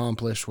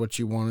accomplished what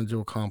you wanted to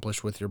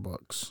accomplish with your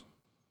books?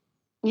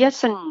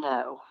 Yes and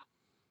no.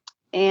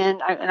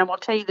 And I will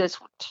tell you this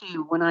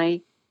too. When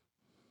I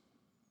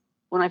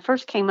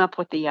first came up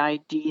with the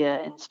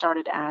idea and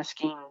started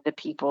asking the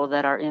people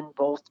that are in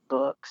both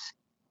books,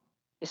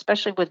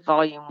 especially with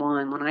volume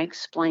 1, when I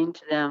explained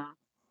to them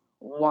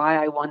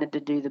why I wanted to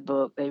do the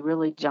book, they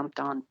really jumped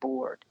on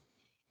board.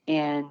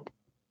 And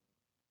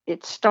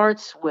it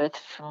starts with,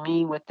 for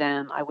me, with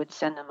them, I would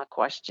send them a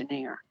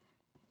questionnaire.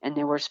 And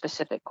there were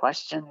specific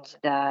questions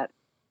that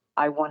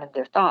I wanted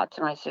their thoughts.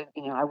 And I said,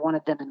 I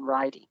wanted them in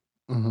writing.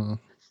 Mm-hmm.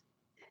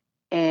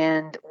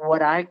 And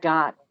what I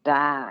got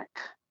back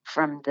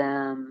from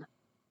them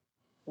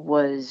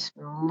was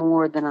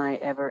more than I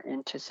ever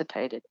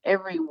anticipated.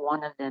 Every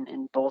one of them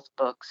in both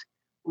books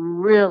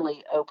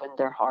really opened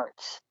their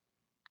hearts.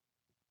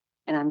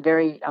 And I'm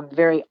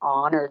very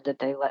honored that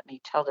they let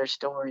me tell their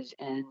stories,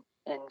 and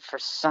for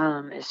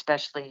some,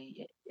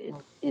 especially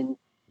in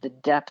the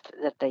depth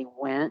that they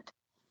went.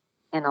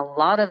 And a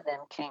lot of them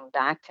came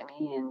back to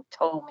me and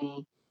told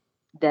me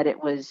that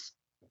it was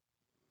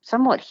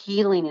somewhat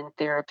healing and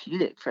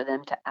therapeutic for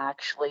them to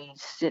actually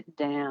sit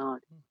down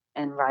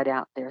and write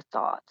out their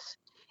thoughts.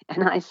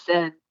 And I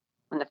said,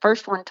 when the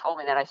first one told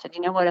me that, I said,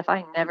 you know what, if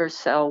I never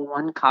sell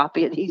one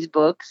copy of these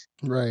books,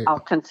 Right. I'll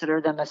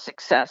consider them a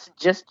success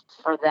just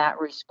for that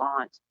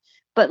response.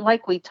 But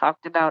like we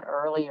talked about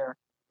earlier,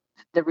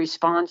 the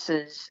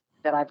responses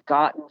that I've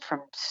gotten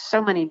from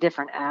so many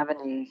different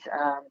avenues,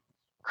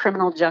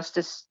 criminal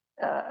justice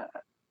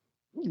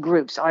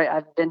groups.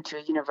 I've been to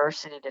a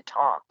university to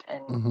talk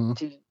and Mm-hmm.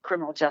 to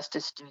criminal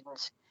justice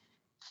students,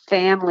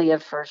 family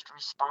of first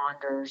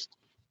responders.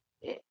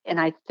 And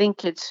I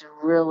think it's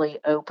really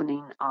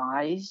opening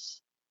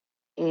eyes.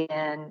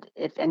 And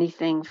if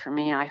anything, for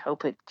me, I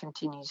hope it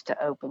continues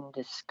to open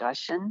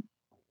discussion.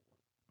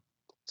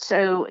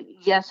 So,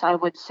 yes, I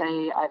would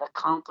say I've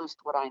accomplished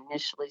what I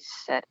initially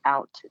set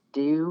out to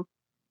do.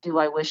 Do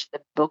I wish the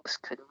books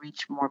could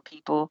reach more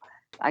people?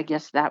 I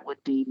guess that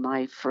would be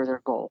my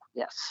further goal.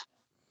 Yes.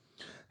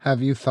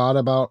 Have you thought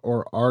about,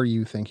 or are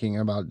you thinking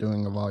about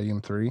doing a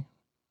volume 3?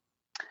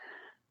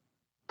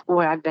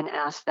 Boy, I've been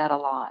asked that a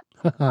lot.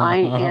 I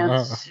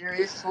am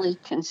seriously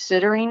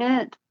considering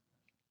it.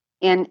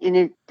 And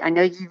I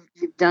know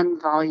you've done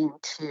volume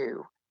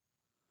 2.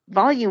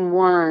 Volume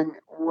 1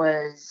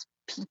 was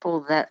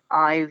people that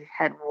I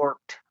had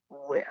worked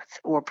with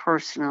or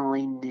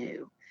personally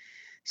knew.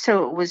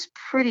 So it was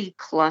pretty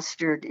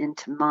clustered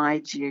into my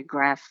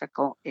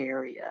geographical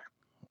area.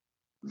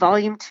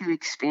 Volume 2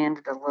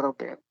 expanded a little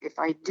bit. If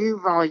I do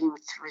volume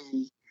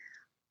 3,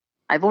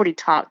 I've already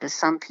talked to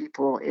some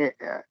people,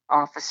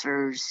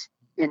 officers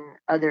in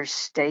other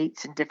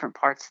states in different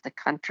parts of the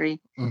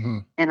country. Mm-hmm.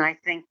 And I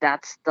think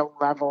that's the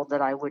level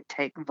that I would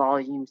take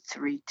volume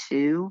 3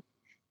 to,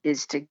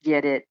 is to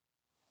get it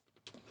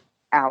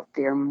out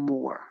there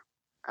more.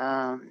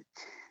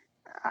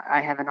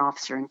 I have an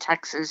officer in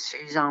Texas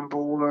who's on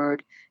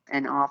board,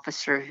 an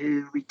officer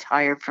who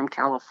retired from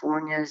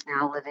California is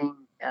now living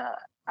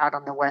out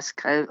on the West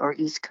Coast or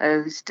East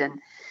Coast. And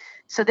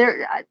so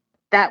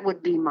that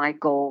would be my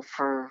goal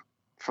for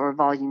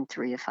volume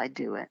 3 if I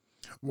do it.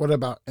 What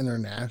about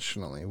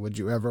internationally? Would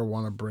you ever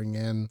want to bring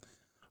in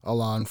a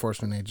law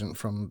enforcement agent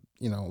from,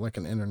 like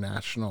an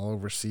international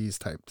overseas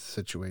type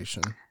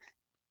situation?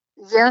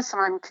 Yes,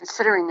 I'm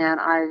considering that.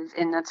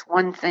 And that's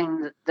one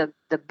thing that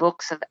the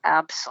books have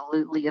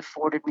absolutely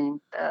afforded me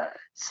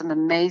some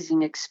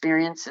amazing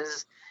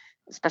experiences,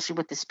 especially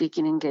with the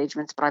speaking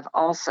engagements. But I've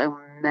also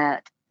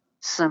met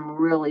some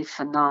really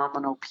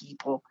phenomenal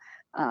people.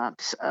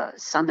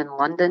 Some in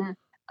London,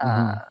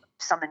 Mm-hmm.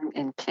 some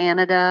in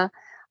Canada.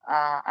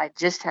 I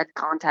just had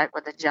contact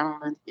with a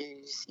gentleman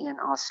who's in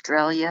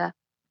Australia.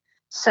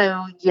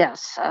 So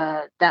yes,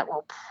 that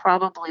will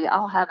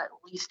I'll have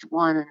at least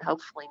one and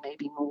hopefully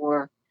maybe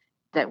more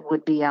that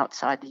would be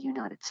outside the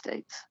United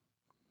States.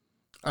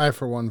 I,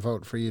 for one,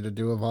 vote for you to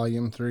do a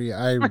volume 3.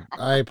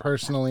 I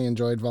personally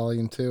enjoyed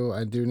volume 2.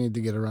 I do need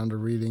to get around to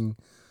reading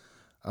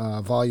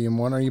volume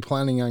 1. Are you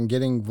planning on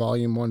getting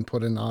volume 1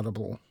 put in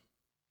Audible?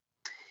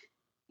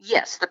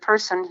 Yes, the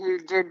person who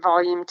did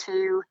volume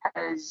 2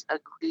 has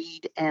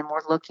agreed, and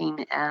we're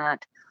looking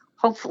at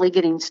hopefully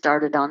getting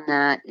started on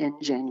that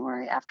in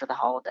January after the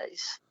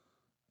holidays.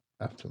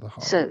 After the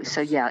holidays.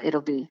 So yeah,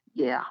 it'll be,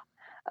 yeah.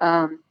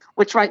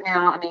 Which right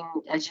now, I mean,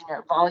 as you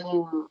know,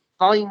 volume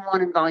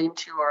 1 and volume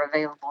 2 are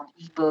available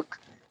in ebook,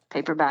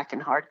 paperback,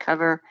 and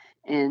hardcover,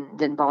 and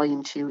then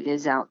volume 2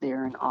 is out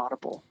there in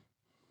Audible.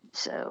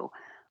 So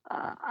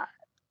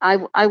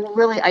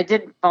I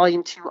did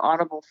volume 2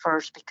 Audible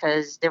first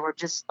because there were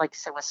just, like I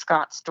said, with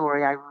Scott's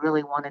story, I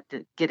really wanted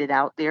to get it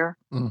out there.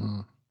 Mm-hmm.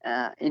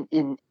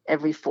 in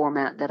every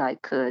format that I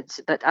could.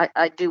 But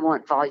I do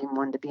want Volume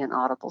 1 to be an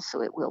Audible,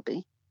 so it will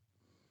be.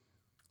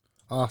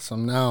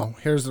 Awesome. Now,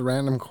 here's the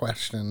random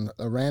question.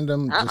 A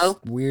random, Uh-oh.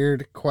 just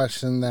weird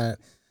question that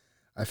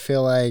I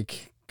feel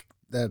like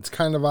that's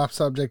kind of off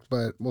subject,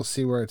 but we'll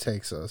see where it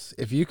takes us.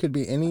 If you could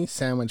be any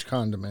sandwich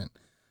condiment,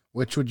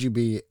 which would you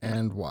be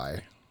and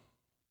why?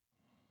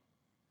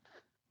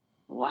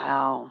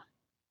 Wow.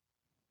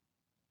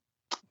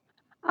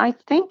 I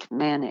think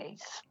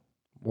mayonnaise.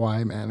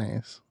 Why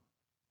mayonnaise?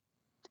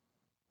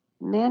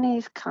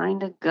 Mayonnaise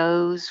kind of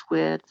goes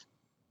with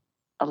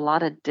a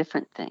lot of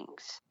different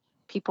things.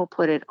 People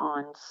put it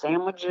on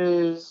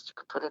sandwiches, you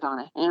could put it on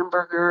a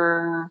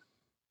hamburger.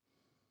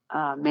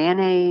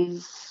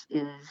 Mayonnaise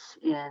is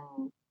in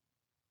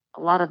a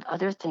lot of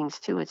other things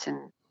too. It's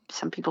in,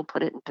 some people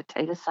put it in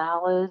potato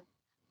salad.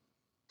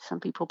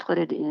 Some people put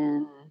it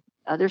in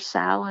other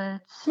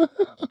salads.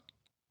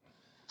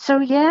 So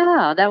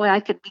yeah, that way I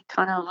could be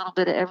kind of a little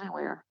bit of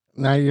everywhere.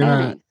 Now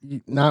you're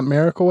not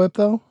Miracle Whip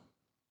though?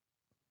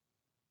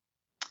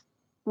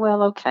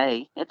 Well,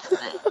 okay.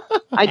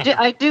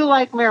 I do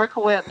like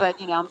Miracle Whip, but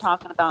I'm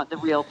talking about the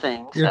real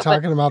thing. You're So,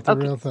 talking about the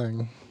okay. real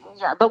thing.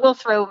 Yeah, but we'll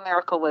throw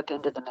Miracle Whip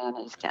into the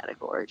mayonnaise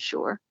category,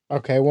 sure.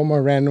 Okay, one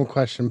more random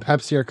question.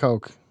 Pepsi or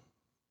Coke?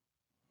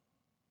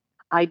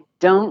 I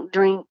don't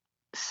drink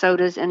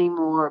sodas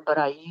anymore, but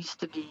I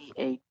used to be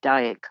a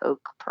Diet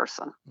Coke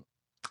person.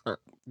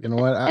 You know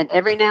what? And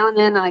every now and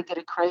then I get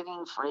a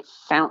craving for a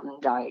fountain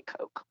Diet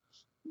Coke.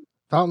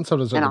 Fountain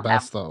sodas are the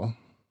best, though.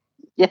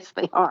 Yes,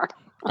 they are.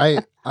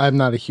 I'm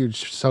not a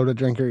huge soda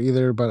drinker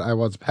either, but I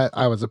was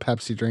a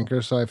Pepsi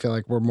drinker, so I feel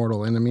like we're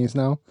mortal enemies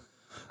now.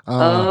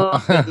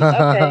 Okay,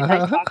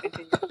 nice talking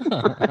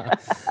to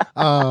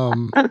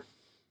you.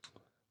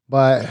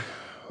 But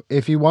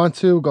if you want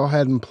to, go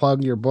ahead and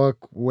plug your book,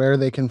 where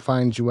they can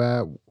find you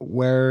at,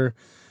 where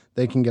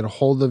they can get a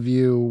hold of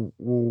you,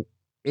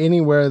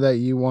 anywhere that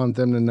you want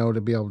them to know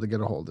to be able to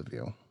get a hold of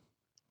you.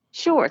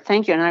 Sure,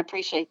 thank you, and I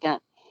appreciate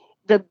that.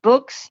 The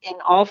books in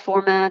all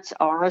formats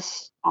are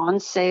on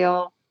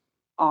sale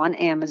on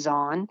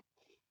Amazon.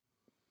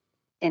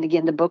 And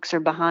again, the books are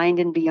Behind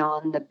and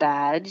Beyond the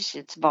Badge.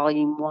 It's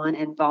Volume 1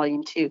 and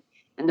Volume 2.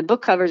 And the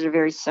book covers are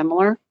very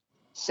similar,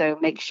 so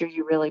make sure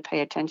you really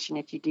pay attention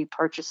if you do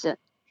purchase it.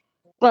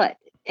 But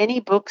any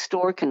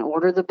bookstore can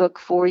order the book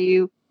for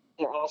you.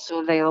 They're also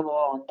available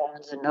on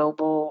Barnes &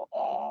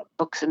 Noble,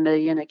 Books A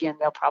Million. Again,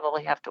 they'll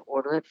probably have to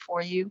order it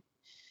for you.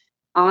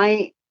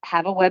 I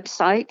have a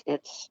website.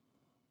 It's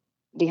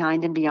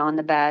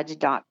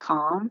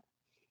behindandbeyondthebadge.com.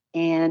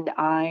 And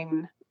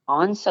I'm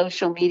on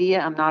social media.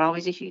 I'm not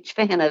always a huge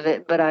fan of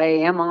it, but I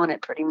am on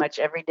it pretty much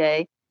every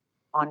day.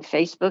 On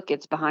Facebook,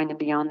 it's Behind and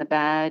Beyond the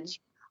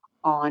Badge.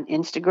 On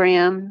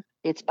Instagram,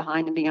 it's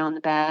Behind and Beyond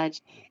the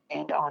Badge.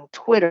 And on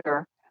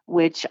Twitter,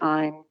 which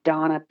I'm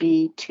Donna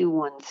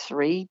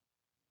B213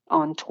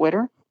 on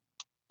Twitter.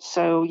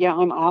 So yeah,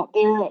 I'm out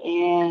there,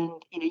 and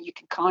you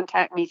can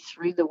contact me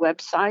through the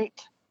website.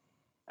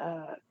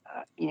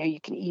 You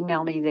can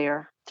email me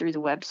there through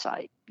the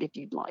website if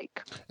you'd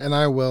like. And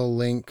I will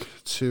link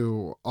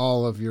to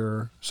all of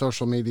your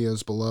social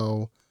medias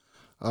below.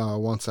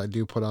 Once I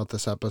do put out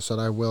this episode,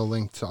 I will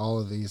link to all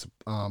of these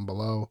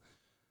below.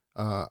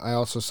 I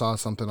also saw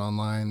something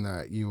online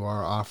that you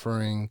are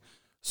offering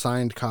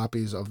signed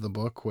copies of the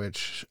book,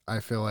 which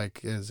I feel like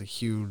is a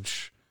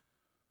huge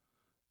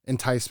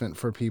enticement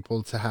for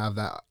people to have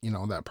that,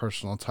 that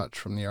personal touch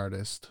from the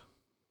artist.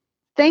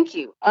 Thank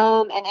you.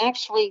 And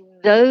actually,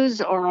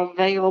 those are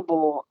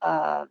available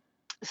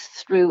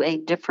through a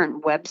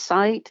different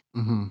website.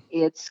 Mm-hmm.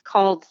 It's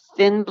called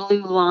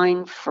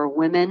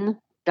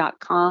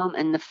thinbluelineforwomen.com,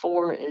 and the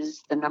 4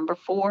 is the number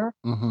 4.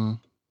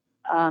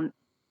 Mm-hmm.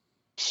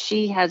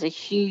 She has a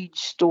huge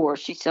store.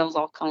 She sells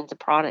all kinds of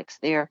products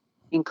there,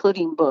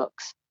 including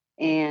books.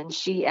 And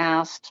she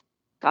asked,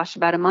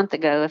 about a month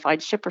ago, if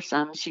I'd ship her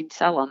some, she'd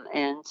sell them.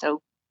 And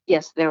so,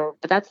 yes, but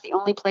that's the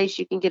only place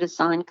you can get a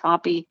signed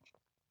copy,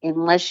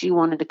 unless you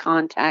wanted to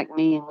contact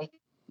me, and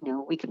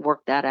we could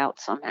work that out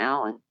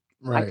somehow, and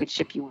right. I could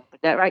ship you one.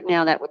 But that right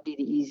now, that would be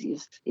the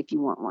easiest if you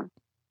want one.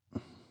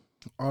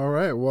 All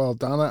right. Well,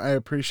 Donna, I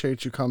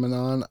appreciate you coming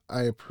on.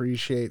 I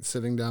appreciate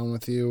sitting down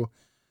with you.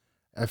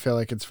 I feel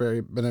like it's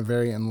been a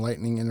very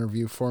enlightening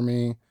interview for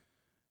me,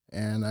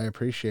 and I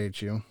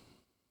appreciate you.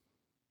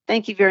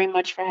 Thank you very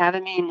much for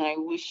having me, and I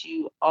wish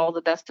you all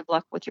the best of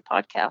luck with your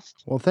podcast.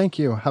 Well, thank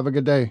you. Have a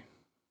good day.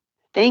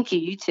 Thank you.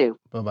 You too.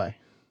 Bye-bye.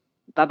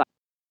 Bye-bye.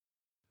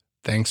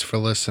 Thanks for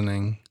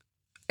listening.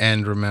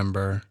 And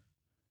remember,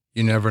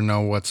 you never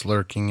know what's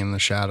lurking in the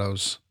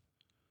shadows,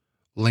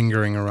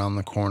 lingering around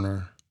the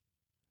corner,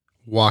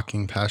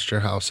 walking past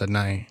your house at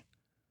night.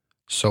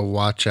 So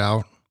watch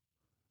out,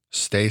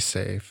 stay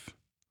safe,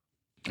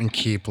 and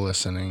keep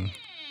listening.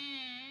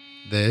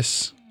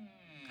 This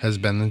has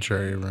been the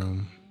Jury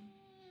Room.